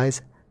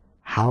realize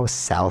how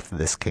south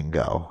this can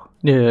go.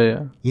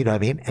 Yeah. You know what I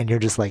mean? And you're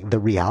just like, the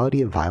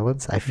reality of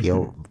violence, I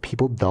feel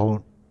people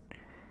don't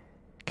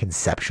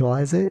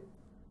conceptualize it,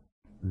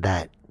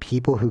 that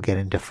people who get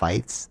into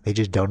fights, they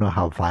just don't know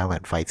how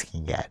violent fights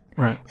can get.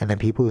 Right. And then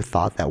people who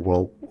thought that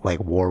war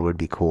would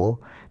be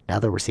cool, now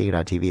that we're seeing it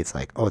on TV, it's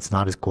like, oh, it's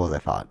not as cool as I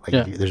thought.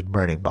 Like there's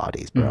burning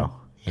bodies, bro.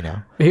 You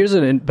know? There's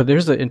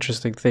the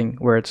interesting thing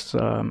where it's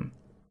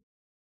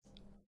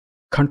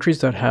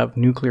countries that have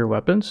nuclear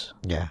weapons.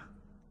 Yeah.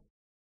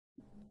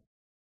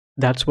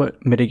 That's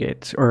what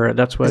mitigates, or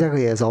that's what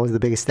exactly. It's always the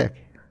biggest stick.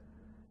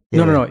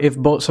 Yeah. No. If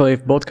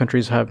both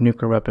countries have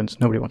nuclear weapons,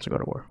 nobody wants to go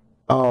to war.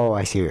 Oh,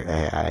 I see.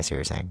 I see what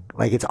you're saying.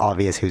 Like it's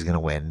obvious who's gonna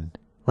win.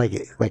 Like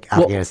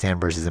Afghanistan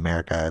versus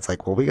America. It's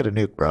like, well, we got a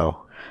nuke, bro.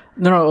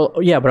 No.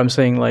 Yeah, but I'm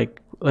saying like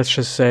let's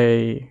just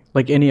say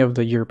like any of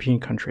the European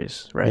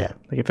countries, right? Yeah.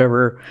 Like if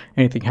ever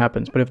anything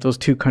happens, but if those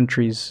two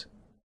countries,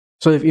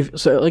 so if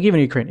so like even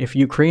Ukraine, if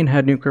Ukraine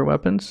had nuclear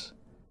weapons,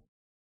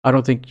 I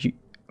don't think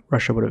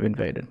Russia would have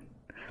invaded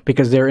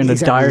because they're in a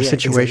dire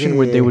situation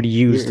where they would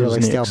use those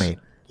like nukes. stalemate.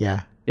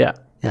 Yeah. Yeah.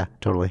 Yeah,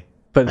 totally.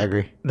 But I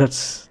agree.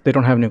 They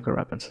don't have nuclear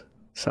weapons.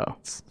 So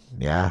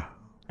yeah,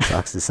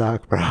 sucks to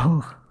suck,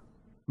 bro.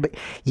 But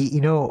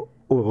you know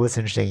what's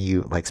interesting?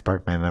 You like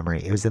sparked my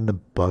memory. It was in the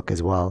book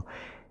as well.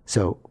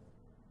 So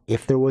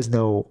if there was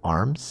no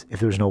arms, if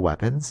there was no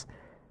weapons,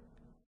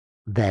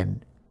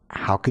 then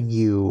how can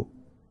you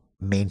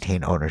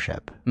maintain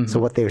ownership? So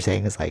what they were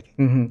saying is like,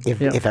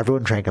 if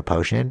everyone drank a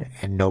potion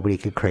and nobody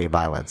could create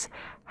violence,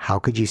 how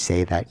could you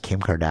say that Kim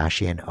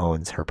Kardashian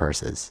owns her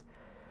purses?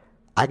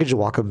 I could just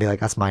walk up and be like,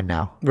 that's mine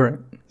now. Right.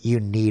 You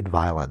need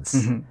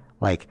violence.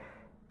 Like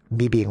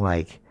me being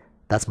like,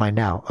 that's mine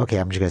now. Okay,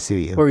 I'm just gonna sue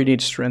you. Or you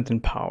need strength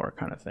and power,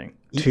 kind of thing.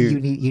 You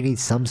need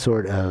some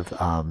sort of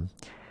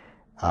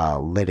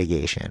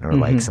litigation or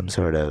like some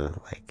sort of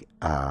like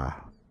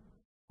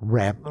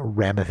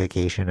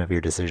ramification of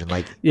your decision,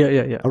 like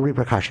a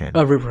repercussion.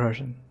 A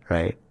repercussion,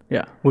 right?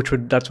 Yeah,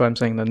 that's why I'm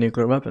saying the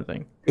nuclear weapon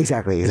thing.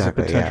 Exactly. It's a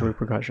potential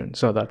repercussion.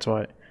 So that's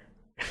why.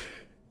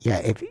 Yeah,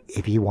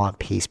 if you want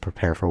peace,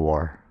 prepare for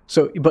war.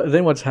 So, but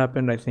then what's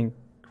happened? I think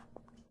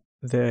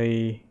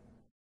they've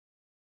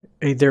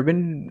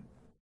been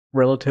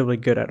relatively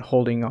good at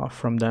holding off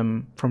from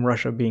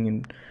Russia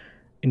being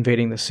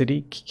invading the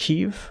city,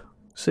 Kiev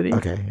city.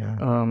 Okay, yeah.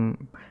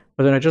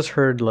 But then I just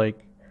heard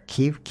like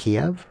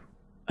Kiev.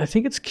 I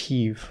think it's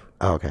Kiev.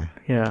 Oh, okay.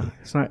 Yeah,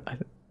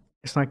 Kiev.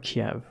 It's not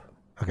Kiev.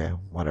 Okay,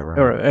 whatever.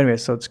 All right, anyway,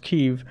 so it's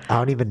Kiev. I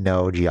don't even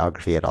know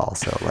geography at all,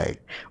 so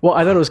like. Well,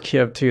 I thought it was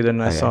Kiev too. Then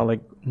I saw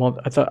like,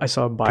 I thought I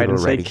saw Biden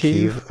say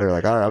Kiev. They're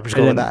like, all right, I'm just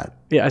going with that.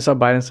 Yeah, I saw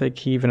Biden say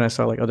Kiev, and I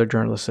saw like other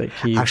journalists say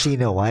Kiev. Actually, you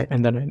know what?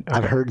 And then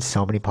I've heard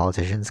so many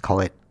politicians call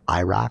it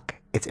Iraq.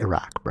 It's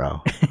Iraq,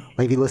 bro.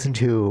 Like if you listen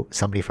to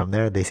somebody from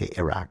there, they say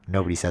Iraq.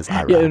 Nobody says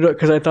Iraq. Yeah,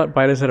 because I thought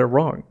Biden said it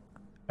wrong,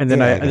 and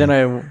then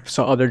I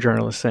saw other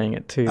journalists saying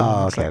it too.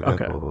 Oh, okay,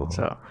 like, okay. Cool.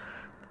 So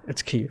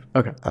it's Kiev.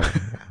 Okay.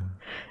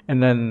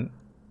 And then,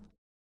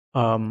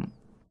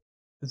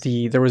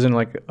 there was an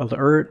like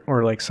alert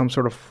or like some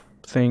sort of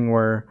thing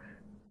where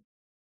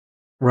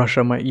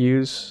Russia might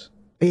use.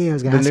 Yeah, I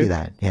was gonna ask you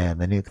that. Yeah,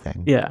 the nuke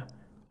thing. Yeah,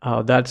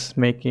 that's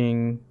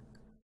making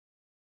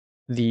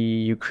the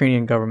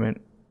Ukrainian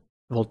government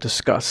will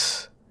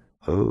discuss.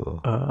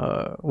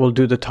 We'll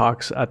do the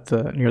talks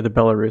near the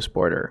Belarus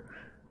border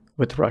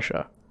with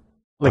Russia.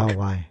 Like,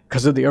 why?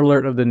 Because of the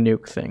alert of the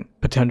nuke thing,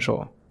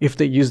 potential. If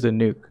they use the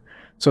nuke,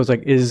 so it's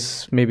like,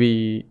 is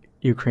maybe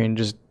Ukraine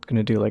just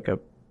gonna do like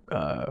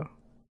a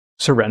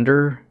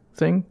surrender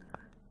thing,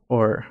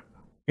 or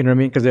you know what I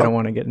mean? Because they don't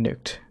want to get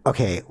nuked.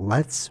 Okay,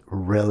 let's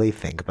really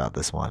think about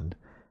this one.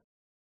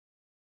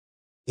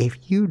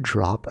 If you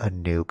drop a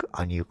nuke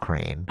on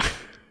Ukraine,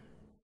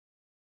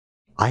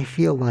 I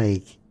feel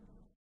like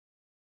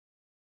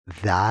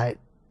that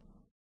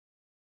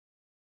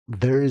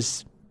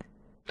there's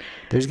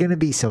going to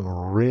be some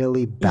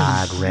really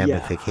bad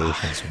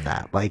ramifications from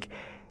that. Like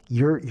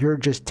you're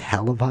just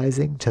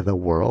televising to the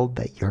world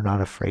that you're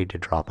not afraid to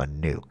drop a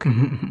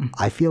nuke.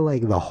 I feel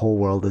like the whole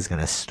world is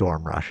going to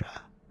storm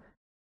Russia.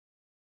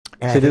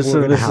 And I think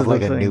we're going to have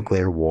like a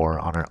nuclear war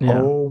on our...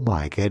 Yeah. Oh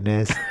my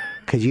goodness.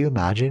 Could you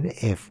imagine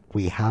if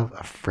we have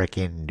a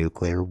freaking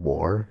nuclear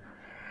war?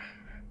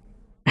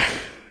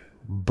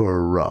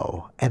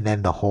 Bro. And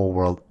then the whole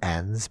world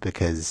ends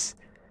because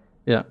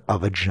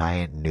of a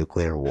giant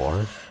nuclear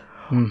war.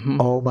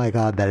 Oh my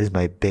God, that is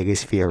my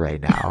biggest fear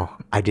right now.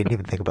 I didn't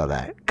even think about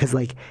that. Because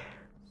like,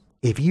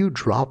 if you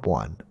drop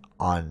one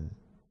on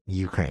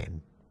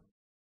Ukraine,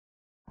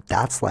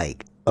 that's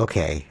like,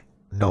 okay,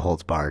 no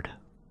holds barred.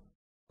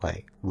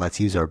 Like,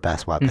 let's use our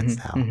best weapons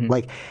now.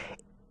 Like,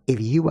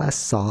 if US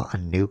saw a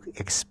nuke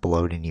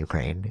explode in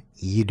Ukraine,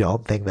 you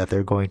don't think that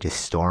they're going to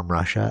storm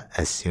Russia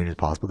as soon as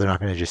possible? They're not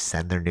going to just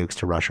send their nukes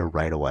to Russia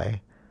right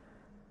away?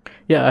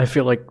 Yeah, I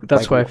feel like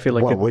that's why I feel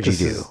like what would you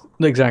do?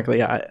 Exactly.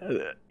 Yeah,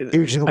 I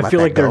feel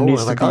like there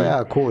needs to be. Oh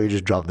yeah, cool. You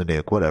just drop the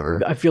nuke,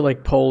 whatever. I feel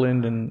like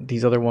Poland and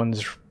these other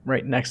ones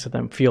right next to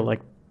them feel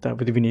like that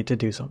we need to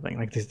do something.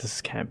 Like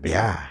this can't be.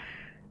 Yeah,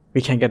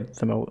 we can't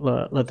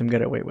let them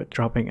get away with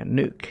dropping a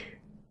nuke.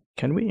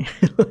 Can we?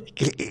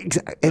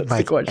 Exactly. That's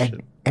the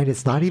question. And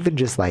it's not even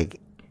just like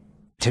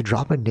to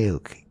drop a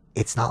nuke.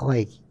 It's not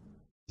like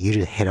you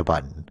just hit a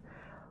button.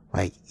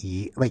 Like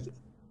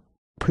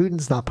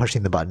Putin's not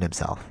pushing the button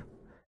himself.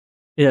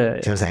 Yeah. You know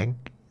what I'm saying?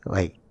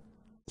 Like,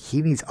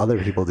 he needs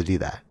other people to do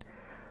that.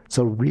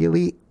 So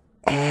really,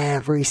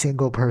 every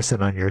single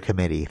person on your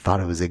committee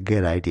thought it was a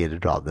good idea to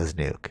drop this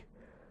nuke.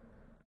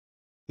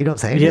 You know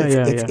what I'm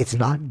saying? It's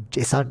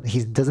not,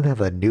 he doesn't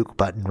have a nuke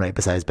button right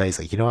beside his bed. He's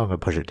like, you know what, I'm going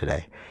to push it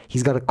today.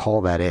 He's got to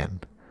call that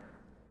in.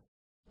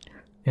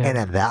 Yeah. And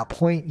at that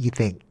point, you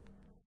think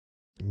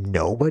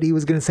nobody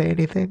was going to say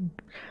anything?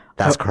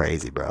 That's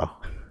crazy, bro.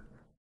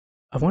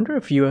 I wonder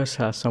if US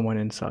has someone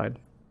inside.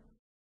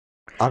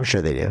 I'm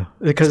sure they do.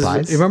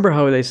 Because remember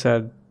how they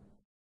said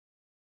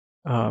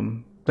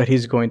that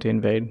he's going to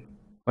invade.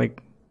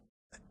 Like,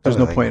 there's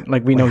no like, point.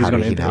 Like, we know he's how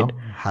going to did he know? invade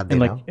How'd they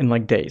know? in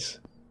like days.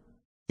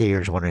 Yeah, you're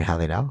just wondering how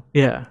they know?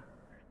 Yeah,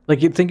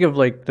 like you think of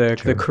like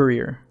the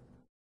courier.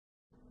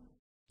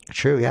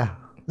 True, yeah.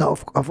 No,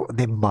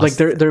 they must.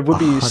 Like there would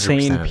be 100%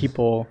 sane of-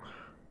 people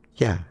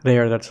Yeah.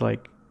 there that's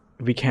like,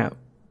 we can't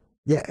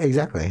Yeah,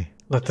 exactly.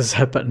 let this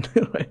happen.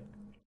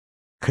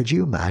 Could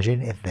you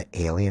imagine if the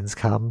aliens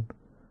come,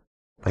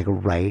 like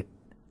right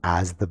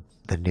as the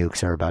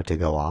nukes are about to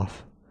go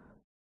off?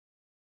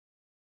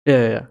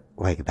 Yeah.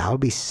 Like that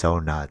would be so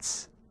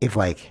nuts. If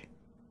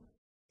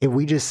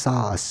we just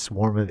saw a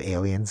swarm of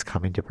aliens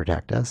coming to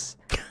protect us,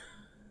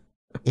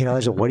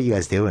 there's what are you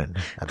guys doing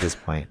at this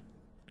point?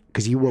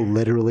 Because you will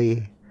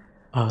literally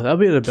that'll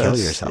be the kill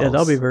best. yourselves. Yeah,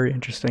 that'll be very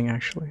interesting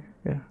actually.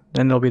 Yeah.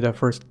 Then they'll be the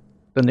first.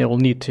 Then they will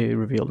need to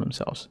reveal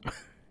themselves.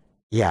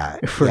 Yeah,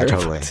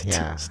 totally.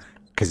 Yeah,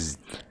 because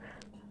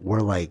we're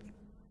like,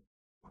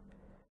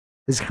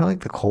 it's kind of like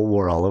the Cold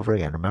War all over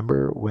again.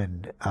 Remember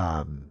when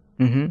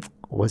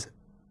was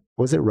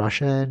it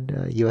Russia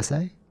and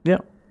USA? Yeah.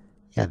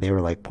 Yeah, they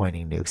were like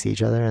pointing nukes at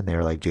each other, and they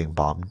were like doing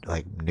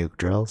nuke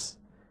drills.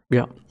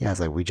 Yeah. Yeah, it's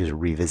like we just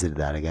revisited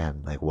that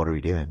again. Like, what are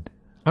we doing?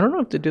 I don't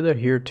know if they do that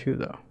here too,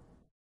 though.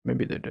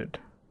 Maybe they did.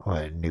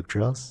 What, nuke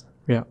drills?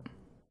 Yeah.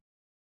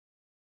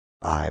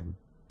 I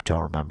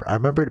don't remember. I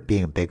remember it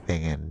being a big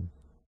thing in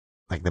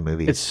like the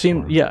movies. It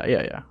seemed,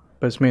 yeah.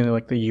 But it's mainly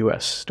like the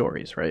U.S.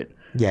 stories, right?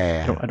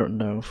 Yeah. I don't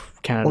know if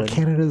Canada. Well,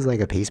 Canada's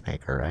like a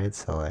peacemaker, right?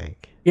 So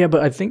like. Yeah,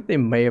 but I think they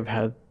may have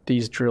had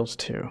these drills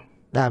too.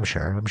 I'm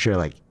sure.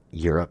 Like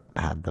Europe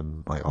had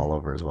them like all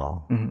over as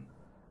well. Mm-hmm.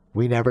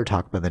 We never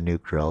talk about the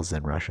nuke drills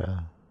in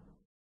Russia.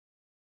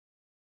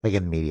 Like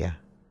in the media.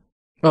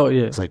 Oh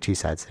yeah. It's like two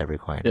sides to every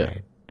coin,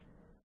 right?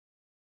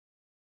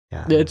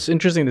 Yeah. It's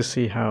interesting to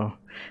see how,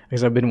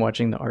 because I've been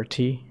watching the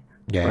RT,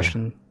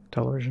 Russian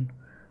television,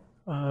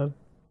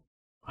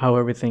 how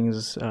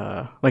everything's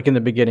like in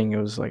the beginning. It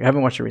was like, I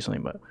haven't watched it recently,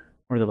 but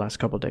or the last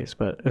couple of days,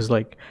 but it was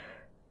like,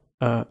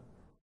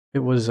 it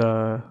was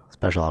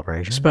special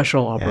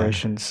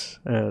operations,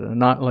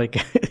 not like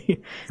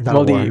not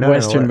all war. the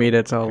Western media.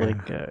 It's all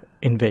like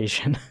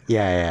invasion.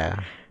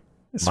 Yeah.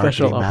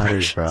 Special Marketing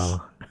operations, matters,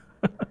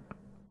 bro.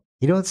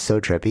 You know what's so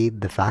trippy?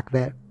 The fact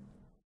that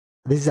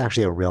this is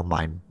actually a real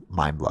mind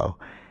blow.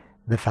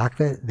 The fact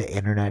that the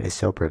internet is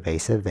so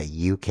pervasive that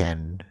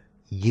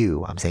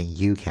I'm saying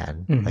you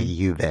can, like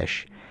you,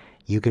 Vish,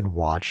 you can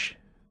watch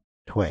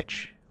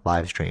Twitch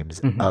live streams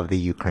of the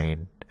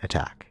Ukraine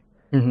attack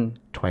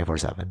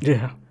 24/7.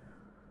 Yeah.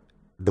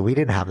 We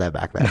didn't have that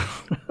back then.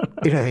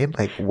 You know what I mean?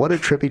 Like, what a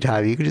trippy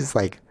time. You could just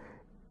like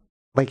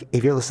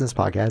if you're listening to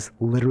this podcast,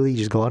 literally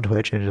just go on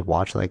Twitch and just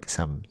watch like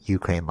some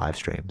Ukraine live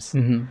streams.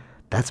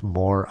 That's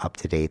more up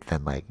to date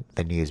than like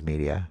the news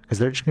media, because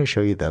they're just going to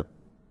show you the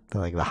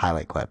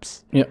highlight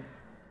clips. Yeah.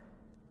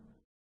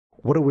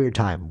 What a weird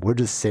time. We're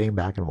just sitting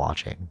back and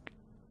watching.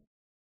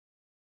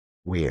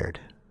 Weird.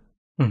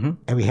 And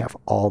we have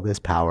all this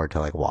power to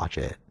like watch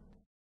it.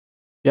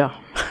 Yeah.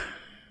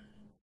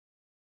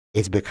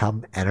 It's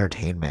become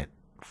entertainment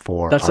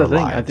for That's our the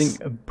thing. lives. I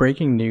think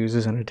breaking news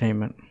is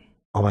entertainment.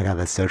 Oh my God,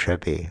 that's so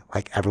trippy.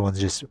 Like everyone's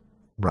just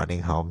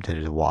running home to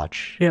just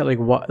watch. Yeah,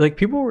 like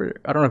people were,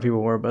 I don't know if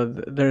people were,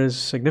 but there's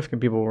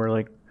significant people who were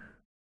like,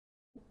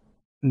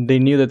 they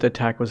knew that the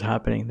attack was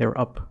happening. They were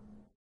up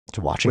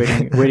To watching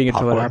waiting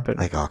until it happened.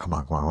 Like, oh, come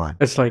on.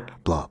 It's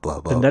like, blah,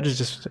 blah, blah. and that is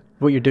just,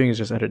 what you're doing is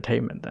just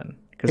entertainment then.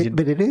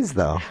 But it is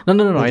though. No,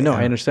 Like, I know,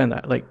 I understand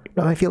that. Like,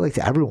 no, I feel like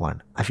to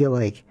everyone. I feel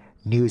like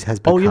news has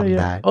become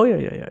that. Oh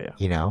yeah.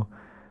 You know?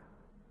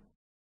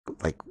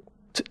 Like,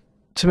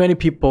 to many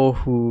people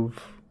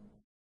who've,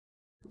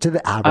 to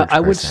the average I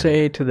would person.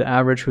 say to the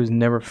average who's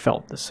never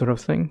felt this sort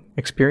of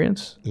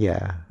experience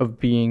Yeah. of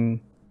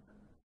being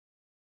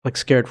like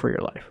scared for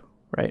your life,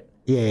 right?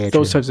 Yeah,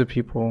 Those true. types of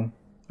people,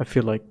 I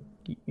feel like,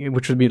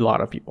 which would be a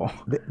lot of people.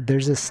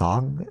 There's a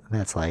song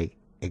that's like,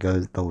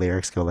 the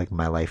lyrics go like,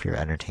 my life, your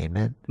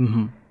entertainment.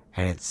 And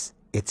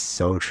it's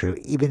so true.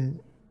 Even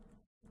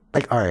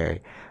like, all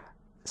right,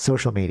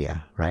 social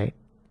media, right?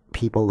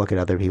 People look at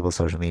other people's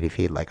social media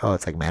feed like, oh,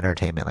 it's like my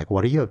entertainment. Like,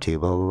 what are you up to?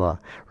 Blah, blah, blah.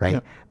 Right? Yeah.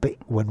 But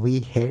when we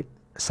hit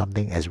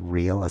something as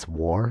real as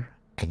war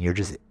and you're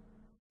just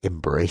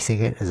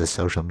embracing it as a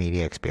social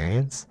media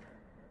experience,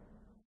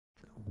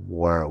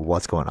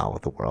 what's going on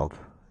with the world?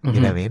 You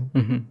know what I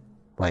mean?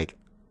 Like,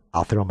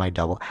 I'll throw my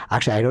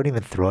actually, I don't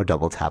even throw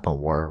double tap on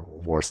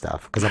war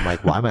stuff, because I'm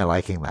like, why am I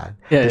liking that?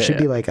 There should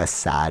be like a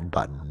sad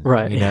button.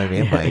 Right. You know what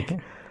I mean? Like,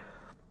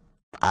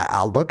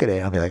 I'll look at it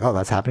and I'll be like, oh,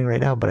 that's happening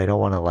right now, but I don't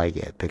want to like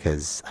it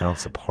because I don't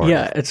support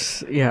it.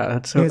 It's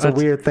a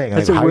weird thing.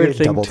 It's like, a how weird you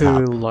thing double to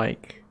tap?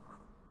 like.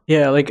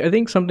 Yeah, like I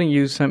think something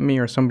you sent me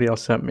or somebody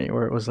else sent me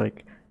where it was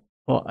like,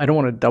 well, I don't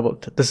want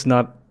to this is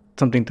not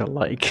something to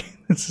like.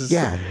 This is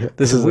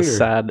this is weird. a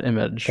sad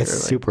image. It's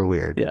super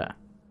weird. Yeah.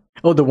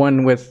 Oh, the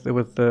one with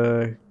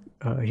the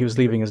he was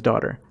leaving his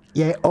daughter.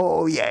 Yeah.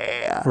 Oh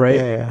yeah. Right.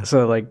 Yeah.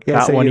 So like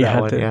Yeah, that one you that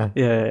had one, to.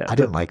 Yeah. I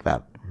didn't like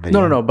that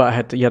video. No.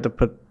 But you had to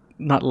put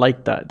not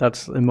like that.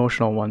 That's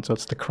emotional one, so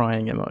it's the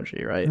crying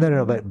emoji, right?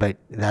 No, but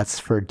that's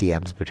for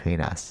DMs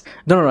between us.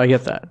 No, I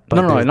get that. But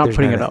No, I'm not there's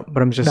putting none it of- up,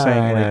 but I'm just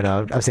saying, like,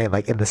 no. I'm saying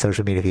like in the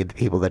social media feed, the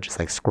people that just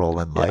like scroll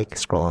and like.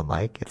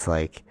 It's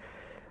like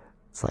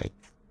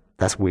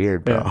that's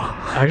weird, bro.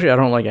 yeah. Actually, I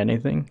don't like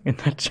anything in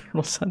that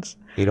general sense.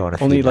 You don't want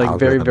to Only feed the like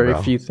very, algorithm, very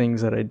bro. few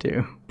things that I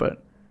do,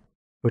 but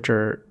which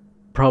are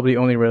probably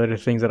only related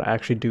to things that I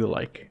actually do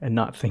like, and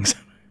not things.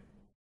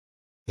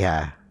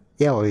 Yeah.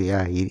 Well,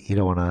 yeah. You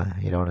don't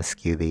wanna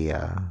skew the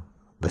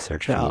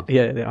search feed.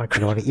 Yeah. You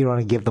don't want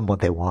to give them what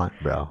they want,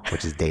 bro,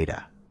 which is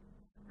data.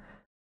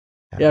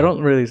 Yeah, I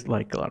don't really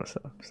like a lot of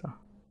stuff, so.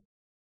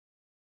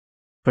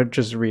 But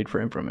just read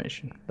for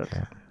information. That's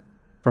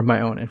for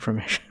my own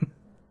information.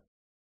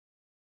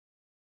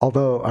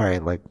 Although, all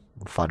right, like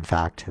fun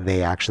fact,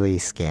 they actually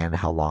scan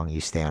how long you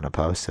stay on a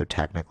post, so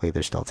technically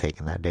they're still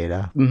taking that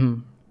data.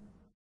 Mm-hmm.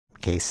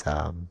 In case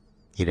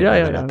you didn't know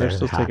that out They're there,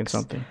 still taking hacks.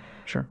 something.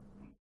 Sure.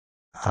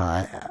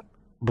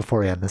 Before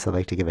we end this, I'd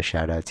like to give a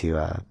shout out to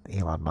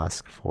Elon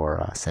Musk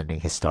for sending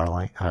his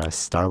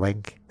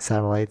Starlink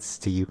satellites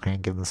to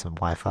Ukraine, give them some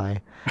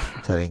Wi-Fi,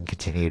 so they can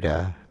continue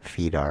to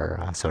feed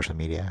our social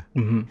media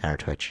and our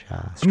Twitch.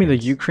 I mean, the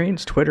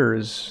Ukraine's Twitter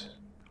is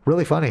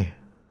really funny.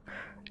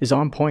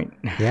 On point.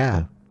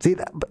 Yeah. See,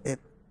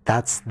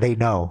 they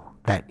know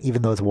that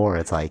even though it's war,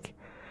 it's like,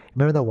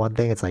 remember the one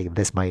thing? It's like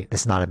this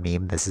is not a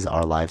meme. This is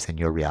our lives and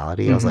your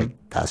reality. I was like,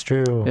 that's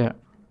true. Yeah.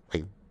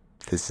 Like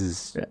this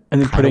is. Yeah.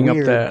 And then putting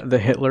weird. up the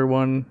Hitler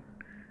one.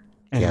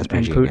 And, it's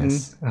pretty Putin.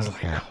 genius. I was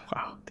like, oh,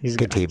 wow, these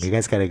good guys. team. You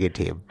guys got a good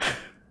team.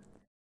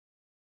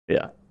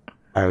 Yeah.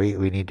 All right,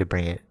 we need to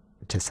bring it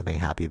to something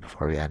happy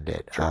before we end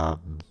it. Sure.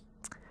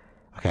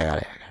 Okay, I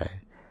got it.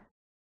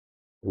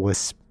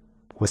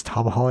 Was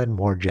Tom Holland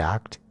more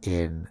jacked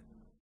in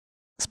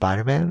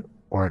Spider-Man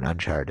or in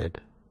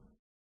Uncharted?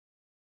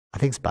 I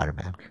think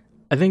Spider-Man.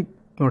 I think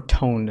more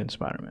toned in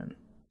Spider-Man.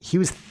 He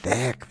was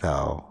thick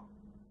though.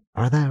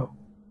 Aren't that?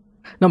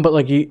 No, but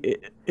like this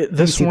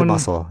you see one, the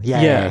muscle.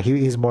 Yeah.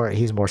 He's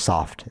more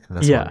soft in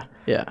this one.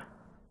 Yeah.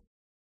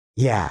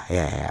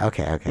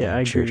 Okay. Yeah, I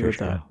agree with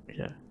true. that.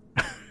 Yeah.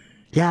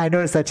 Yeah, I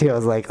noticed that too. I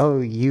was like,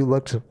 oh, you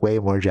looked way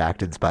more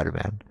jacked in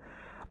Spider-Man.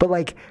 But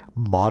like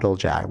model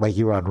jacked, like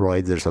you were on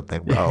roids or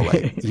something, bro.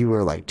 Like you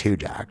were like too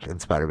jacked in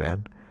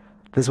Spider-Man.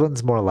 This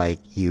one's more like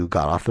you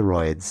got off the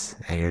roids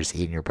and you're just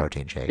eating your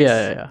protein shakes.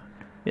 Yeah.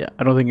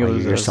 I don't think it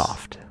was. You're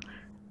soft.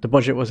 The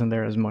budget wasn't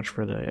there as much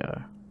for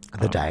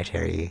the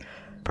dietary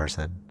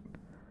person.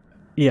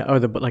 Yeah, or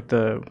the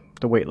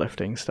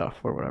weightlifting stuff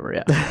or whatever.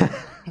 Yeah.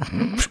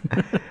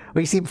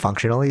 Well, you seem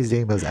functional. He's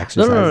doing those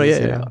exercises. No. You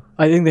Yeah. know?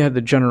 I think they had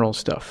the general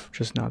stuff,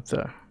 just not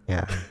the.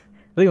 Yeah.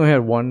 I think we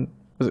had one.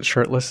 Was it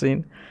shirtless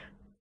scene?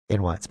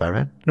 In what,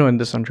 Spider-Man? No, in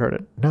this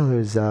Uncharted. No,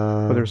 there's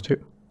there's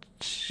two.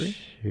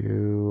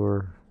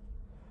 Two.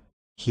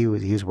 He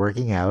was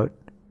working out.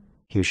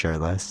 He was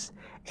shirtless,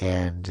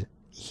 and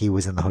he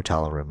was in the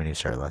hotel room and he was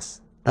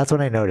shirtless. That's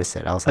when I noticed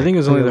it. I was like, I think it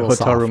was only the hotel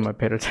soft. room I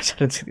paid attention. I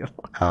didn't see the other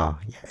one. Oh,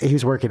 yeah. He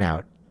was working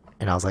out,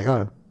 and I was like,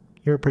 oh,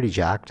 you're pretty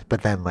jacked.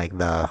 But then like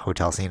the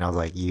hotel scene, I was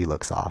like, you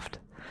look soft.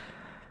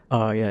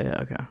 Oh yeah,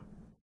 okay.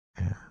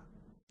 Yeah.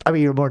 I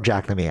mean, you're more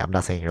jacked than me. I'm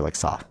not saying you're like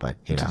soft, but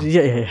you know,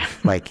 Yeah.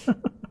 like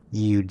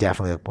you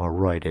definitely look more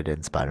roided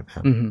in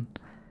Spider-Man.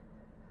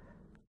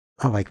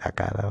 I like that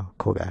guy though.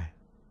 Cool guy.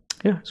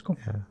 Yeah, it's cool.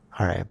 Yeah.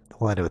 All right,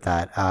 we'll end it with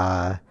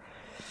that.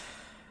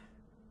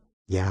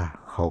 Yeah,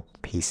 hope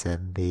peace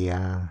in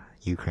the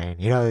Ukraine.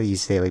 You know, you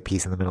say like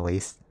peace in the Middle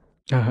East.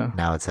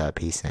 Now it's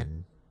peace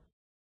in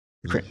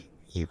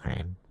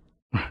Ukraine.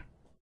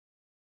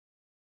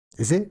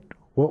 Is it?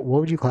 What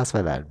would you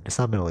classify that? It's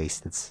not Middle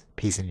East. It's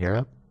peace in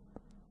Europe.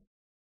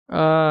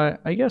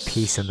 I guess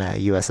Peace in the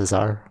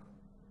USSR.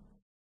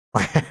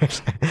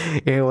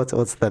 You know, what's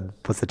the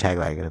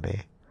tagline gonna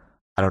be?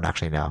 I don't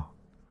actually know.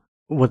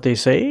 What they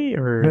say,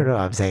 or No,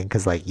 I'm saying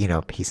because like you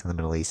know, peace in the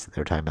Middle East.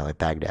 They're talking about like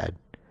Baghdad.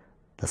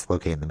 That's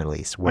located in the Middle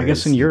East. I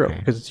guess in Europe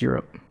because it's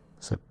Europe.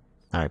 So,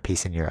 all right,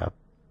 peace in Europe.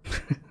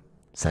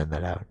 Send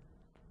that out.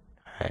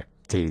 All right,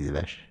 take it easy,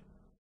 Vish.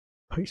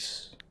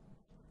 Peace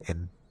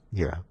In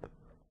Europe.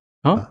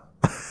 Huh?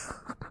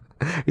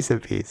 He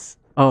said peace.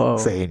 Oh.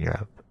 Say in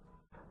Europe.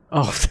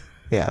 Oh.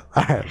 Yeah.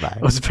 All right. Bye.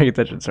 I wasn't paying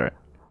attention. Sorry.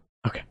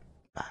 Okay.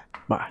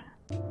 Bye.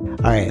 All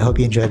right. Hope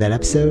you enjoyed that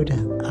episode.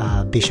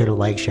 Be sure to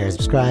like, share,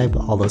 subscribe,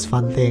 all those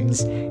fun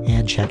things,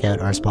 and check out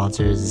our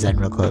sponsors: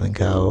 Zenro Clothing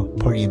Co.,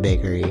 Portian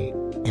Bakery,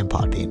 and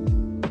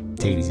Podbean.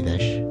 Take it easy,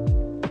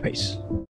 Vish. Peace.